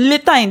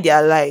later in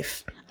their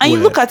life. And you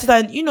look at it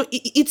and,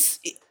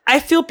 I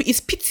feel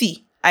it's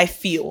pity. I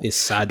feel it's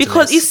sad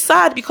because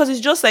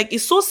it's just like,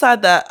 it's so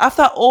sad that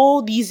after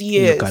all these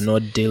years you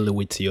cannot deal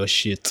with your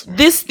shit.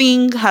 This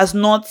thing has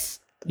not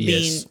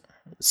been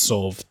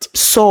solved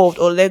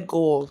or let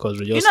go of. Because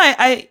we just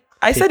I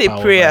said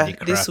a prayer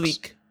this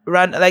week,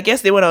 like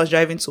yesterday when I was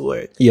driving to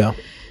work. Yeah,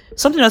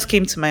 something else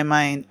came to my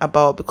mind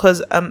about,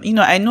 because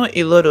I know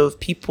a lot of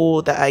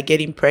people that are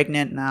getting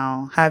pregnant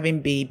now, having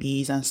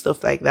babies and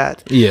stuff like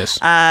that. Yes,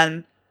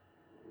 and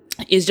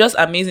it's just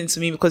amazing to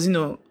me because,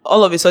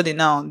 all of a sudden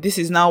now, this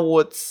is now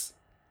what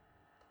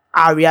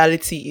our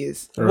reality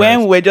is. Right.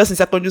 When we're just in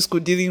secondary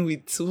school dealing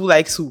with who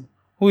likes who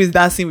is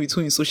dancing with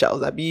who in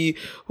socials,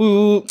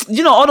 who,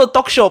 all the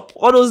talk shop,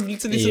 all those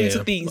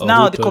little things.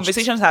 Now the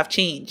conversations have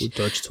changed.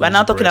 We're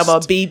now talking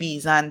about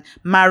babies and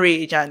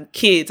marriage and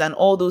kids and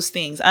all those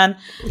things. And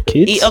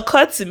it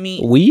occurred to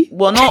me,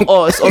 well, not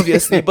us,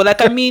 obviously, but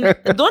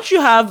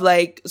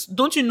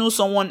don't you know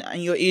someone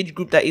in your age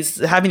group that is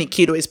having a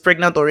kid or is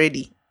pregnant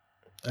already?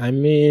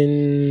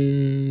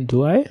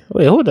 Do I?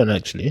 Wait, hold on,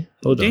 actually.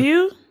 Hold on. Do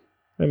you?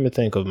 Let me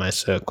think of my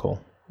circle.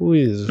 Who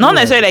is... Not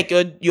necessarily like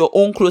your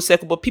own close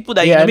circle, but people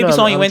that maybe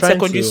someone you went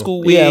secondary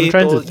school with, I'm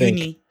trying or to think.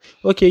 Uni.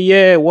 Okay,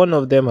 yeah, one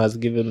of them has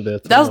given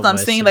birth. That's what I'm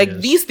saying. Seniors.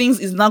 Like, these things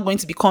is not going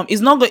to become...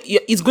 It's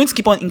going to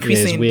keep on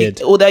increasing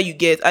the older you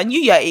get. And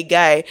you're a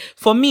guy.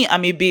 For me,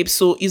 I'm a babe,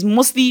 so it's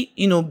mostly,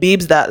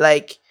 babes that,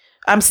 like,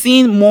 I'm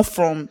seeing more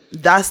from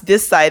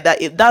this side,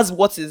 that's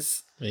what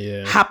is...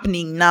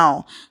 happening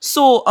now.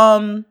 So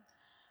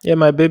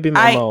my baby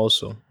mama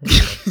also.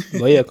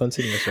 But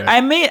continue. Sorry.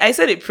 I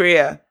said a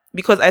prayer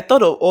because I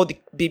thought of all the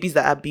babies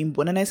that are being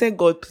born, and I said,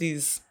 God,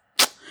 please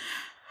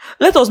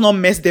let us not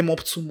mess them up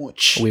too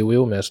much. We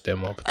will mess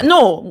them up.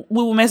 No,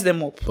 we will mess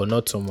them up, but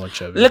not too much.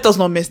 Let us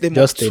not mess them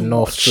just up too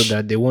enough much. So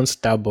that they won't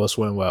stab us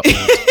when we're old.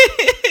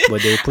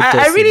 But they put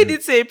I really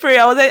did say a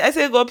prayer. I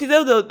said, God, please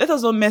let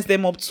us not mess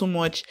them up too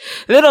much.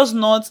 Let us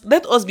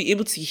be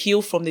able to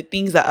heal from the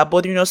things that are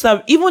bothering us.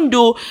 Even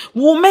though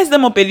we'll mess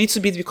them up a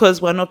little bit because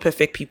we're not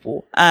perfect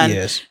people.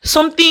 And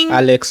something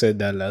Alex said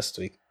that last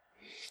week.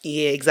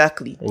 Yeah,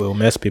 exactly. We'll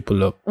mess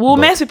people up.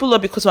 Mess people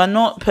up because we're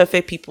not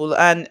perfect people,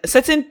 and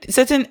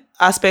certain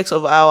aspects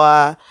of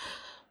our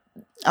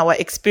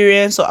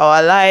experience or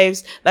our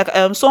lives, like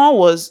someone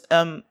was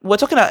we're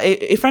talking about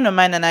a friend of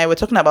mine and I were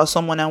talking about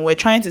someone, and we're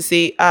trying to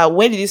say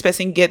where did this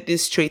person get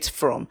this trait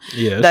from?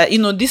 Yes. That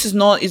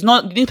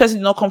this person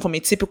did not come from a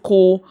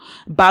typical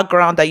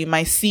background that you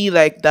might see,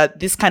 like that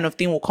this kind of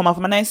thing will come out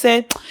from. And I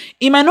said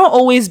it might not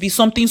always be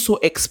something so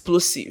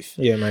explosive.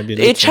 Yeah, it might be.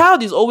 A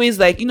child is always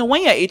like,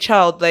 when you're a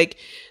child, like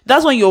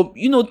that's when you're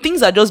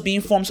things are just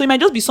being formed. So it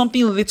might just be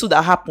something little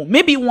that happened.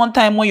 Maybe one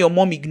time when your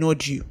mom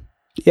ignored you.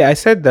 Yeah, I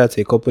said that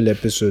a couple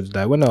episodes,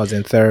 that when I was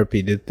in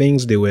therapy, the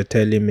things they were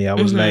telling me, I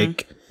was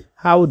like,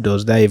 how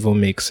does that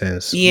even make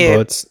sense? Yeah.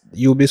 But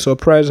you'll be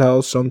surprised how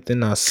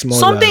something as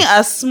small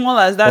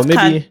as that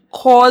can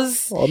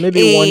cause or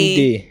maybe one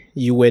day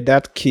you were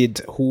that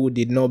kid who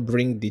did not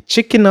bring the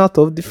chicken out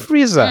of the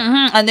freezer.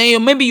 And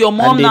then maybe your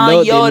mom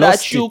now yelled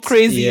at you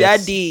crazy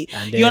that day.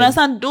 You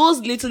understand? Those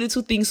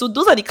little things. So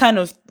those are the kind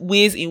of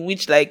ways in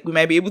which like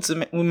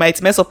we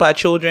might mess up our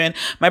children.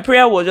 My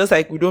prayer was just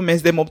like we don't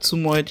mess them up too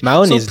much. My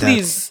own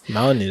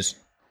is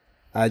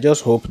I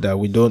just hope that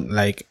we don't,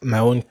 like, my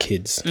own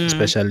kids,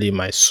 especially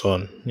my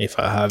son, if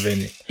I have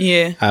any.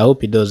 Yeah. I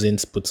hope he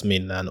doesn't put me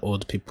in an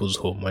old people's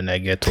home when I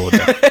get older.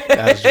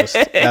 That's just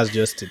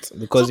it.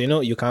 Because,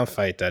 you can't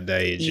fight at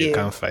that age. Yeah. You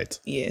can't fight.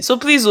 Yeah. So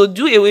please,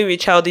 do away with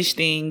childish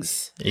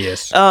things.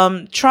 Yes.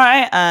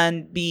 Try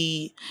and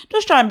be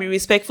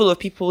respectful of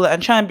people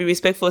and try and be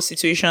respectful of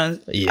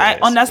situations. Yes. I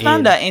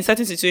understand that in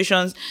certain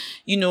situations,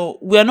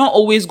 we're not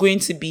always going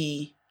to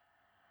be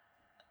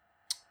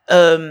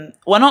I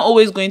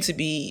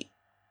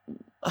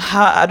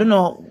don't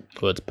know.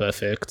 Good,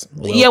 perfect.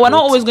 We're not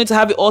always going to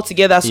have it all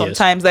together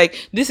sometimes. Yes.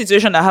 Like this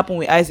situation that happened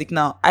with Isaac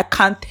now, I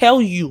can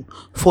tell you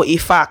for a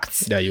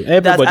fact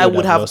that I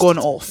would have gone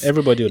off.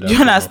 Everybody would have. Do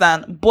you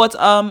understand? But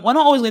we're not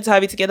always going to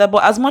have it together.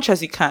 But as much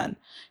as you can,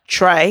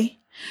 try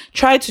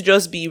to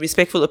just be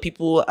respectful of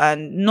people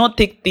and not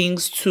take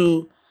things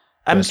too.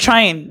 I'm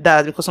trying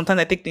that because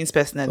sometimes I take things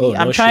personally.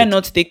 I'm trying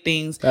not to take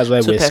things That's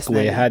why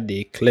personally. We had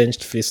a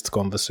clenched fist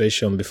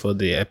conversation before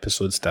the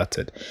episode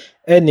started.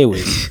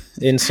 Anyways,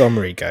 in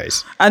summary,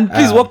 guys. And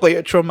please work on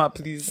your trauma,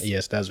 please.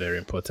 Yes, that's very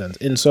important.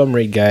 In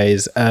summary,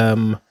 guys,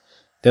 there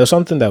was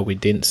something that we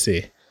didn't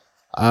say.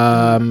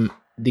 The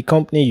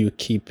company you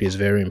keep is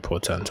very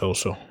important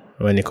also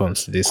when it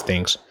comes to these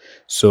things.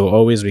 So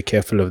always be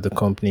careful of the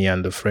company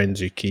and the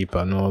friends you keep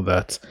and all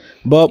that.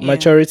 But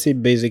maturity,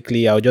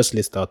 basically, I'll just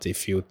list out a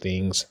few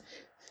things.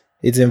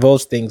 It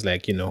involves things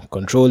like,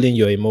 controlling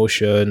your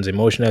emotions,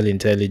 emotional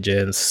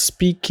intelligence,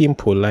 speaking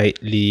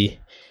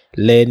politely,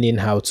 learning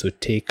how to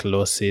take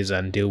losses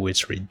and deal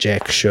with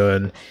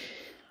rejection,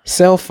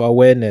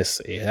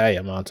 self-awareness, a high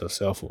amount of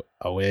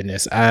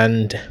self-awareness,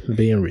 and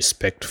being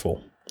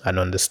respectful and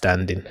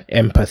understanding,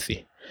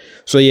 empathy.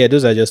 So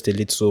those are just a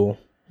little...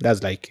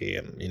 That's like,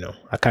 I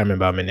can't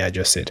remember how many I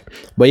just said.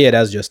 But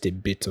that's just a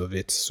bit of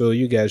it. So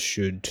you guys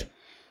should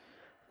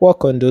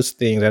work on those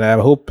things. And I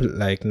hope,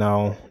 like,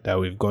 now that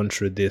we've gone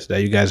through this,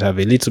 that you guys have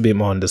a little bit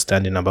more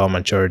understanding about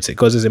maturity.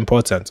 Because it's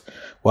important.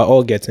 We're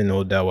all getting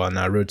older. We're on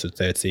our road to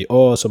 30.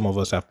 Or some of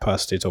us have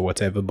passed it or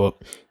whatever. But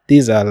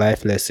these are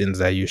life lessons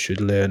that you should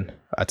learn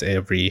at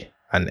any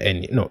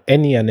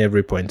and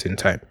every point in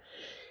time.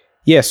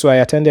 So I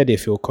attended a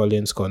Phil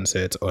Collins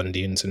concert on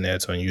the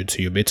internet, on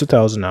YouTube, a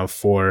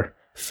 2004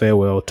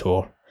 farewell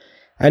tour,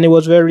 and it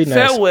was very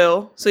nice.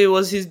 Farewell? So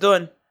he's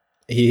done?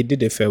 He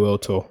did a farewell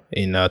tour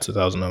in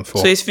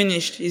 2004. So he's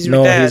finished? He's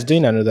retired? He's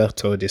doing another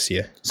tour this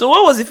year. So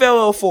what was the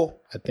farewell for?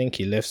 I think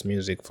he left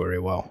music for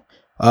a while.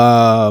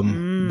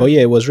 But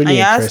it was really interesting. And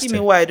you're asking me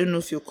why I don't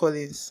know Phil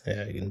Collins?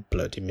 Yeah,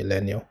 bloody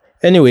millennial.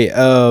 Anyway,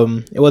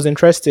 it was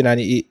interesting, and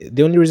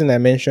the only reason I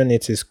mention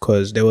it is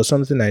because there was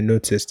something I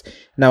noticed.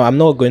 Now, I'm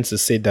not going to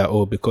say that,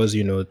 because,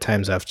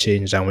 times have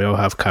changed and we all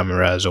have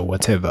cameras or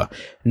whatever.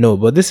 No,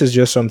 but this is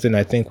just something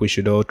I think we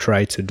should all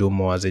try to do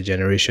more as a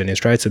generation, is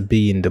try to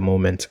be in the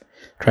moment,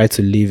 try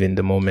to live in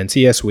the moment.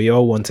 Yes, we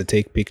all want to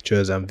take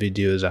pictures and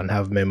videos and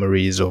have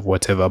memories of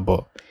whatever,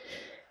 but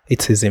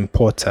it is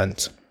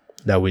important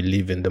that we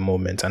live in the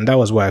moment. And that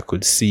was what I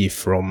could see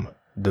from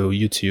the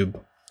YouTube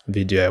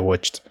video I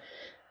watched.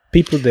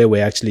 People there were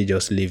actually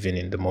just living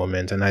in the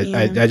moment, and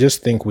I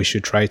just think we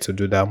should try to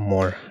do that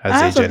more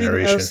as a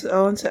generation. Else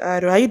I want to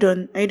add. Are you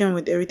done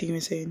with everything you're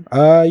saying?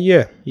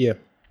 Yeah.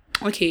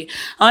 Okay,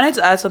 I wanted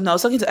to add something. I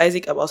was talking to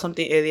Isaac about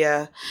something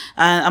earlier,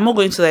 and I'm not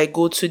going to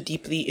go too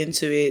deeply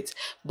into it,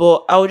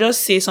 but I will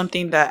just say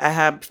something that I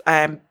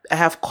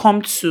have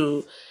come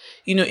to,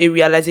 a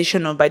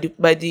realization of by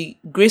the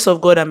grace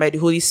of God and by the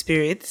Holy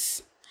Spirit.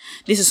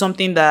 This is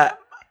something that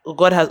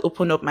God has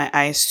opened up my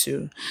eyes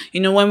to.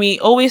 When we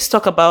always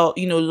talk about,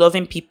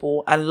 loving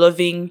people and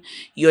loving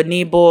your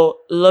neighbor,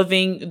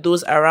 loving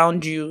those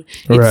around you,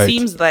 it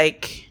seems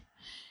like,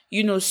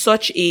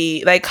 such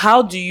a, like,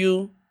 how do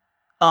you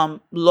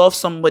love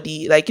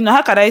somebody? Like,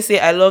 how can I say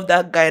I love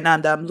that guy now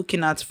that I'm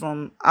looking at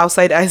from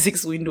outside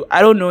Isaac's window?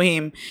 I don't know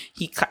him.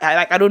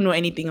 I don't know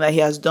anything that he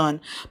has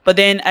done. But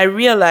then I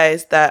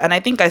realized that, and I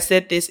think I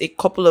said this a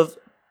couple of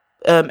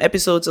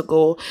episodes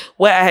ago,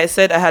 where I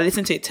had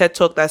listened to a TED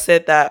talk that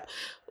said that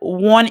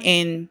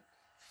the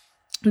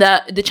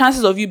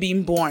chances of you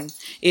being born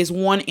is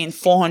 1 in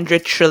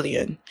 400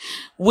 trillion,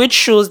 which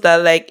shows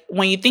that, like,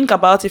 when you think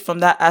about it from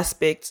that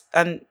aspect,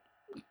 and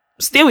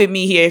stay with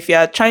me here, if you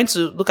are trying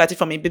to look at it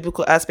from a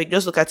biblical aspect,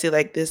 just look at it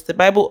like this. The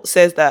Bible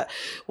says that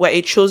we're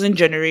a chosen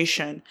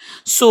generation.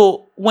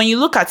 So when you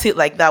look at it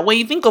like that, when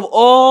you think of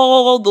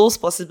all those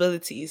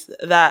possibilities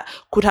that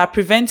could have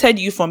prevented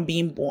you from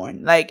being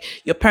born, like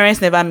your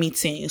parents never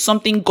meeting,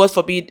 something, God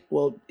forbid,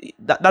 well,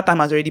 that time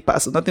has already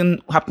passed, so nothing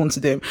happened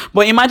to them.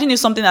 But imagine if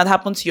something had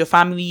happened to your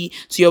family,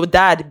 to your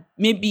dad,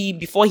 maybe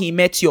before he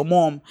met your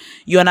mom,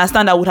 you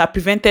understand, that would have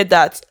prevented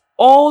that.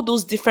 all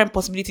those different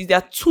possibilities. There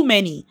are too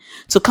many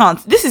to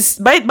count. This is,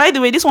 by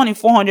the way, this one in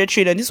 400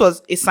 trillion, this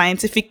was a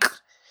scientific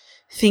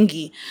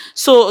thingy.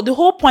 So the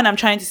whole point I'm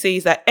trying to say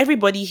is that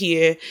everybody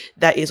here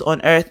that is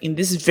on earth in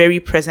this very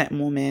present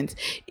moment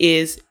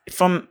is,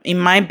 in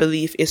my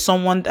belief, is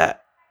someone that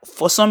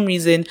for some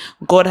reason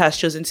God has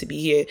chosen to be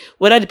here,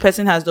 whether the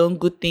person has done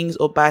good things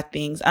or bad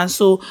things. And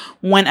so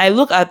when I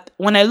look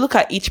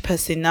at each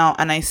person now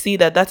and I see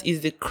that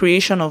is the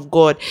creation of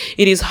God,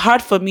 it is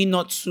hard for me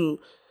not to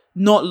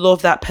not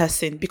love that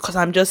person, because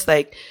I'm just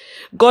like,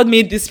 God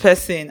made this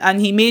person and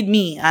he made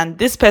me, and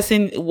this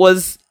person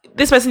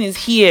is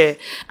here,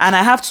 and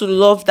I have to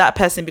love that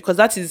person because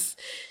that is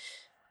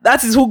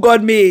who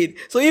God made.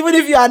 So even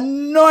if you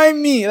annoy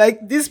me,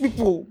 like these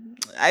people,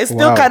 I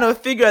still kind of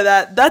figure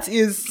that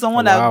is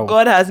someone that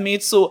God has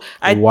made. So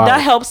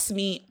that helps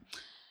me.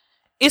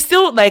 It's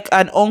still like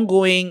an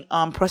ongoing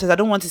process. I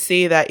don't want to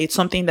say that it's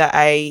something that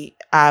I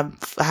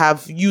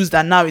have used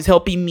and now is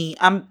helping me.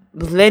 I'm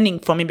learning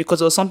from it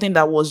because it was something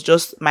that was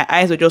just, my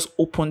eyes were just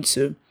open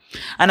to.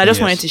 And I just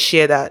wanted to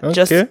share that,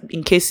 just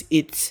in case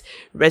it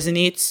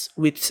resonates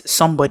with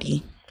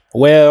somebody.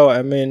 Well,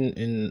 I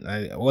mean,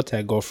 what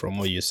I got from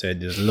what you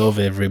said is love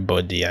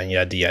everybody and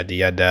yada, yada,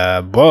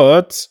 yada.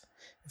 But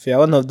if you're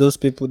one of those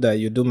people that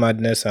you do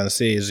madness and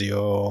say is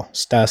your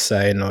star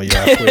sign or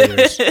your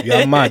Aquarius, you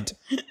are mad.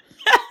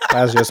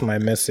 That's just my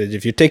message.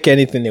 If you take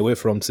anything away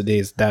from today,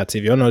 is that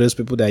if you're one of those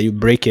people that you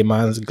break a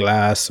man's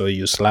glass or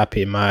you slap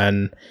a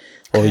man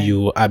or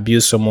you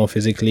abuse someone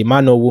physically,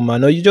 man or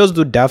woman, or you just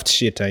do daft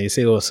shit and you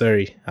say, oh,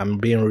 sorry, I'm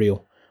being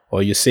real.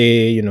 Or you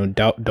say,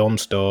 dumb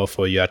stuff,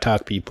 or you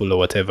attack people or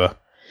whatever.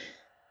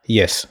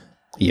 Yes,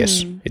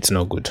 it's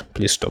not good.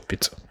 Please stop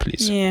it.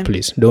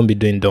 Please. Don't be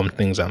doing dumb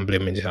things and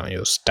blaming it on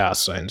your star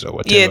signs or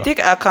whatever. Yeah, take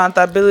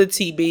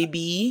accountability,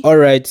 baby. All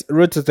right,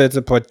 Road to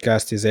 30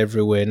 podcast is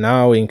everywhere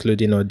now,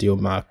 including Audio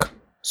Mark.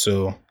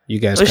 So you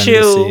guys can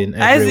listen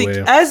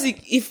everywhere.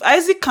 If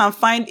Isaac can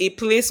find a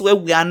place where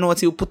we are not,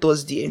 he'll put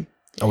us there.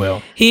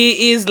 Well,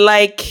 he is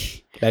like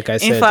I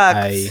said, in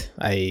fact,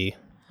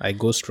 I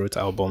go straight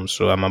albums,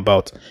 so I'm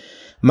about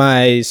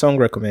my song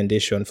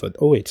recommendation for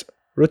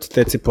Road to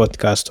 30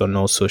 podcast on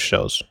all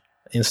socials,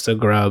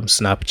 Instagram,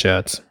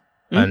 Snapchat,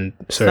 and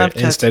Snapchat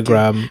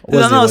Instagram.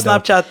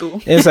 Snapchat too.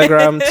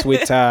 Instagram,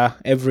 Twitter,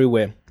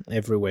 everywhere.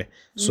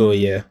 So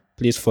yeah,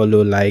 please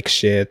follow, like,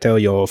 share, tell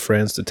your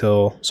friends to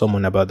tell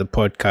someone about the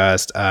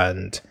podcast,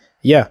 and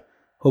yeah,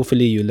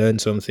 hopefully you learn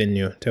something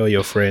new. Tell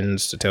your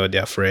friends to tell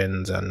their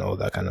friends and all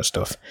that kind of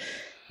stuff.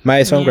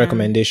 My song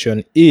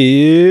recommendation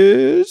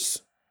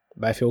is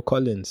by Phil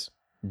Collins.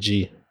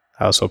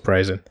 How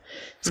surprising.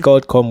 It's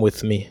called Come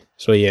With Me.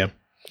 So yeah,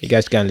 you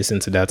guys can listen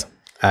to that.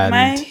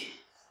 And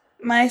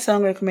my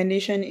song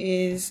recommendation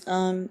is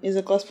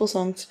a gospel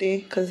song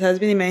today because it has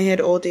been in my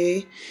head all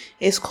day.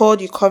 It's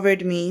called You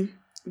Covered Me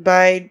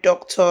by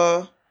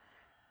Dr.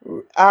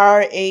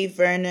 R.A.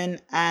 Vernon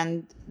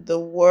and the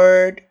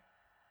Word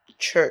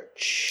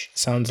Church.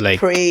 Sounds like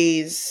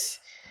praise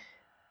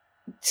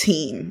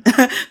team.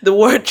 The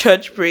Word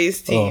Church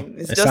praise team.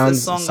 It's just a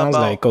song sounds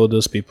about, like all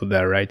those people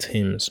that write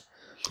hymns.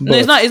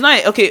 But no, it's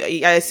not.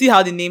 Okay, I see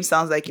how the name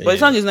sounds like it, but the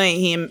song is not a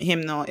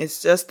hymn. No,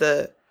 it's just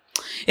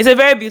it's a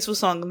very beautiful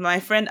song. My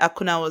friend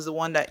Akuna was the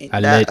one that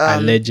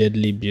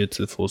allegedly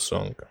beautiful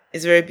song.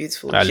 It's very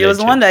beautiful. She was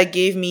the one that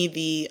gave me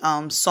the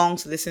song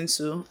to listen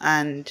to,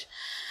 and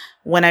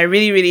when I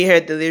really, really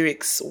heard the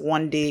lyrics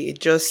one day, it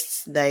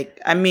just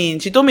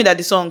she told me that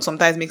the song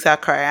sometimes makes her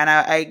cry. And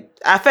I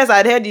at first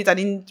I'd heard it, I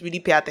didn't really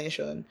pay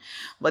attention.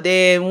 But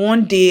then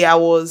one day I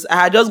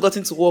had just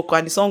gotten to work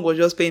and the song was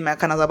just playing in my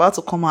car and I was about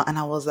to come out and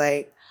I was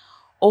like,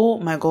 oh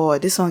my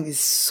God, this song is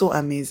so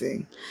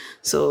amazing.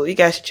 So you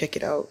guys should check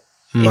it out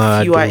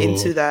if you are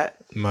into that.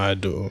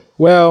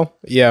 Well,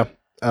 yeah.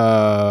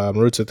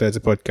 Road to 30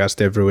 podcast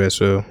everywhere.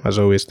 So as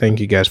always, thank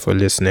you guys for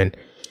listening.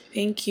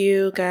 Thank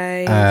you,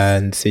 guys.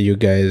 And see you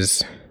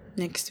guys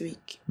next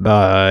week.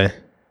 Bye.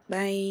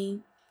 Bye.